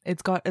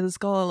 It's got a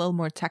little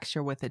more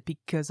texture with it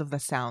because of the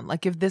sound.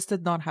 Like if this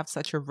did not have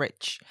such a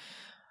rich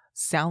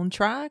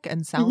soundtrack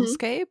and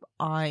soundscape,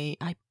 I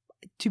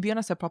to be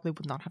honest, I probably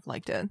would not have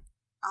liked it.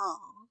 Oh,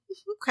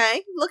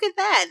 okay. Look at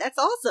that. That's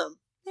awesome.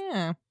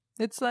 Yeah.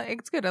 It's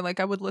good.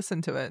 I would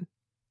listen to it.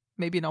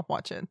 Maybe not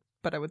watch it,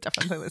 but I would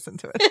definitely listen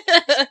to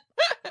it.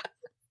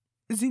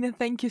 Zena,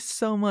 thank you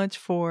so much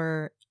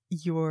for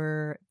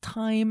your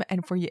time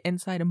and for your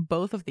insight in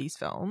both of these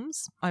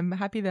films. I'm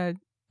happy that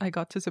I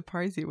got to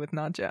surprise you with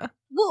Nadja.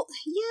 Well,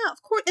 yeah,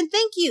 of course. And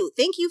thank you.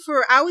 Thank you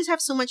I always have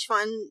so much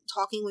fun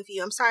talking with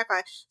you. I'm sorry if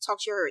I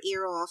talked your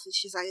ear off.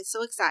 It's just, I get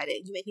so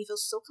excited. You make me feel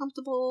so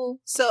comfortable.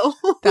 So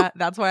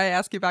that's why I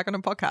ask you back on the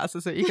podcast,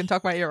 is so you can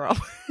talk my ear off.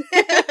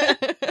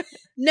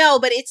 No,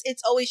 but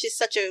it's always just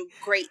such a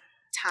great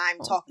time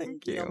talking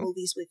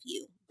movies with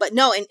you. But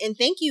no, and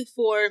thank you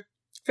for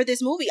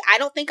this movie. I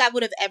don't think I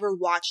would have ever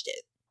watched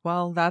it.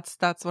 Well, that's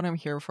what I'm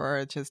here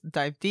for. Just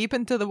dive deep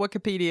into the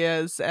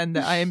Wikipedias and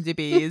the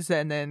IMDb's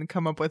and then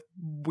come up with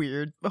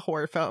weird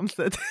horror films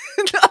that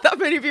not that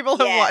many people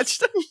have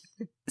watched.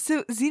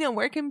 So, Zena,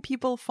 where can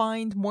people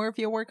find more of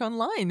your work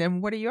online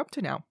and what are you up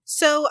to now?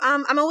 So,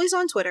 I'm always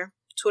on Twitter.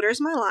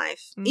 Twitter's my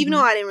life, even though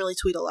I didn't really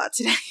tweet a lot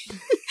today.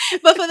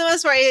 But for the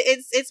most part,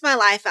 it's my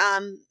life.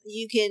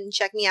 You can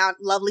check me out,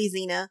 Lovely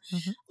Zena.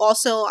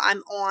 Also, I'm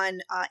on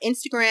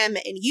Instagram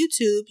and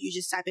YouTube. You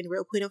just type in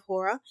Real Queen of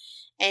Horror.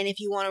 And if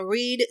you want to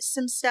read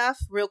some stuff,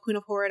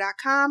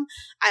 realqueenofhorror.com.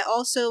 I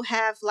also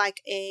have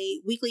like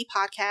a weekly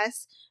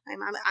podcast.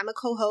 I'm a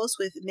co-host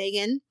with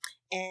Megan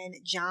and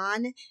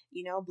John,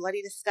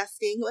 Bloody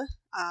Disgusting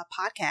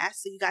podcast.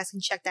 So you guys can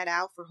check that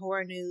out for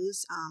horror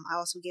news. I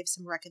also give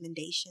some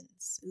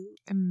recommendations. Ooh.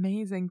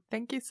 Amazing.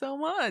 Thank you so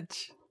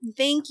much.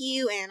 Thank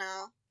you,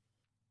 Anna.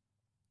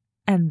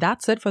 And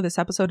that's it for this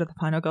episode of the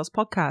Final Girls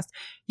podcast.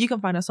 You can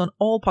find us on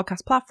all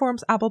podcast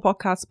platforms, Apple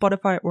Podcasts,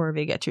 Spotify, wherever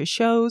you get your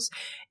shows.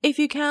 If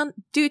you can,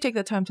 do take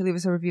the time to leave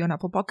us a review on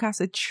Apple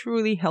Podcasts. It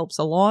truly helps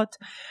a lot.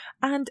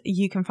 And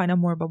you can find out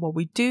more about what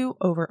we do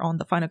over on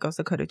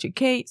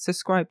thefinalgirls.co.uk.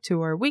 Subscribe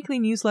to our weekly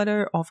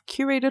newsletter of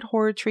curated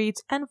horror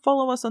treats and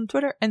follow us on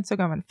Twitter,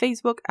 Instagram, and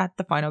Facebook at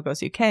The Final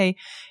Girls UK.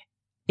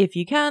 If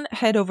you can,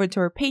 head over to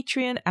our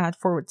Patreon at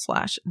 /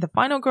 The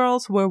Final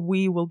Girls, where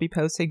we will be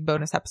posting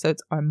bonus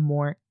episodes and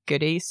more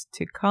goodies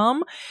to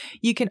come.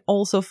 You can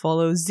also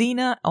follow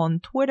Zena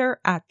on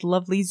Twitter at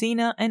Lovely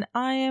Zena, and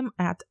I am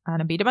at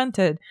Anna B.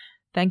 Demented.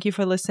 Thank you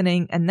for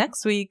listening, and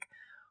next week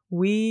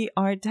we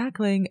are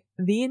tackling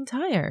the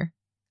entire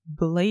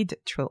Blade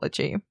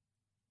trilogy.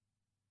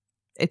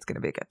 It's going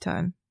to be a good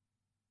time.